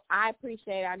 I know I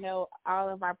appreciate it. I know all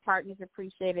of our partners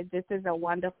appreciate it. This is a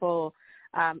wonderful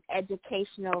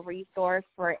educational resource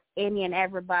for any and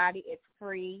everybody. It's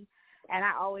free, and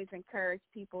I always encourage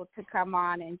people to come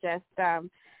on and just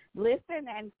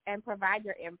listen and provide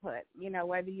your input,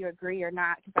 whether you agree or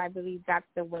not, because I believe that's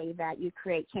the way that you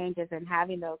create changes and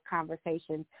having those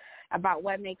conversations about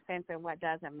what makes sense and what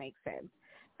doesn't make sense.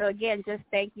 So, again, just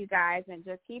thank you guys and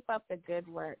just keep up the good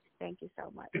work. Thank you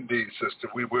so much. Indeed, sister,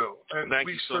 we will. And thank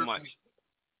you so much.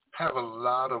 Have a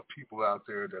lot of people out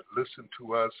there that listen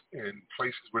to us in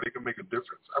places where they can make a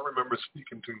difference. I remember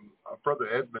speaking to Brother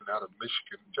Edmund out of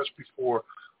Michigan just before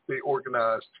they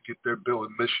organized to get their bill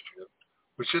in Michigan,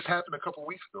 which just happened a couple of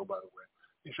weeks ago, by the way.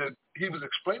 He said he was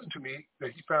explaining to me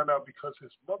that he found out because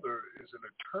his mother is an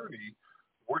attorney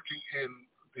working in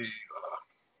the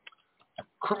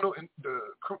criminal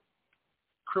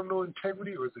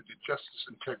integrity, or is it the Justice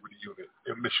Integrity Unit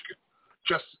in Michigan?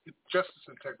 Justice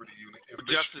Integrity Unit in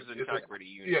Michigan. Justice Integrity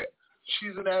Unit. Yeah.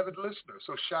 She's an avid listener,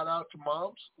 so shout out to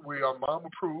moms. We are mom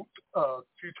approved a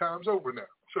few times over now.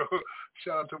 So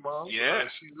shout out to mom. Yeah.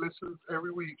 She listens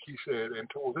every week, he said, and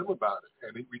told him about it.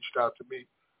 And he reached out to me.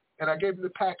 And I gave them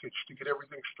the package to get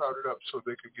everything started up so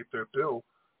they could get their bill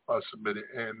submitted.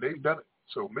 And they've done it.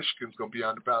 So Michigan's going to be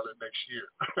on the ballot next year.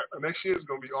 Next year is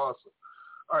going to be awesome.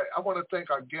 All right, I want to thank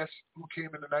our guests who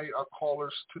came in tonight, our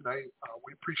callers tonight.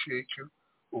 We appreciate you.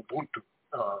 Ubuntu.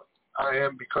 I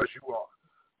am because you are.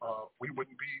 We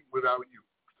wouldn't be without you.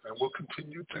 And we'll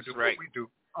continue to do what we do.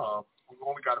 We've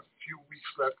only got a few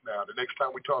weeks left now. The next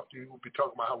time we talk to you, we'll be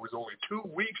talking about how there's only 2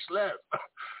 weeks left.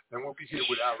 And we'll be here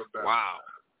with Alabama. Wow.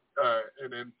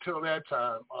 And until that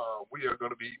time, we are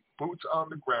going to be boots on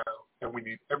the ground, and we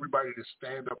need everybody to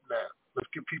stand up now. Let's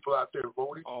get people out there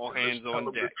voting. All hands on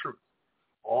deck. The truth.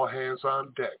 All hands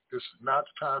on deck. This is not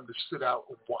the time to sit out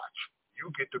and watch.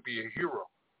 You get to be a hero.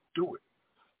 Do it.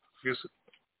 Yes.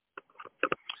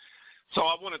 So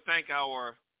I want to thank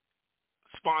our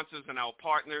sponsors and our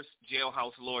partners,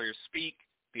 Jailhouse Lawyers Speak,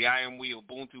 the I Am We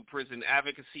Ubuntu Prison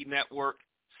Advocacy Network,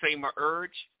 Sema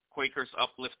Urge, Quakers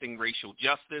Uplifting Racial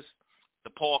Justice, the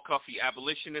Paul Cuffey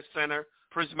Abolitionist Center,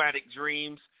 Prismatic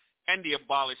Dreams, and the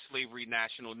Abolish Slavery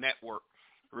National Network.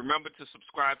 Remember to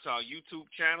subscribe to our YouTube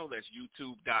channel. That's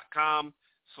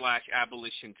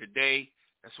youtube.com/Abolition Today.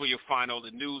 That's where you'll find all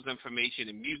the news, information,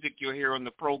 and music you'll hear on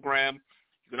the program.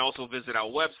 You can also visit our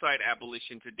website,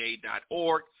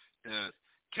 abolitiontoday.org, to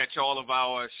catch all of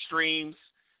our streams.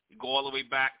 You go all the way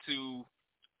back to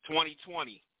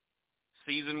 2020,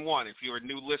 Season 1. If you're a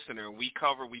new listener, we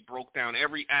broke down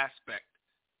every aspect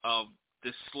of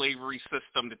this slavery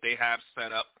system that they have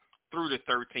set up through the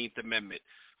 13th Amendment.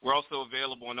 We're also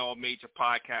available on all major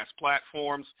podcast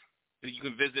platforms. You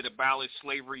can visit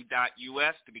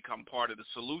abolishslavery.us to become part of the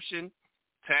solution.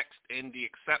 Text End the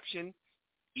Exception,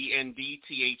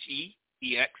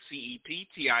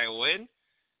 ENDTHEEXCEPTION,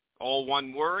 all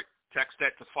one word. Text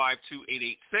that to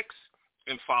 52886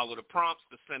 and follow the prompts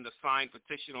to send a signed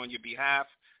petition on your behalf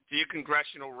to your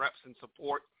congressional reps in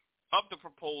support of the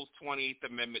proposed 28th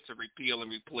Amendment to repeal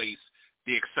and replace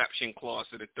the exception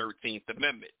clause of the 13th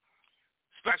Amendment.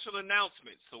 Special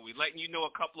announcements. So we're letting you know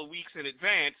a couple of weeks in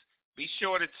advance. Be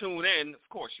sure to tune in. Of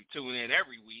course, you tune in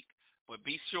every week, but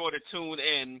be sure to tune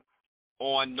in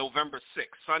on November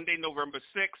 6th. Sunday, November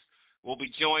 6th, we'll be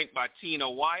joined by Tina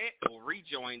Wyatt, or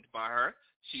rejoined by her.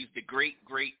 She's the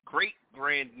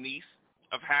great-great-great-grandniece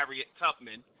of Harriet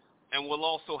Tubman, and we'll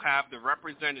also have the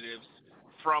representatives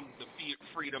from the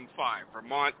Freedom Five,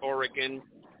 Vermont, Oregon,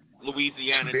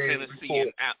 Louisiana,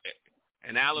 Tennessee,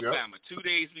 and Alabama, 2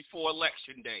 days before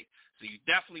Election Day. So you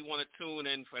definitely want to tune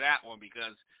in for that one,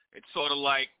 because it's sort of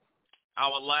like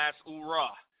our last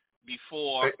hoorah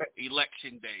before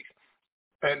Election Day.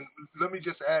 And let me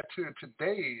just add to it,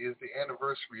 today is the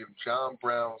anniversary of John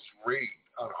Brown's raid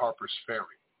on Harper's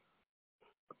Ferry.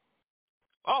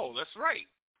 Oh, that's right.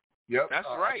 Yep. That's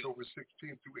right. October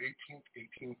 16th through 18th,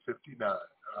 1859.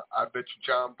 I bet you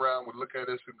John Brown would look at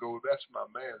us and go, that's my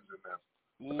man's in them.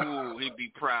 Ooh, he'd be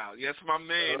proud. Yes, my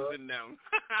man's in them.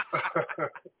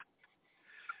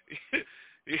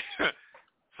 Yeah.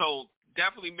 So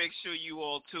definitely make sure you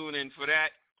all tune in for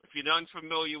that. If you're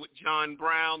unfamiliar with John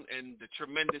Brown and the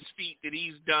tremendous feat that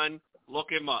he's done,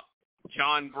 look him up.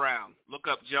 John Brown. Look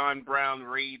up John Brown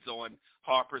raids on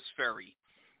Harper's Ferry.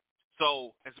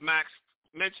 So as Max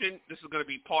mentioned, this is going to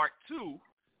be part 2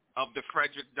 of the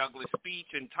Frederick Douglass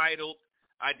speech entitled,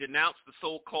 I Denounce the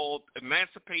So-Called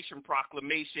Emancipation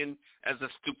Proclamation as a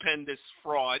Stupendous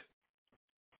Fraud.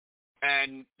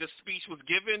 And the speech was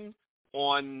given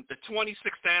on the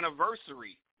 26th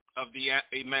anniversary of the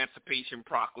Emancipation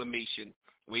Proclamation,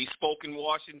 where he spoke in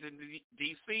Washington,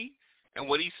 D.C., and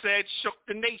what he said shook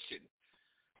the nation.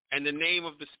 And the name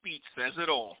of the speech says it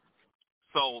all.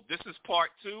 So this is part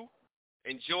 2.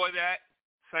 Enjoy that.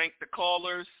 Thank the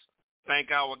callers.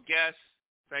 Thank our guests.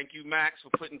 Thank you, Max, for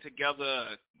putting together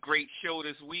a great show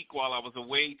this week while I was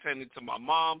away tending to my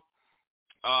mom.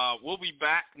 We'll be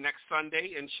back next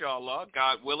Sunday, inshallah,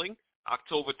 God willing,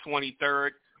 October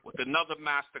 23rd, with another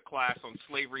masterclass on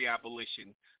slavery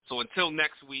abolition. So until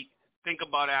next week, think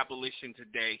about abolition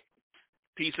today.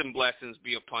 Peace and blessings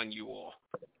be upon you all.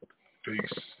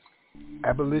 Peace.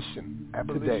 Abolition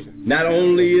today. Not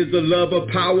only is the love of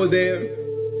power there,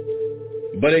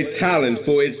 but a talent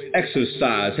for its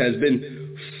exercise has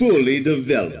been fully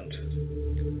developed.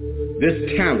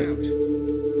 This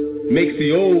talent makes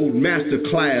the old master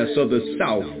class of the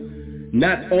South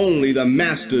not only the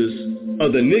masters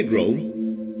of the Negro,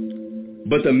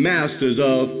 but the masters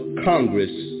of Congress,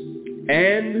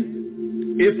 and,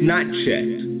 if not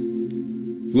checked,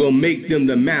 will make them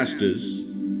the masters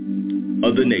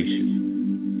of the nation.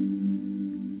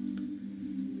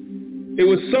 It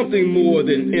was something more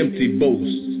than empty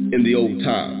boasts in the old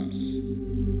times,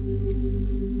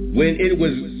 when it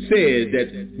was said that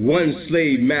one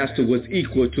slave master was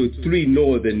equal to 3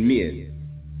 northern men.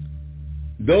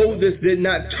 Though this did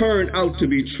not turn out to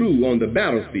be true on the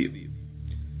battlefield,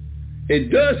 it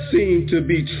does seem to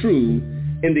be true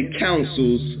in the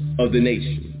councils of the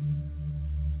nation.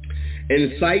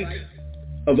 In sight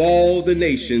of all the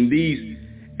nation, these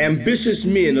ambitious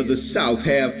men of the South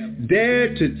have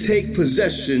dared to take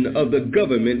possession of the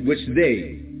government which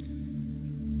they,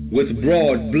 with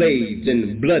broad blades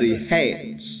and bloody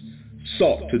hands,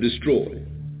 sought to destroy.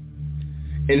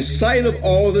 In sight of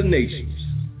all the nations,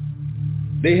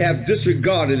 they have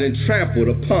disregarded and trampled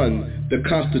upon the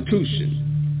Constitution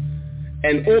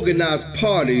and organized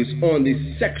parties on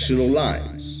the sectional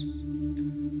lines.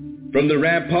 From the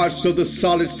ramparts of the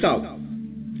solid South,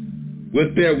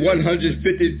 with their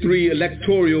 153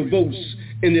 electoral votes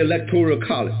in the Electoral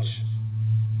College,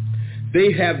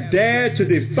 they have dared to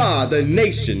defy the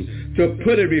nation to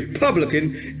put a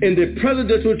Republican in the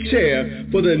presidential chair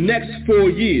for the next 4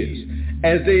 years,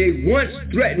 as they once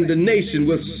threatened the nation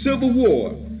with civil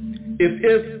war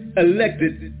if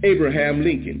elected Abraham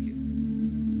Lincoln.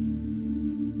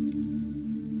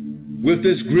 With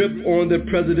this grip on the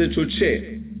presidential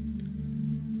chair,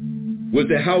 with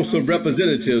the House of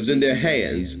Representatives in their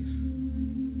hands,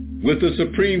 with the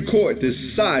Supreme Court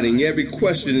deciding every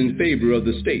question in favor of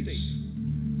the states,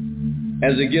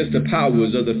 as against the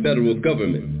powers of the federal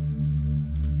government,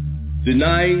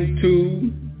 denying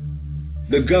to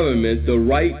the government the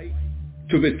right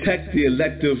to protect the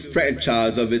elective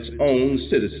franchise of its own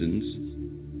citizens,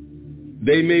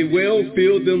 they may well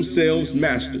feel themselves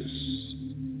masters,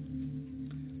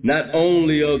 not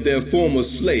only of their former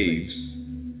slaves,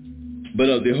 but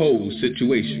of the whole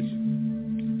situation.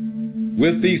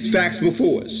 With these facts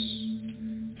before us,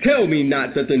 tell me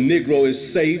not that the Negro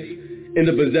is safe in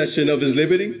the possession of his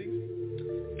liberty.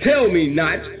 Tell me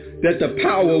not that the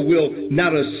power will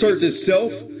not assert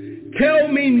itself. Tell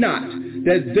me not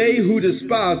that they who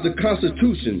despise the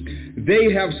Constitution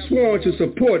they have sworn to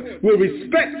support will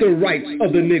respect the rights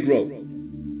of the Negro,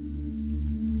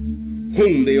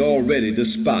 whom they already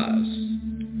despise.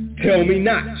 Tell me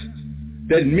not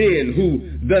that men who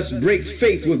thus break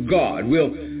faith with God will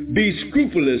be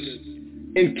scrupulous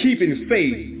in keeping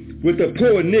faith with the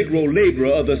poor Negro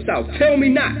laborer of the South. Tell me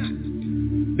not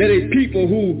that a people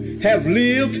who have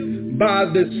lived by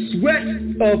the sweat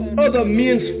of other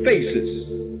men's faces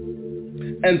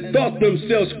and thought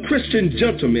themselves Christian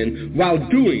gentlemen while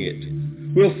doing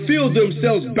it will feel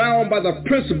themselves bound by the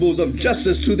principles of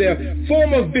justice to their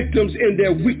former victims in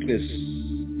their weakness.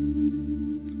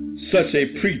 Such a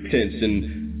pretense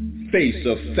in face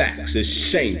of facts is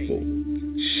shameful,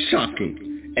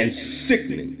 shocking, and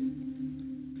sickening.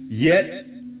 Yet,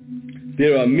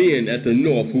 there are men at the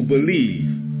North who believe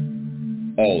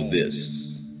all this.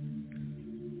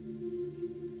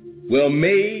 Well,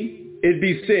 may it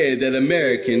be said that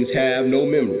Americans have no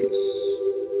memories.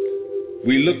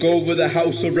 We look over the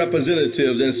House of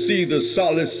Representatives and see the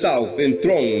solid South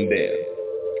enthroned there.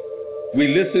 We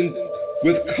listen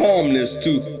with calmness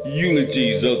to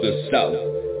eulogies of the South,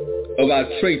 of our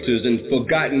traitors and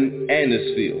forgotten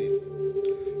Annisfield.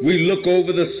 We look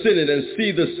over the Senate and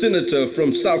see the senator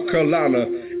from South Carolina,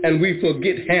 and we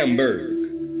forget Hamburg.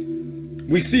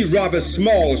 We see Robert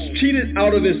Smalls cheated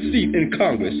out of his seat in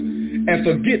Congress and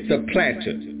forget the planter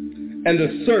and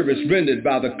the service rendered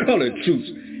by the colored troops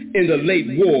in the late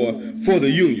war for the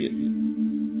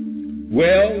Union.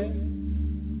 Well,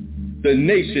 the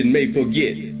nation may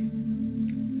forget.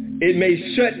 It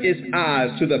may shut its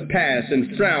eyes to the past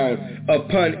and frown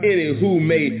upon any who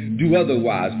may do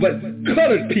otherwise. But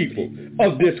colored people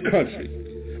of this country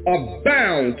are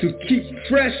bound to keep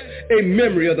fresh a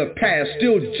memory of the past.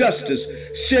 Still justice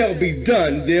shall be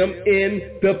done them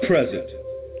in the present.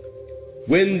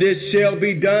 When this shall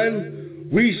be done,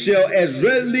 we shall as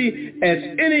readily as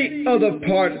any other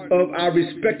part of our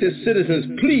respected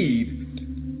citizens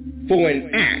plead for an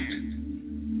act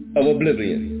of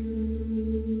oblivion.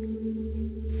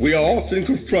 We are often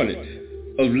confronted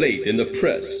of late in the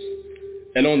press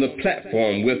and on the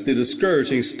platform with the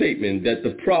discouraging statement that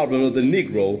the problem of the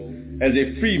Negro as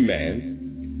a free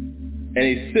man and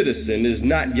a citizen is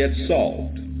not yet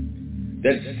solved.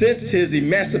 That since his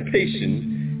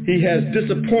emancipation, he has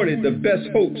disappointed the best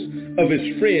hopes of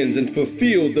his friends and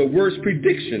fulfilled the worst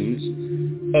predictions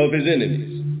of his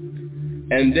enemies,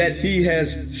 and that he has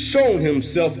shown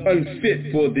himself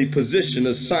unfit for the position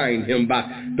assigned him by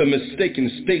the mistaken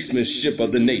statesmanship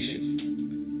of the nation.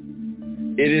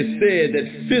 It is said that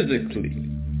physically,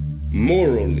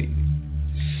 morally,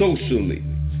 socially,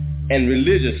 and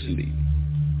religiously,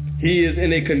 he is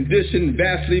in a condition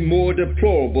vastly more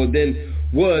deplorable than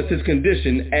was his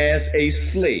condition as a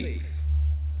slave.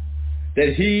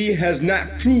 That he has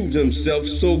not proved himself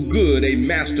so good a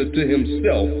master to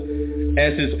himself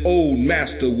as his old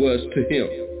master was to him.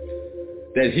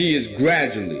 That he is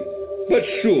gradually, but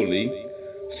surely,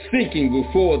 sinking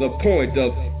before the point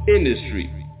of industry,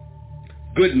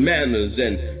 good manners,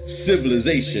 and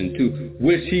civilization to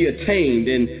which he attained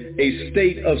in a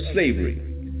state of slavery.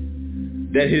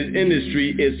 That his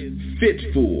industry is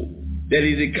fitful, that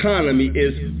his economy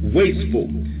is wasteful,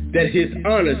 that his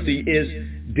honesty is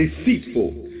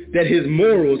deceitful, that his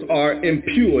morals are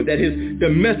impure, that his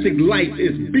domestic life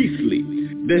is beastly,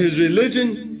 that his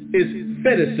religion is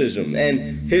fetishism,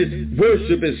 and his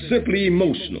worship is simply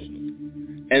emotional,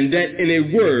 and that in a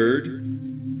word,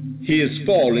 he is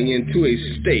falling into a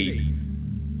state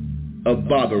of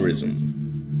barbarism.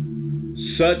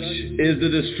 Such is the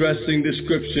distressing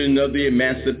description of the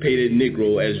emancipated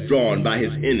Negro as drawn by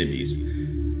his enemies,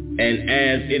 and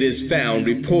as it is found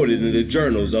reported in the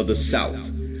journals of the South.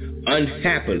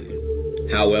 Unhappily,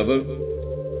 however,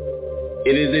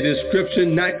 it is a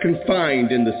description not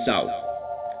confined in the South.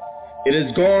 It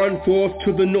has gone forth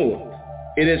to the North.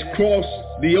 It has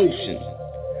crossed the ocean.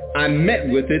 I met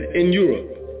with it in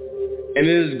Europe. And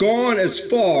it has gone as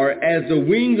far as the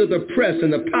wings of the press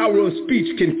and the power of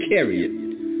speech can carry it.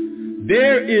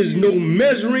 There is no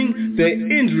measuring the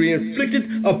injury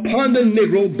inflicted upon the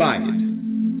Negro by it.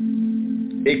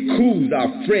 It cools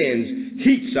our friends,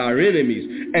 heats our enemies,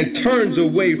 and turns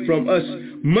away from us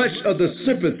much of the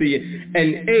sympathy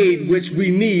and aid which we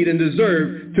need and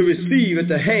deserve to receive at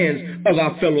the hands of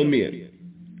our fellow men.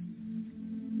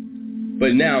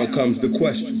 But now comes the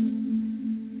question.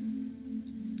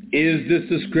 Is this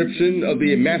description of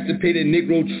the emancipated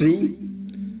Negro true?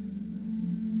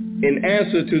 In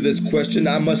answer to this question,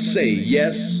 I must say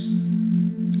yes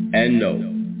and no.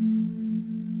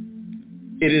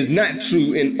 It is not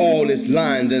true in all its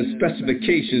lines and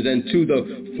specifications and to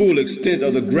the full extent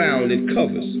of the ground it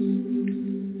covers.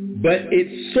 But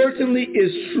it certainly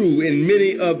is true in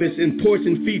many of its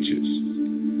important features.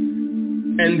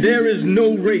 And there is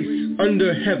no race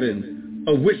under heaven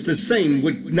of which the same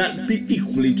would not be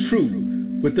equally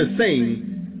true with the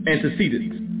same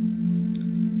antecedents.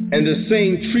 And the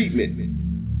same treatment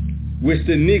which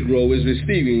the Negro is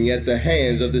receiving at the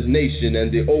hands of this nation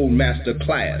and the old master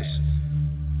class,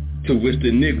 to which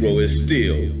the Negro is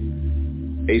still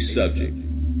a subject.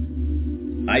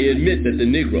 I admit that the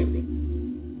Negro,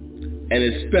 and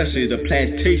especially the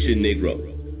plantation Negro,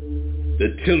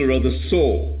 the tiller of the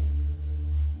soil,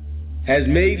 has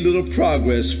made little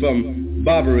progress from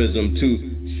barbarism to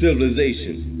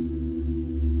civilization,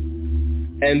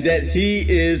 and that he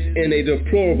is in a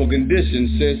deplorable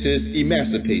condition since his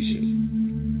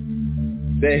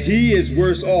emancipation, that he is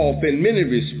worse off in many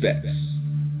respects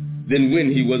than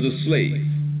when he was a slave.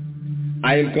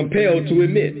 I am compelled to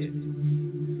admit,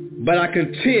 but I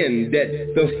contend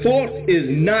that the fault is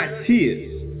not his,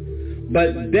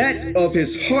 but that of his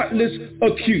heartless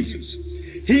accusers.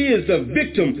 He is the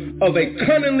victim of a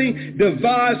cunningly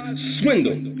devised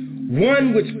swindle,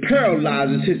 one which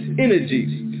paralyzes his energies,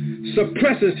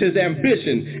 suppresses his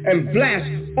ambition, and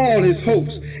blasts all his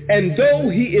hopes. And though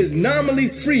he is nominally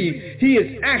free, he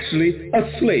is actually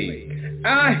a slave.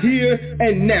 I here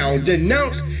and now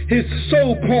denounce his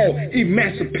so-called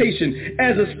emancipation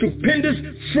as a stupendous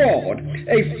fraud,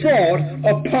 a fraud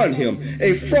upon him,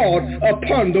 a fraud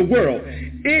upon the world.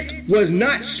 It was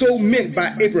not so meant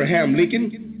by Abraham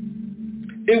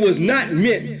Lincoln. It was not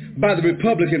meant by the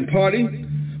Republican Party,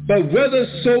 but whether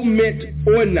so meant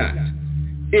or not,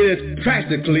 it is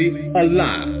practically a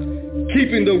lie,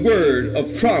 keeping the word of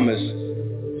promise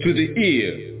to the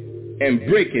ear and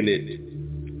breaking it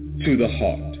to the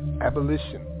heart.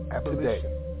 Abolition Today.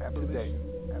 Today.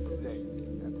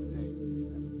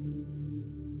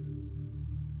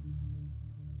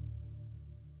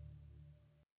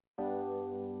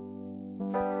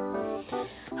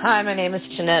 Hi, my name is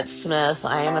Jeanette Smith.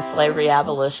 I am a slavery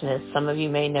abolitionist. Some of you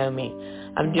may know me.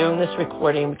 I'm doing this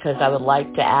recording because I would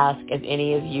like to ask if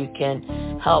any of you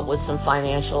can help with some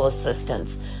financial assistance.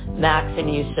 Max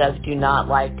and Yusuf do not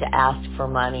like to ask for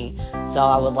money. So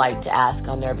I would like to ask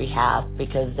on their behalf,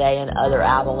 because they and other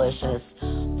abolitionists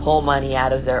pull money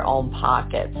out of their own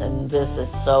pockets, and this is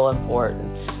so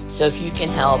important. So if you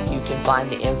can help, you can find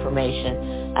the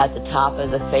information at the top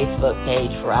of the Facebook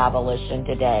page for Abolition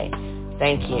Today.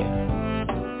 Thank you.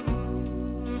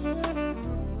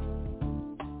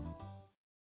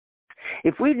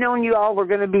 If we'd known you all were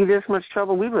going to be this much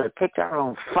trouble, we would have picked our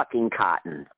own fucking cotton.